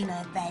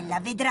cucina è bella,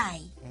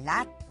 vedrai.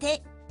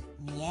 Latte,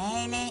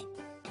 miele,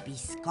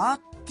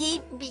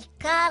 biscotti.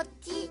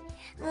 Biscotti,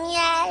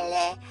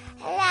 miele,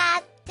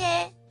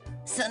 latte.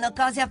 Sono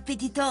cose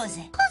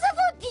appetitose. Cosa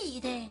vuol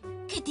dire?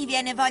 Che ti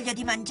viene voglia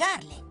di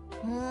mangiarle.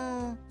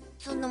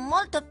 Sono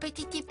molto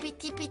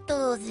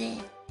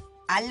appetitose.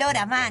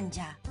 Allora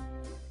mangia.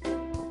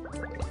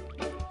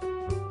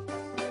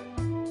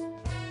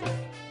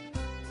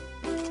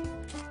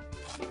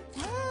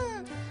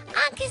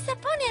 Anche il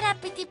sapone era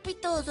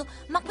appetitoso,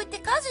 ma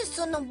queste cose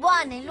sono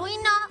buone, lui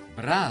no.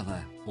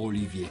 Brava,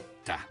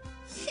 Olivietta.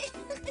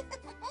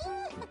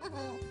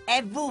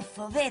 È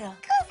buffo, vero?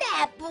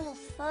 Cos'è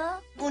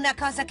buffo? Una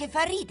cosa che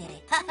fa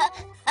ridere.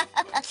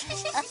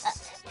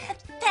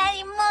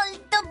 Sei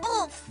molto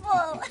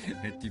buffo.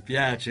 E ti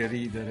piace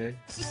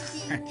ridere?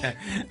 Sì.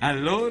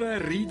 Allora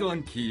rido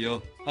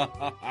anch'io.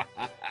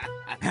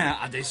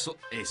 Adesso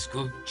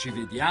esco, ci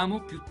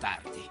vediamo più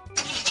tardi.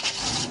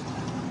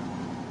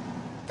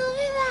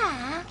 Dove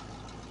va?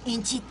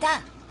 In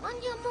città.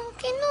 Andiamo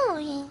anche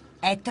noi.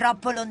 È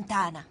troppo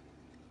lontana.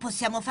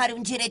 Possiamo fare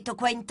un giretto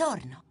qua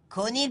intorno.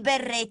 Con il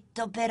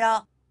berretto, però.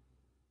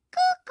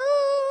 Cucù!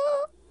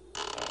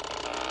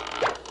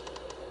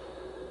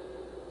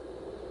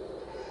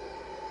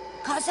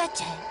 Cosa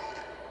c'è?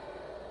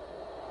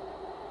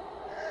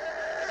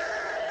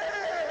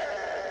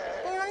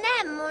 Non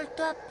è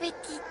molto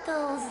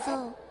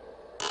appetitoso.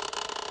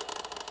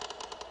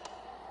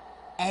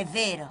 È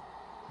vero,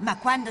 ma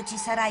quando ci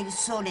sarà il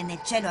sole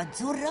nel cielo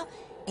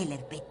azzurro e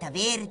l'erbetta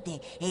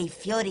verde e i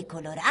fiori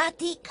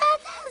colorati...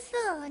 Cosa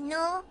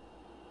sono?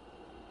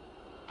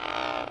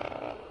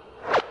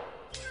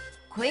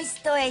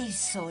 Questo è il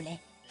sole,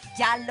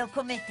 giallo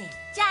come te.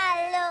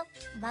 Giallo,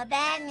 va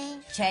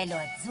bene. Cielo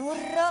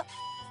azzurro,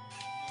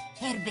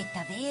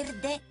 erbetta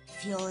verde,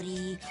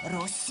 fiori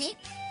rossi.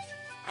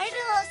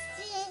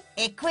 Rossi.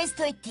 E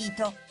questo è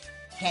Tito,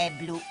 che è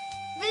blu.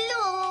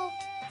 Blu,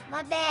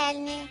 va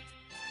bene.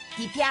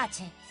 Ti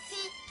piace?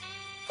 Sì.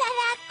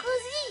 Sarà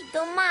così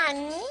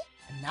domani?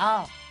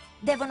 No,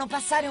 devono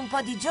passare un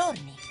po' di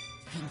giorni,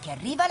 finché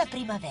arriva la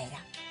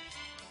primavera.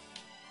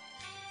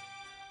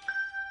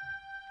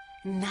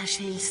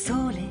 Nasce il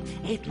sole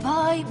e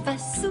poi va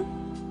su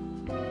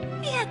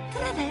e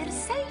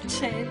attraversa il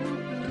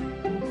cielo.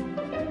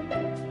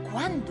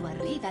 Quando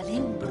arriva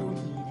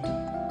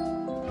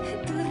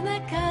l'imbrunire, torna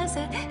a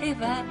casa e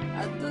va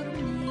a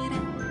dormire.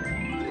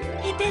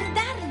 E per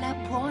dar la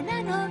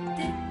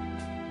buonanotte,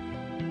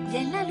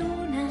 vien la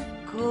luna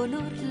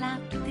color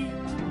latte,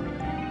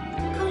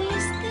 con le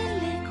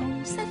stelle,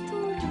 con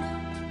Saturno,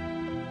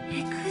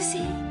 e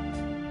così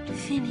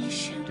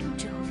finisce un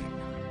giorno.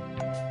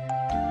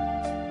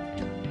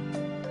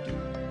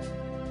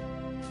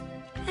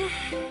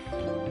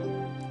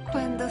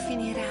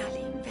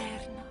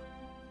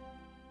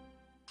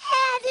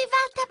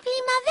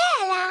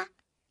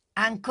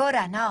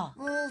 Ancora no.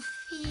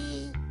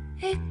 Uffi.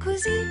 E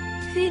così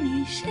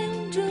finisce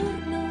un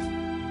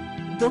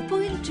giorno. Dopo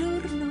il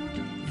giorno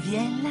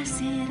vien la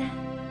sera.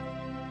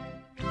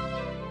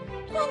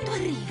 Quando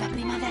arriva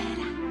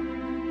primavera?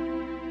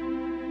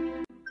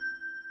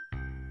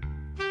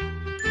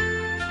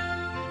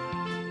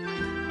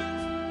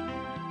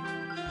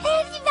 È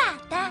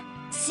arrivata?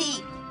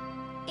 Sì.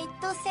 E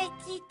tu sei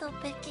zitto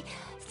perché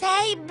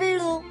sei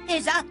blu.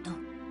 Esatto.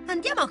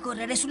 Andiamo a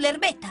correre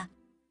sull'erbetta.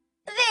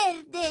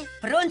 Verde.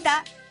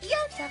 Pronta? Io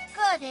so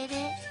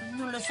correre.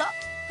 Non lo so.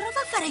 Prova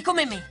a fare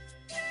come me.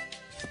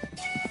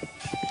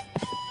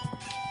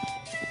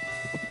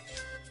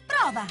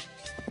 Prova.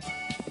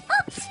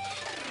 Ops.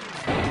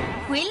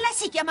 Quella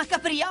si chiama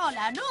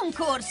capriola, non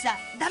corsa.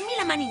 Dammi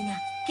la manina,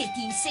 che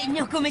ti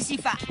insegno come si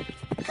fa.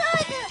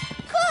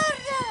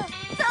 Corro,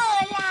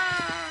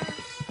 sola.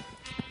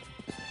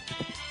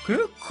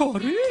 Che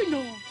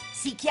carino!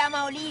 Si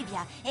chiama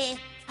Olivia e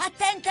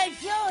attenta ai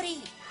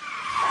fiori.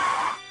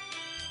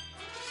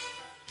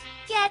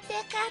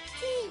 Siete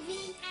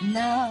cattivi?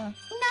 No.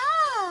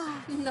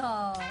 No.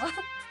 No.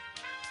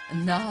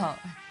 No.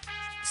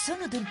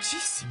 Sono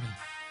dolcissimi.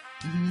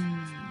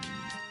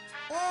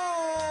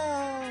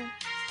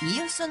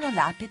 Io sono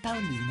l'ape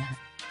Paolina.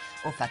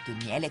 Ho fatto il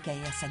miele che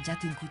hai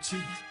assaggiato in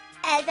cucina.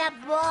 Era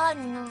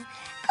buono.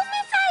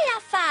 Come fai a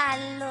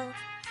farlo?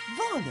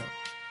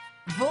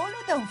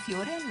 Volo da un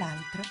fiore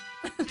all'altro.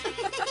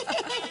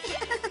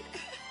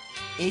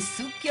 E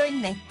succhio il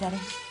nettare.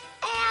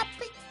 È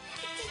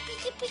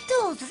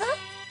appetitoso?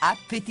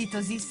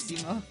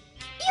 Appetitosissimo.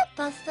 Io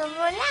posso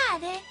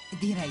volare?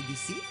 Direi di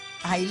sì.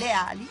 Hai le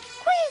ali?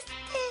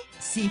 Queste?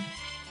 Sì.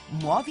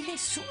 Muovile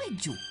su e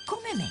giù,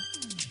 come me.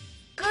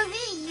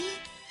 Così?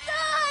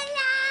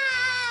 Sola!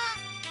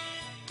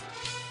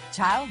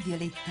 Ciao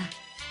Violetta.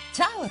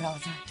 Ciao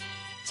Rosa.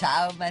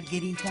 Ciao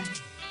Margherita.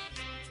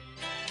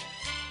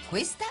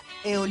 Questa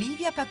è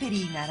Olivia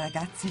Paperina,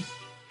 ragazze.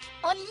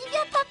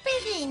 Olivia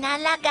Paperina,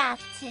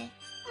 ragazze.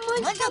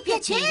 Molto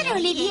piacere,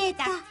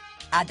 Olivietta.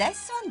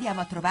 Adesso andiamo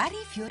a trovare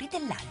i fiori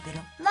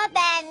dell'albero. Va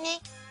bene.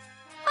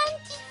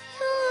 Quanti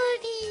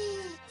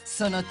fiori?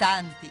 Sono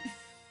tanti.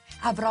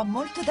 Avrò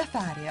molto da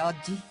fare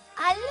oggi.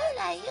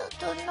 Allora io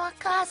torno a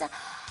casa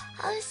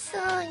al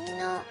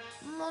sonno,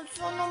 ma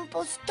sono un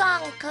po'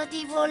 stanca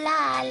di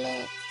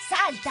volare.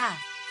 Salta!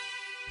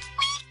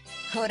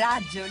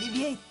 Coraggio,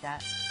 Olivietta.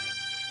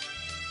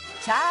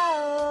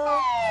 Ciao!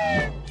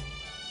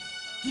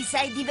 Ti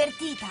sei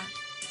divertita?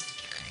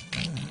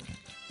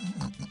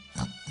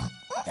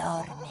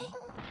 Dorme.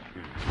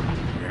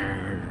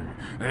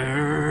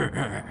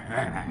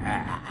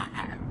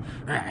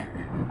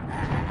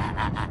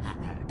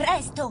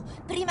 Presto,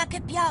 prima che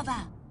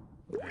piova.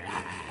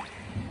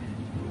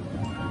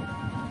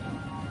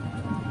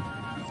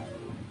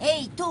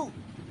 Ehi, tu!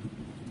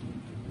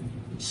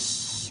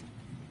 Shh.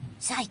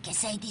 Sai che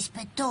sei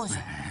dispettoso.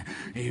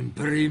 In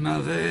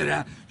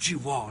primavera ci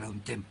vuole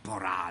un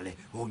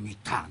temporale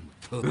ogni tanto.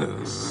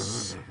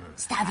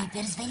 Stavi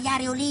per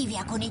svegliare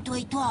Olivia con i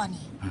tuoi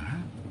tuoni.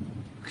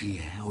 Chi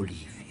è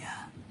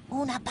Olivia?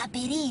 Una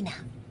paperina.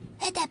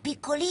 Ed è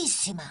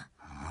piccolissima.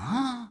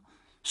 Ah?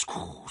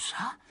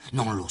 Scusa,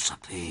 non lo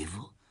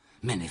sapevo.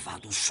 Me ne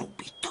vado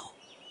subito.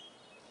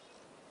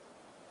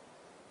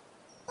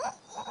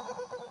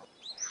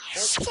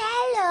 Il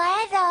cielo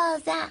è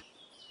rosa.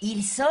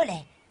 Il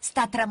sole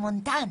sta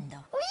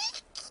tramontando.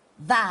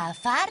 Va a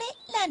fare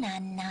la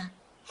nanna.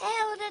 È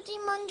ora di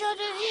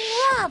mangiare di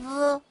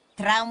nuovo.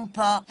 Tra un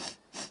po'.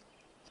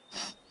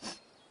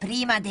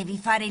 Prima devi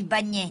fare il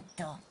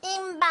bagnetto.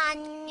 In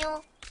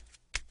bagno.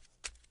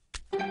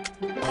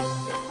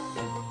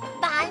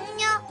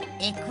 Bagno.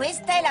 E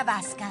questa è la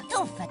vasca.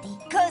 Tuffati,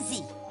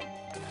 così.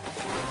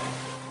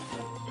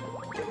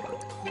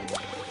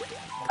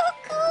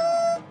 Cucù.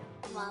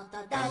 Nuoto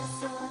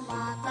addosso,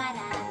 nuova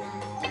rana.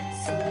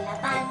 Sulla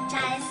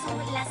pancia e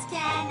sulla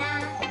schiena.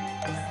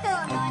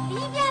 Sono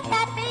Olivia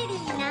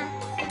Paperina.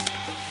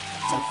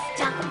 Ciuf,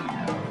 ciaf.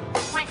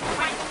 Quack,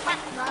 quack,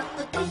 quack.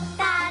 Nuoto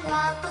dritta,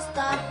 nuoto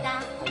storta.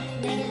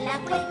 Nella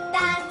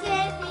quetta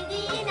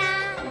tiepidina.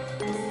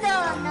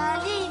 Sono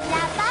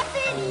Olivia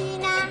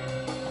Paperina.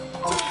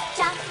 Ciuf,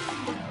 ciaf.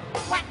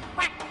 Quack,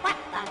 quack, quack.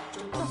 Faccio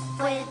un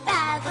tuffo e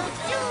vado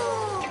giù.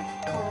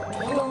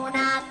 Come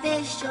una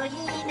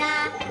pesciolina.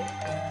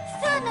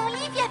 Sono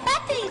Olivia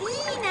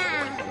Paperina.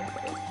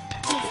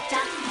 Ciuf,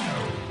 ciaf.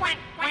 Quack,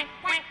 quack,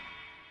 quack.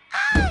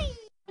 Ai!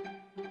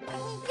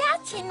 Mi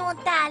piace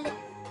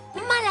nuotare.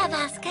 Ma la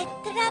vasca è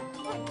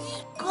troppo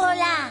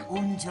piccola.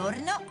 Un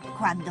giorno,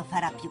 quando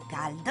farà più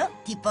caldo,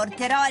 ti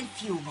porterò al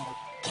fiume,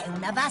 che è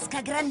una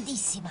vasca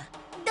grandissima.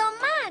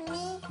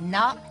 Domani?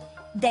 No,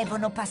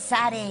 devono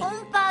passare...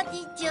 Un po'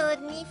 di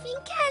giorni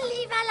finché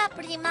arriva la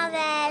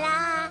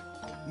primavera.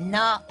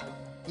 No,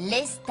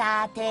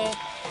 l'estate.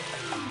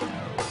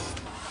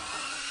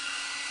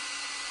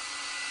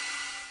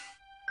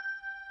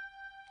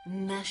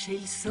 Nasce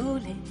il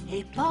sole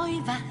e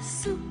poi va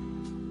su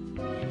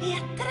e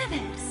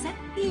attraversa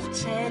il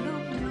cielo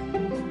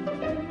blu.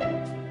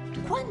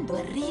 Quando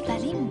arriva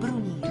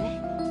l'imbrunire,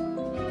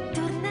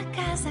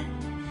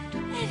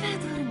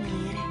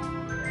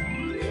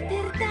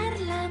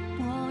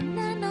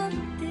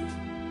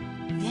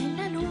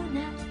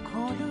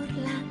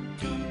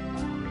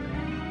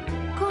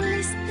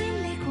 le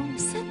stelle con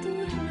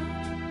Saturno.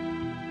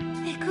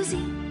 E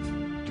così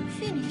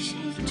finisce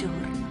il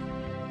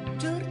giorno.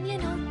 Giorni e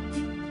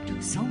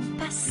notti son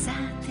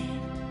passate.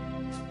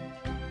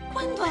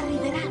 Quando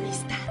arriverà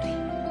l'estate?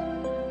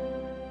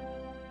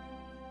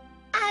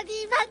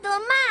 Arriva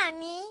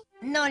domani?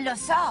 Non lo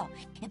so,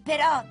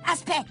 però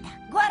aspetta,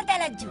 guarda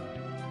laggiù.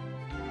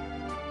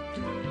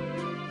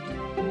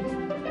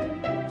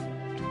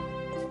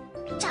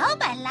 Ciao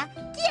bella,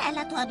 chi è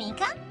la tua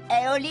amica?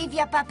 È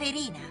Olivia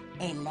Paperina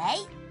e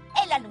lei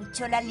è la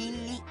lucciola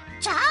Lilli.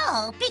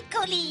 Ciao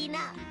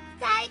piccolina,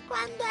 sai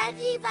quando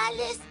arriva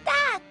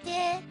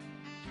l'estate?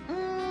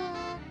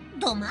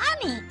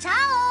 Domani?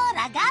 Ciao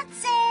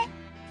ragazze!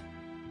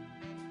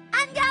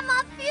 Andiamo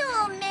a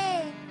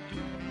fiume!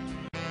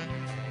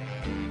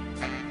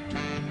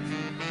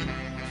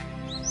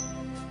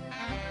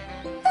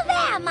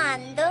 Dov'è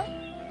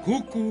Amando?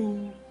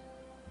 Cucù!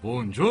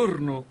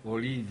 Buongiorno,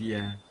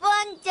 Olivia.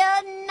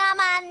 Buongiorno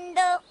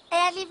Amando! È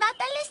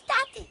arrivata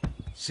l'estate?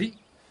 Sì,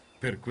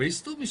 per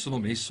questo mi sono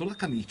messo la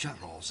camicia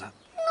rosa.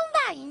 Non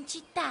vai in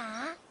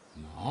città?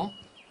 No,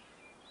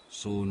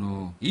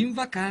 sono in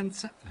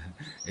vacanza.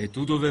 E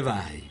tu dove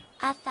vai?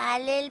 A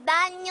fare il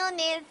bagno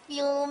nel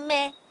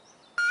fiume.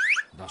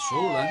 Da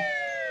sola?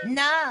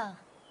 No,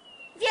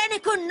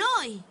 viene con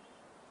noi.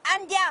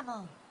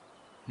 Andiamo.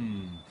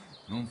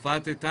 Non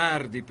fate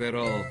tardi,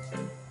 però. È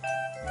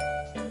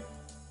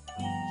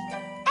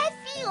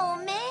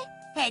fiume?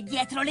 È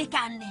dietro le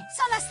canne,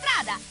 sulla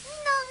strada.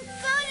 Non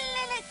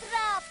correre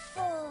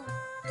troppo.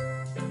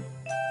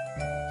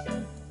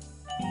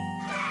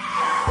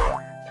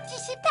 Ci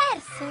sei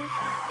perso?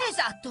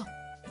 Esatto.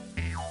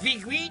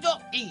 Vi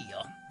guido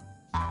io.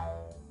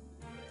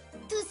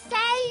 Tu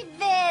sei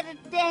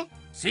verde.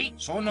 Sì,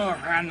 sono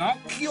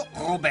Ranocchio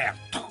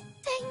Roberto.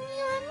 Sei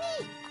mio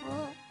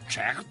amico.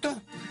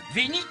 Certo,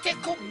 venite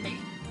con me.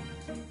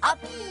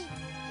 Opi,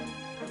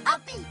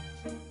 opi,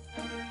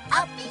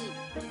 opi,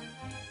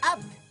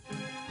 op,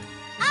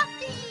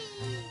 opi,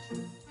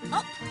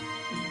 op.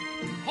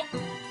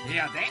 E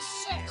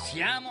adesso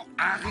siamo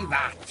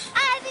arrivati.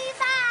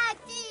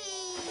 Arrivati!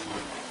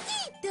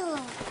 Tito,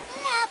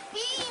 la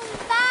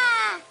Pimpa!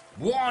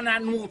 Buona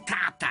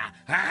nuotata,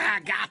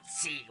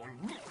 ragazzi!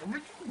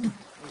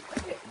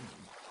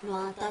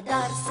 Nuoto a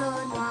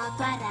dorso,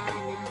 nuoto a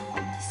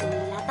rana,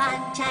 sulla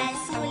pancia e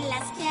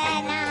sulla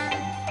schiena.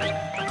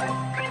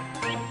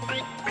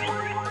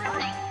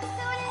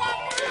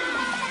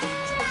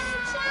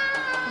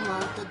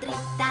 Nuoto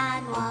dritta,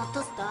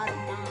 nuoto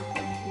storta,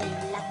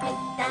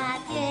 nell'acquetta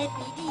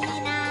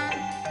tiepidina.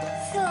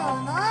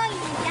 Sono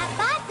Olivia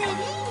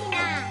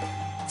Paperina!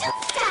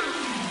 Giusta!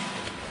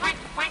 Quack,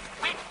 quack,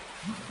 quack.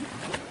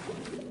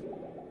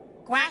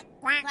 Quack,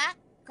 quack,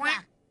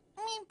 quack.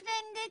 Mi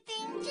prendete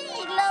in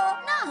giro?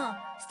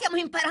 No, stiamo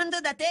imparando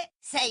da te.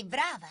 Sei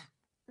brava.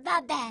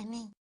 Va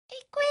bene.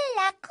 E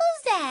quella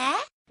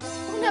cos'è?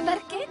 Una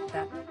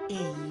barchetta. E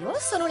io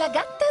sono la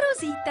gatta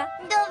Rosita.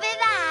 Dove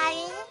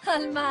vai?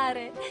 Al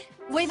mare.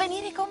 Vuoi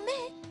venire con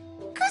me?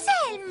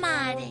 Cos'è il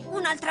mare?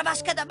 Un'altra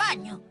vasca da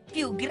bagno.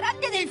 Più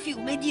grande del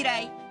fiume,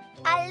 direi.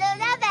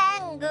 Allora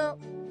vengo.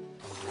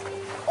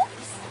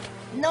 Ups.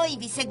 Noi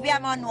vi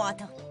seguiamo a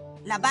nuoto.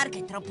 La barca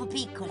è troppo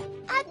piccola.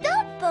 A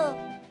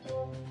dopo.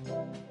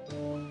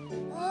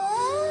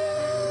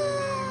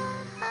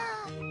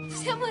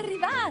 Siamo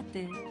arrivate!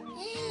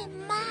 Il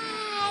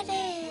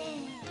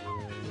mare!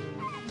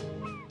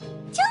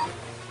 Giù!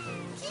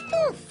 Ti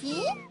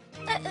tuffi?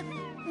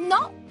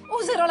 No,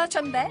 userò la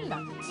ciambella.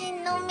 Che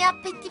nome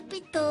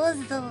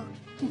appetitoso!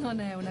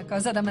 Non è una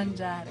cosa da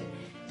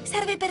mangiare.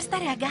 Serve per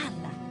stare a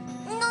galla.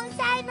 Non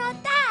sai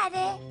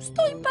nuotare?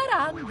 Sto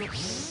imparando.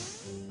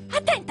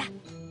 Attenta!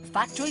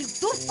 Faccio il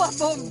tuffo a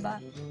bomba.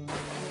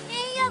 E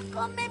io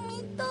come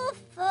mi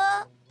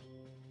tuffo?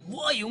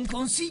 Vuoi un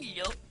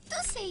consiglio? Tu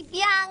sei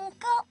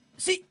bianco?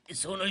 Sì,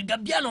 sono il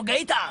gabbiano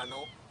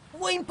Gaetano.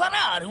 Vuoi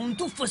imparare un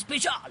tuffo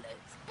speciale?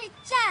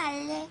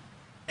 Speciale?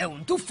 È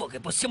un tuffo che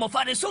possiamo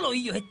fare solo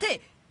io e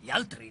te, gli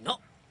altri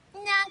no.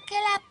 Neanche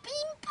la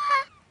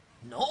Pimpa?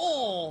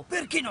 No,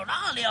 perché non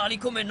ha le ali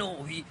come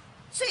noi.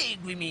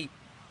 Seguimi.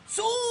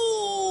 Su!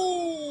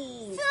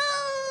 Su!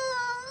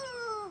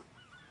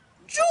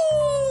 Giù!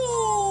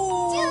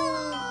 Giù!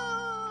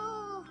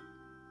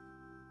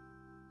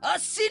 A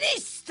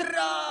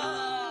sinistra!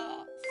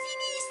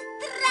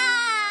 Sinistra!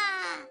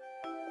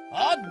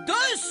 A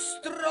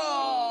destra!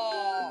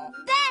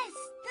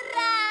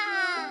 Destra!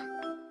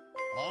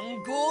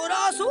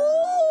 Ancora su!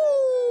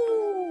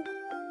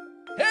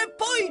 E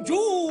poi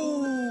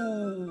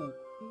giù!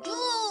 Giù!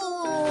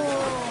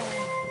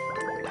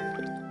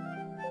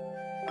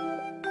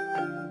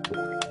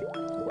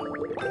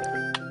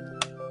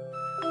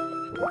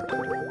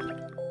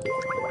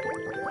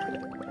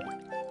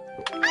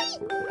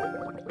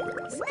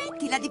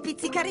 Smettila di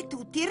pizzicare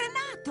tutti,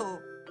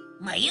 Renato!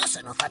 Ma io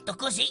sono fatto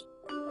così!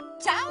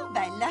 Ciao,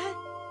 bella!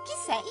 Chi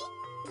sei?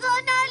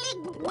 Sono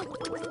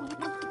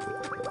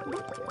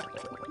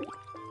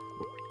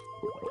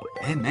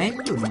È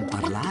meglio non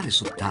parlare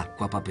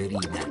sott'acqua,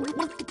 Paperina.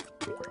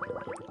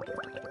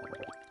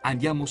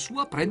 Andiamo su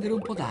a prendere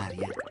un po'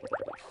 d'aria.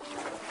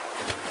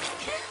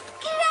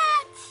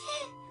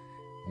 Grazie.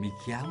 Mi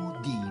chiamo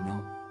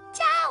Dino.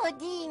 Ciao,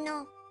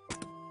 Dino.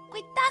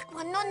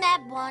 Quest'acqua non è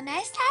buona,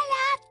 è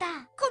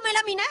salata. Come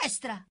la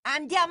minestra.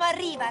 Andiamo a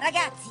riva,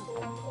 ragazzi.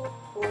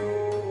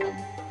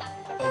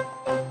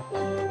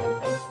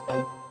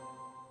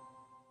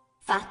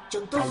 Faccio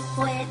un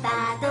tuffo e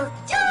vado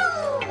giù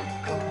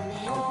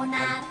come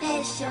una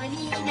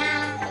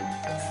pesciolina.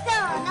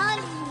 Sono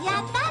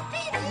Livia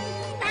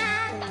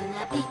Paperina,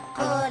 una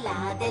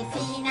piccola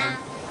delfina.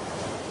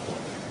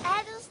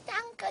 Ero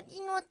stanca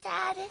di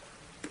nuotare.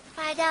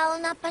 Farò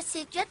una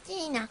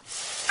passeggiatina.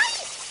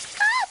 Ai,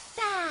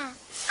 scotta!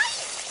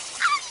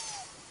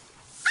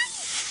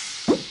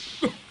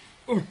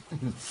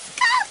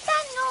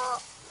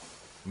 Scottano!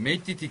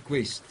 Mettiti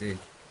queste.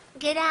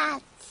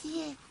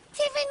 Grazie.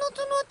 Sei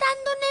venuto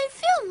nuotando nel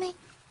fiume,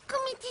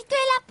 come Tito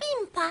e la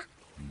Pimpa.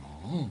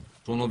 No,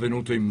 sono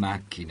venuto in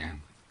macchina.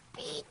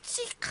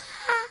 Pizzica.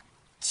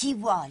 Ci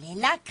vuole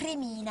la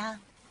cremina.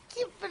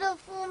 Che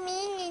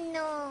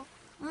profumino.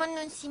 Ma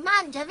non si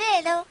mangia,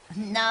 vero?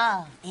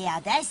 No, e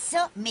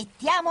adesso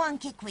mettiamo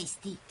anche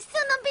questi.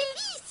 Sono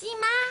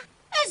bellissima.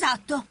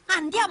 Esatto,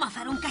 andiamo a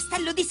fare un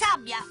castello di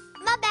sabbia.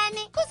 Va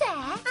bene, cos'è?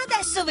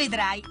 Adesso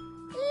vedrai.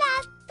 La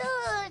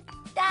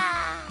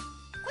torta.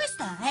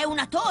 Questa è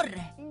una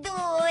torre.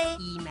 2.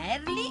 I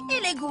merli e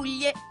le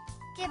guglie.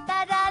 Che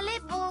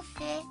parole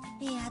buffe.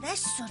 E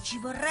adesso ci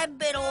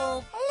vorrebbero...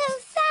 Lo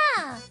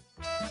so.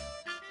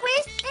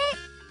 Queste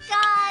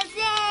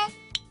cose.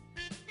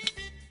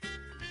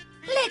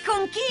 Le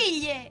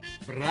conchiglie.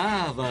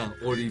 Brava,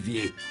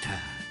 Olivietta.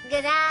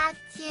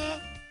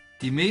 Grazie.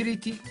 Ti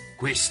meriti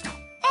questo.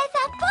 È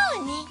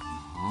saponi.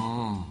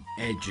 No,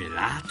 è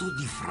gelato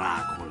di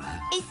fragola.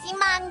 E si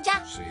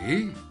mangia?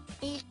 Sì.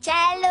 Il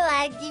cielo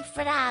è di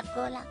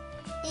fragola,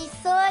 il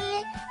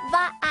sole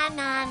va a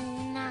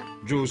nanna.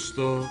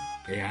 Giusto.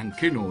 E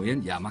anche noi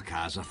andiamo a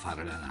casa a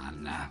fare la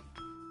nanna.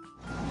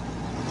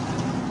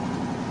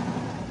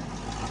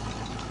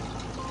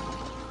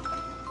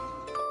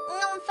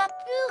 Non fa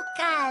più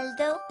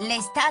caldo.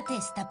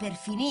 L'estate sta per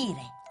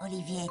finire,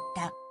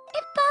 Olivietta.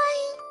 E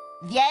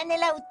poi? Viene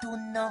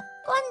l'autunno.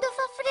 Quando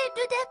fa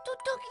freddo ed è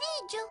tutto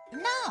grigio.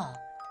 No,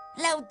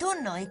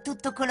 l'autunno è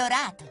tutto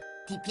colorato.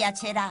 Ti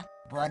piacerà.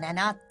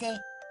 Buonanotte.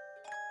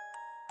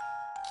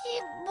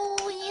 Che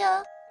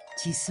buio.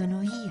 Ci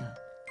sono io,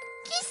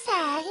 Chi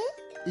sei?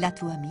 la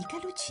tua amica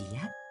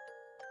Lucia.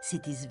 Se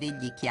ti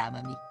svegli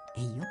chiamami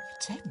e io mi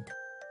accendo.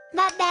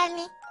 Va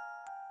bene.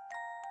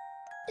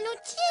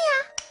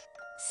 Lucia?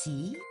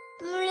 Sì?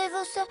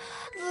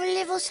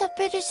 Volevo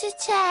sapere se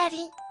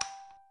c'eri.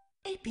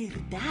 E per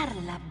dar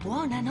la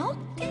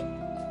buonanotte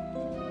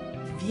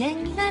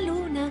vien la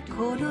luna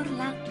color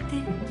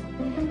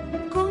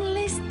latte con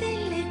le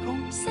stelle,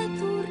 con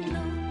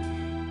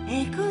Saturno,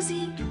 e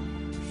così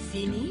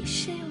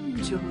finisce un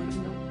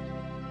giorno.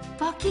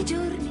 Pochi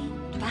giorni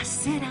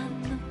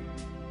passeranno,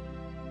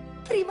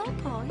 prima o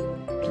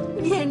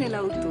poi viene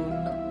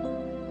l'autunno.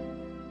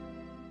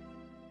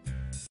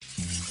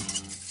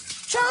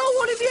 Ciao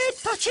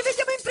Olivietta, ci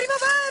vediamo in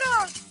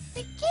primavera!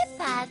 Perché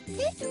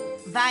parti?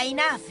 Vai in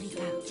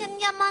Africa. Ci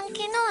andiamo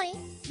anche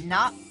noi?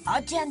 No,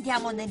 oggi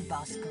andiamo nel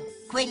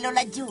bosco, quello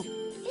laggiù.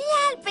 Gli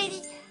alberi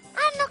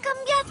hanno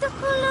cambiato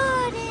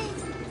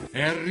colore.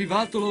 È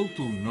arrivato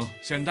l'autunno.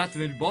 Se andate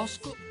nel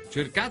bosco,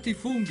 cercate i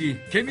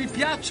funghi, che mi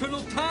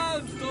piacciono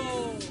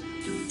tanto!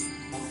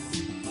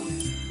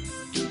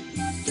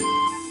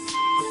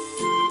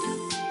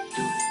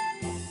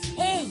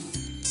 Ehi!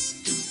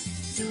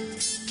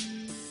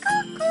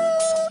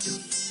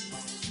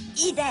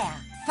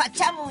 Idea!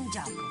 Facciamo un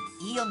gioco.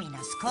 Io mi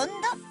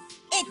nascondo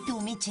e tu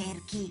mi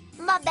cerchi.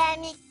 Va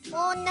bene.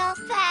 1,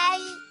 6,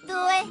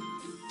 2,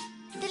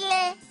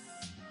 3,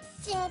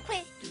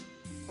 5,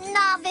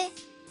 9,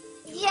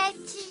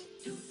 10,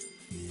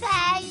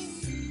 6.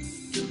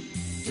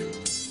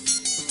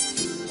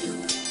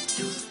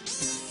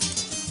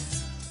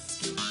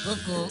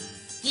 Cucù,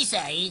 chi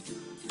sei?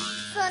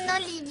 Sono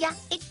Livia.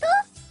 E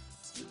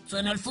tu?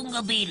 Sono il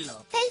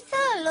fungobillo. Sei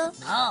solo?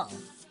 No,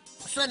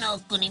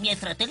 sono con i miei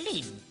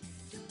fratellini.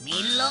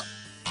 Millo,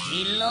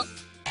 Gillo,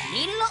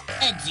 Lillo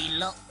e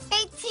Zillo.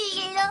 E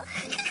Cillo.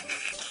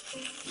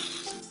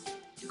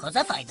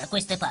 Cosa fai da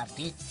queste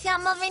parti?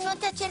 Siamo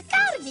venuti a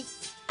cercarvi.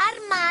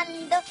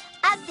 Armando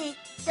ha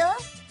detto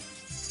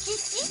che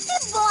siete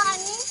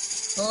buoni.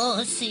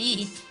 Oh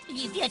sì,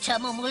 gli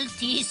piacciamo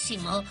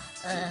moltissimo.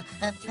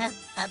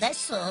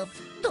 Adesso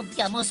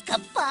dobbiamo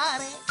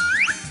scappare.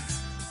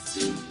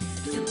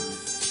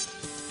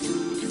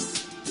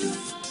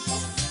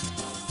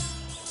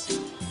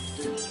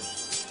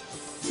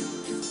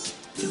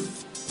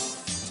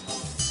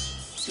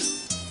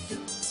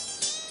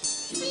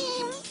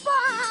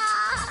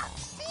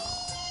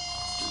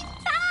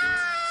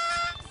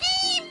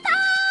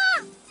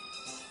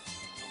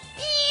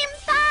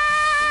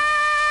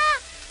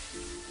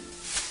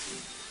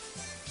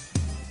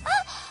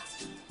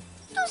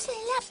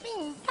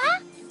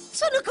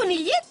 Sono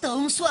Coniglietto,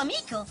 un suo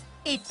amico.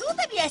 E tu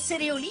devi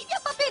essere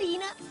Olivia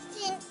Paperina.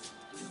 Sì,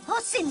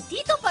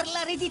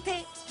 parlare di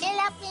te. E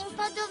la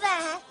Pimpa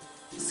dov'è?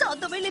 So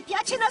dove le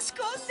piace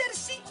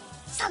nascondersi.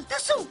 Salta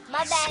su.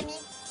 Va bene.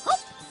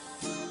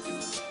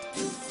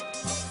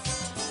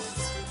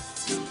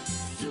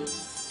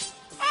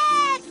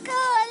 Ecco,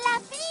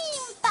 la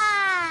Pimpa!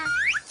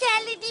 Ti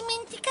eri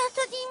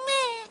dimenticato di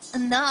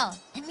me? No,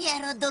 mi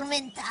ero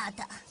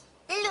addormentata.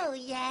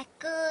 Lui è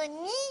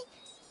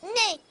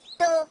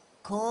Netto.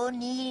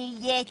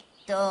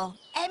 Coniglietto.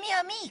 È mio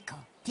amico.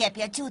 Ti è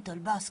piaciuto il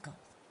bosco?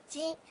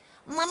 Sì,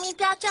 ma mi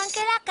piace anche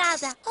la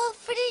casa. Ho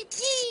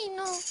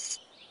freddino.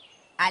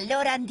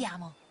 Allora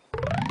andiamo.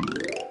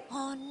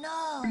 Oh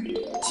no,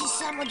 ci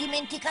siamo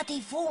dimenticati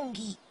i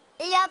funghi.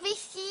 Li ho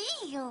visti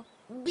io.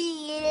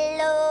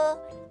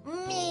 Billo,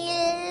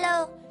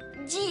 Millo,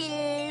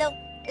 Gillo,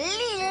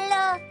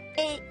 Lillo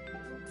e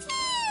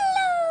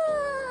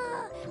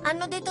Fillo.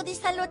 Hanno detto di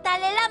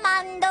salutare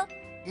l'Armando.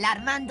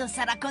 L'Armando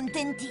sarà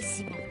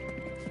contentissimo.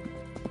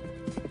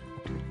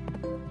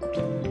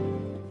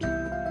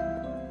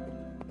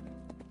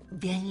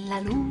 Vien la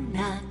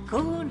luna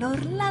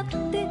color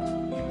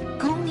latte,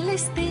 con le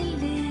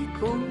stelle,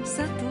 con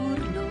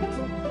Saturno.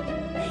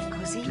 E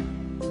così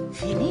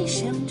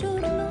finisce un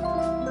giorno.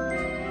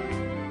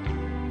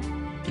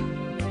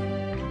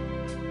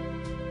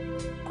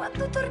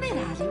 Quando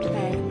tornerà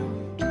l'inverno?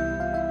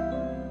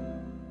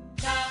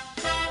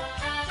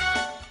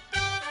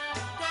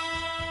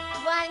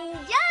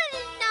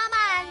 Buongiorno,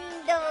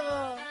 Mando.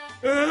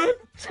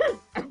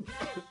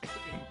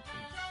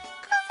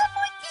 Cosa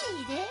vuoi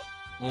dire?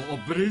 Ho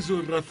preso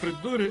il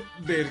raffreddore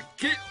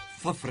perché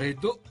fa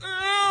freddo.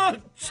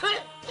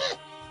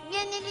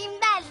 Viene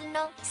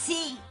l'inverno.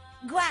 Sì,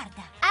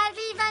 guarda.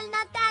 Arriva il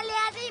Natale,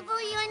 arrivo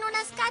io in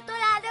una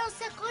scatola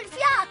rossa col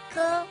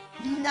fiocco.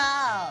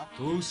 No.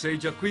 Tu sei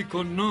già qui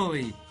con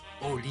noi,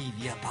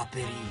 Olivia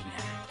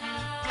Paperina.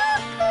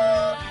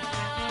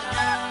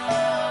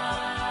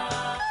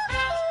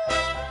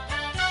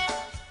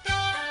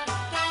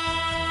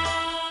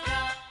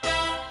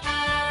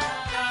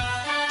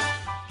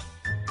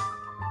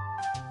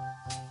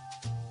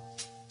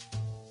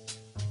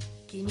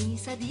 Chi mi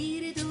sa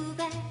dire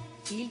dov'è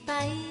il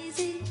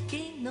paese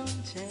che non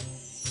c'è?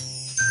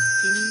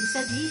 Chi mi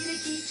sa dire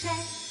chi c'è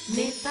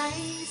nel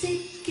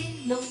paese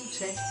che non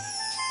c'è?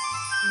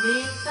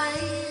 Nel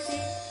paese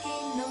che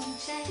non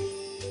c'è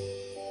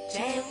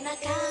una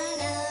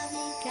cara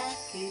amica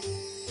che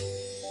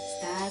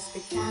sta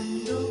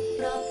aspettando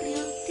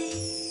proprio te.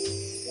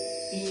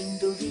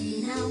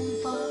 Indovina un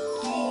po'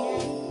 chi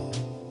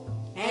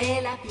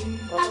è la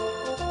Pimpa,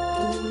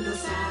 tu lo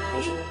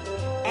sai,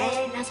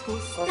 è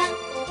nascosta,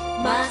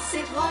 ma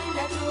se vuoi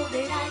la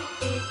troverai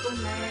e con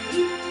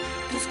lei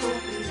tu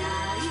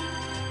scoprirai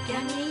che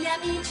ha mille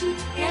amici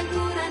e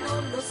ancora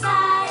non lo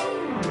sai.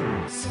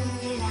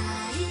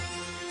 Sognerai,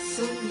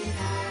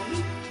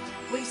 sognerai,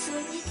 quei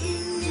sogni che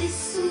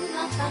nessuno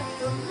ha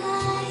fatto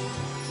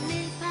mai.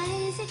 Nel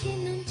paese che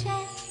non c'è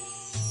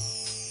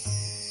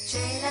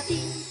la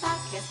Pimpa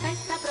che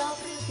aspetta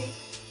proprio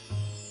te.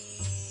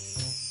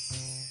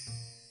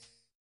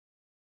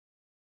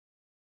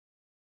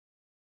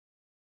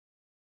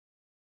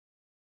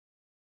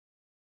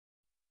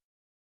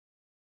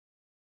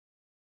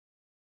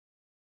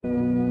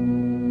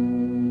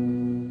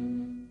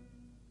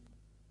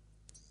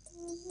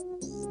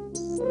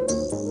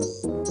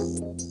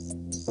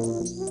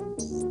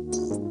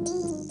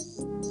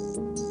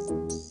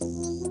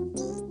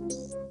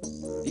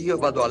 Io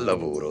vado al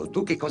lavoro.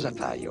 Tu che cosa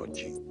fai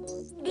oggi?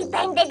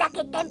 Dipende da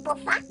che tempo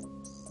fa.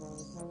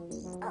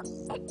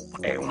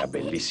 È una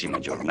bellissima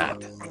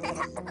giornata.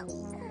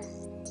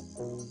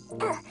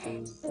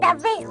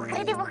 Davvero,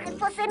 credevo che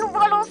fosse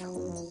nuvoloso.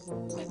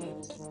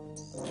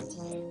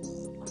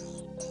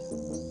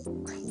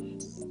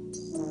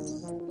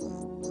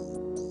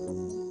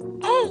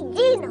 Ehi,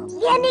 Gino,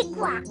 vieni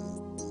qua.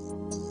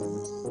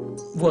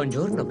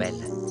 Buongiorno,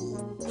 Bella.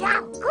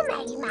 Ciao,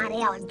 com'è il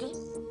mare oggi?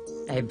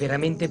 È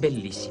veramente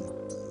bellissimo.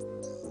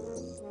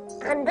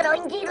 Andrò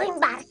in giro in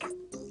barca.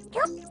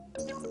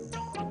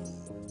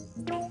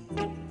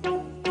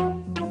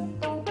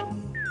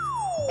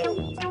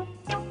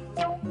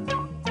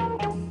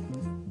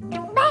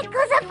 Beh,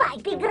 cosa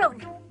fai,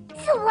 pigrona?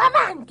 Su,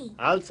 avanti!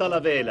 Alza la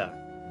vela.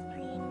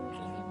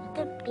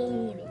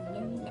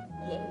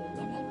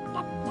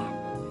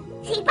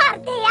 Si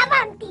parte,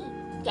 avanti!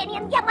 Ce ne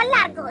andiamo al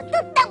largo,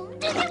 tutto!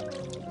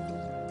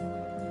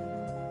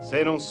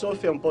 Se non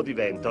soffia un po' di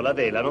vento, la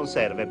vela non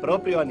serve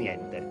proprio a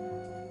niente.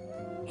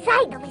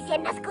 Sai dove si è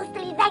nascosto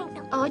il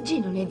vento? Oggi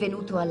non è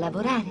venuto a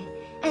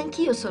lavorare.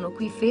 Anch'io sono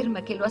qui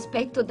ferma che lo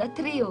aspetto da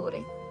 3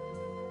 ore.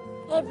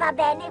 E va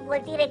bene,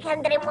 vuol dire che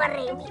andremo a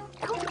remi.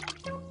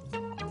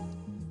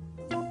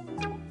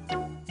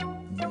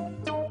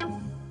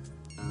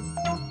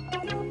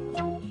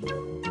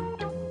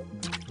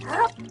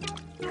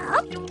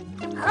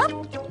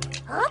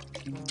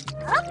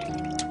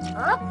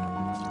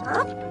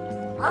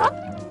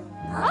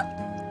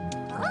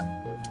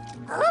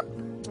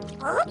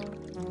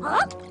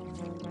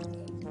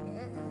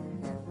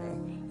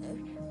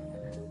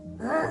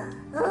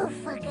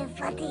 Uffa, che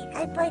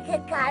fatica, e poi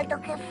che caldo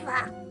che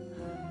fa.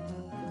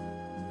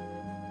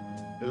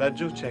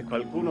 Laggiù c'è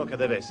qualcuno che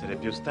deve essere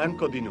più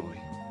stanco di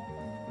noi.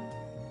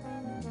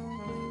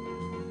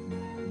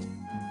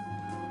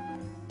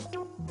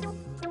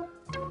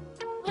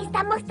 Mi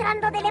sta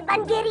mostrando delle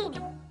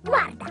bandierine.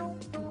 Guarda.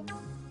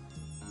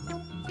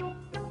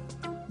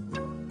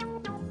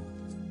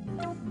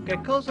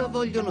 Che cosa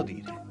vogliono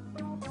dire?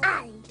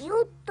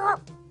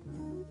 Aiuto.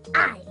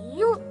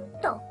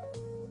 Aiuto.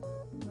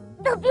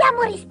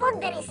 Dobbiamo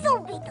rispondere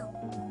subito.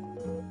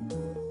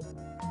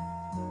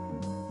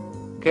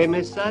 Che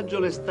messaggio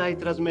le stai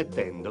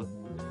trasmettendo?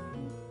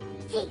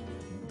 Sì,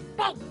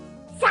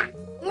 pensa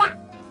la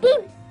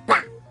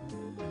Pimpa.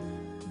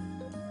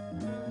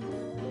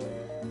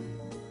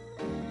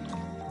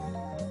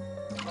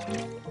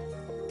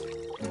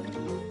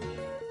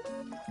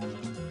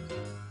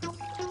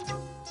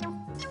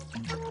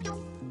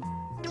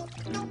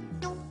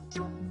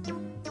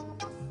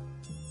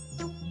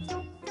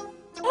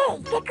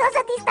 Ehi, che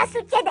cosa ti sta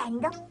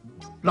succedendo?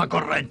 La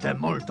corrente è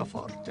molto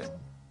forte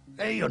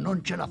e io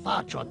non ce la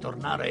faccio a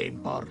tornare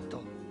in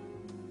porto.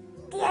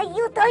 Ti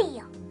aiuto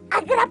io.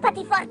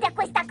 Aggrappati forte a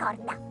questa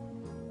corda.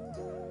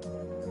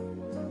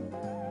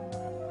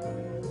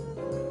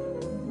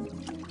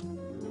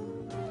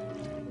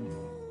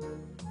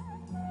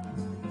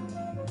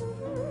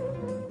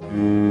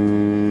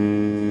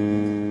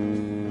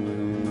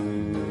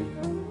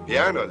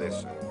 Piano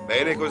adesso.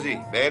 Bene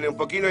così. Bene, un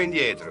pochino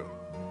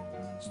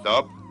indietro.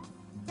 Stop.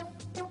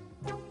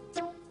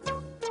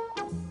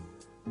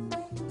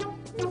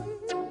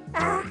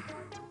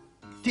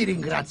 Ti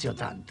ringrazio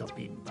tanto,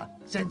 Pimpa.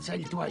 Senza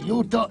il tuo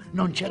aiuto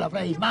non ce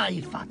l'avrei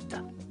mai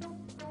fatta.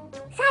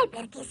 Sai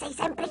perché sei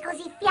sempre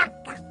così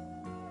fiacca?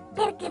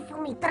 Perché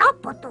fumi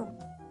troppo tu.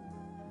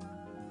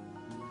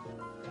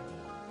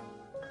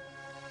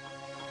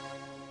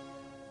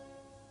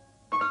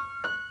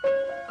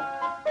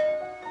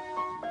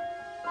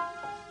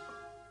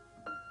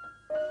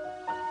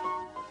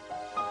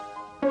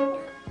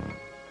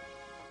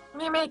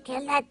 Mi metti a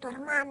letto,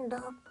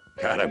 Armando?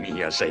 Cara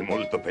mia, sei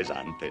molto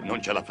pesante.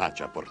 Non ce la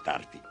faccio a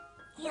portarti.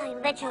 Io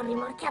invece ho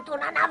rimorchiato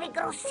una nave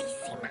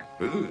grossissima.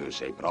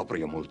 Sei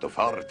proprio molto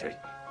forte.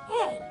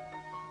 Ehi,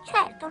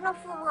 certo, non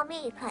fumo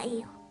mica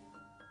io.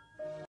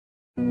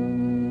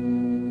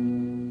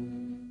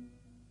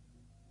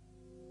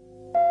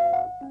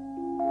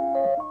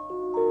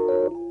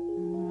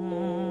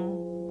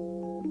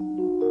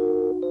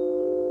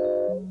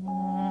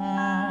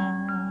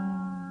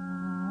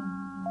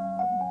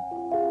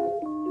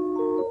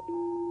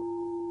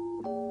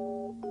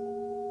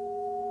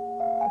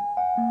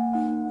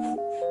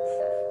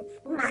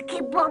 Ma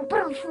che buon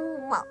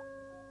profumo!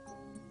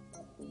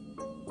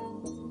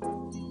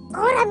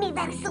 Ora mi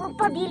verso un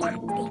po' di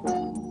latte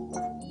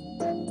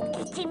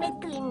e ci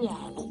metto il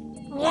miele.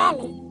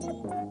 Miele?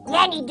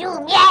 Vieni giù,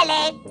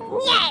 miele!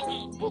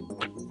 Miele!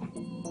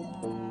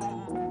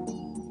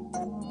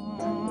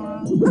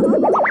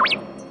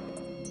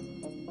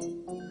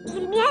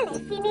 Il miele è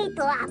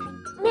finito, Ave.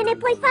 Me ne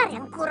puoi fare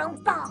ancora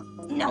un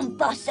po'? Non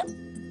posso.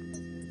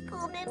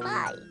 Come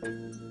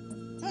mai?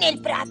 Nel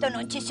prato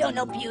non ci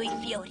sono più i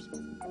fiori.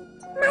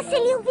 Ma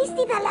se li ho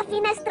visti dalla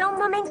finestra un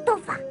momento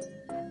fa.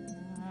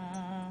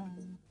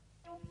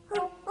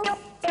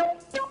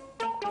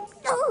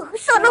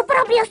 Sono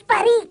proprio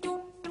spariti.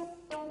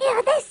 E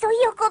adesso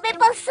io come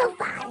posso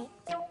fare?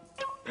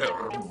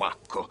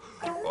 Perbacco,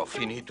 ho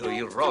finito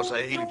il rosa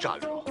e il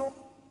giallo.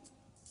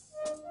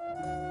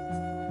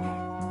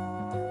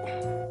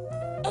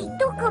 E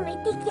tu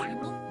come ti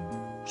chiami?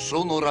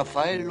 Sono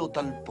Raffaello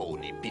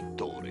Talponi,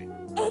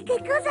 pittore. E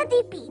che cosa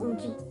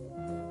dipingi?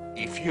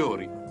 I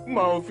fiori,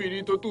 ma ho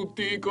finito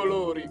tutti i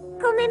colori.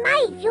 Come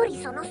mai i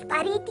fiori sono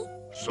spariti?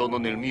 Sono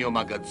nel mio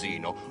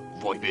magazzino.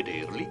 Vuoi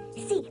vederli?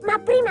 Sì, ma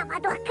prima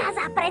vado a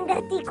casa a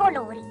prenderti i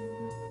colori.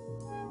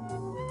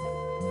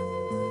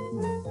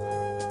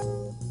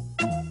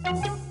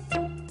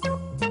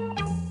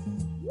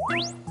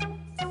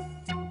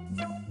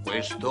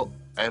 Questo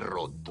è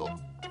rotto.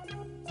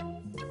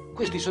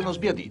 Questi sono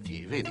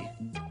sbiaditi, vedi?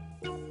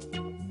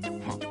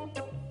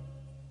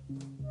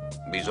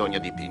 Bisogna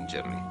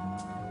dipingerli.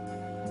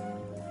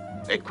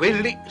 E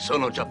quelli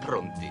sono già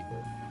pronti.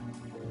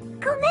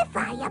 Come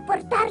fai a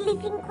portarli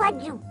fin qua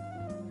giù?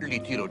 Li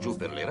tiro giù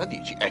per le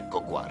radici.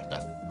 Ecco,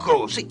 guarda.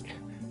 Così.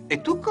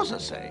 E tu cosa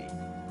sei?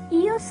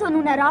 Io sono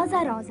una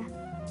rosa rosa.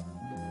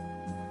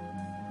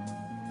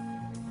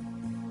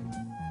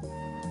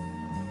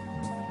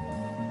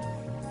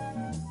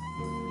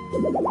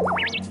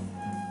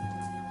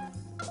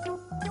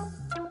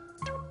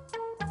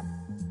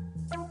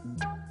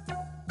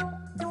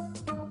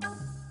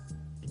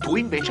 Tu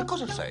invece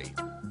cosa sei?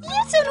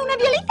 Io sono una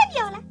violetta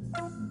viola.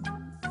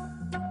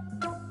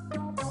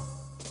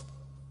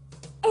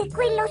 E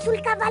quello sul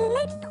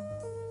cavalletto?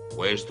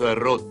 Questo è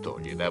rotto,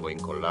 gli devo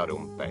incollare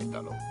un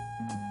petalo.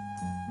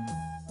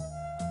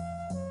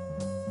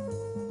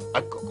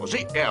 Ecco,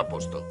 così è a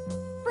posto.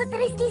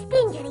 Potresti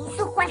spingere in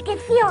su qualche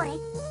fiore?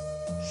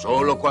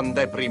 Solo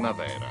quando è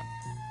primavera.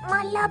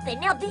 Ma l'ape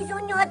ne ho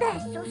bisogno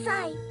adesso,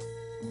 sai?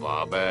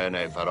 Va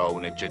bene, farò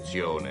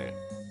un'eccezione.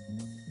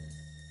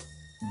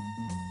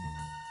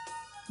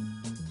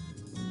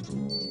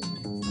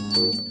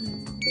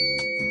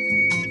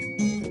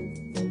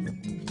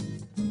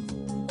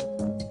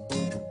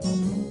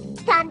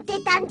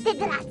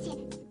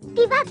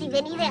 va di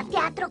venire a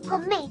teatro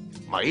con me?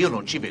 Ma io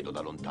non ci vedo da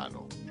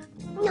lontano.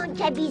 Non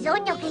c'è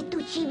bisogno che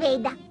tu ci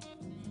veda.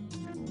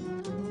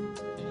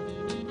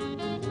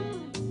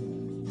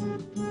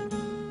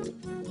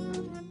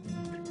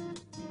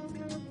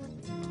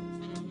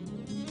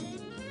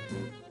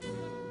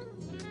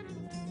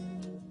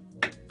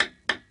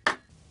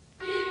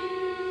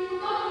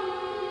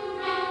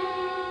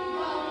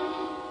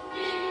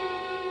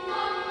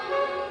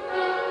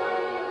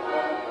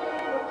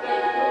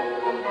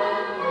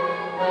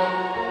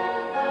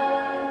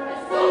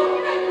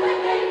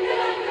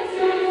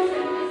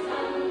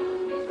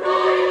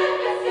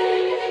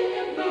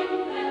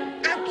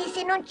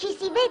 Non ci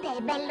si vede,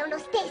 è bello lo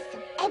stesso,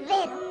 è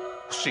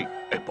vero? Sì,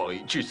 e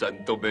poi ci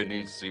sento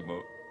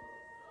benissimo.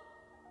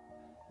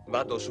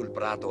 Vado sul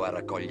prato a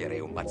raccogliere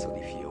un mazzo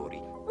di fiori.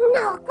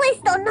 No,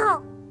 questo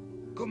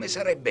no! Come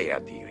sarebbe a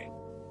dire?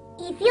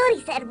 I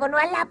fiori servono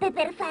all'ape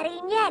per fare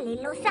il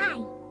miele, lo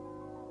sai?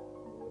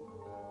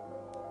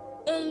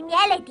 E il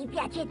miele ti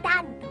piace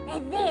tanto, è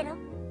vero?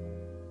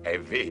 È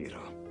vero.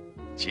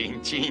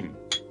 Cin cin.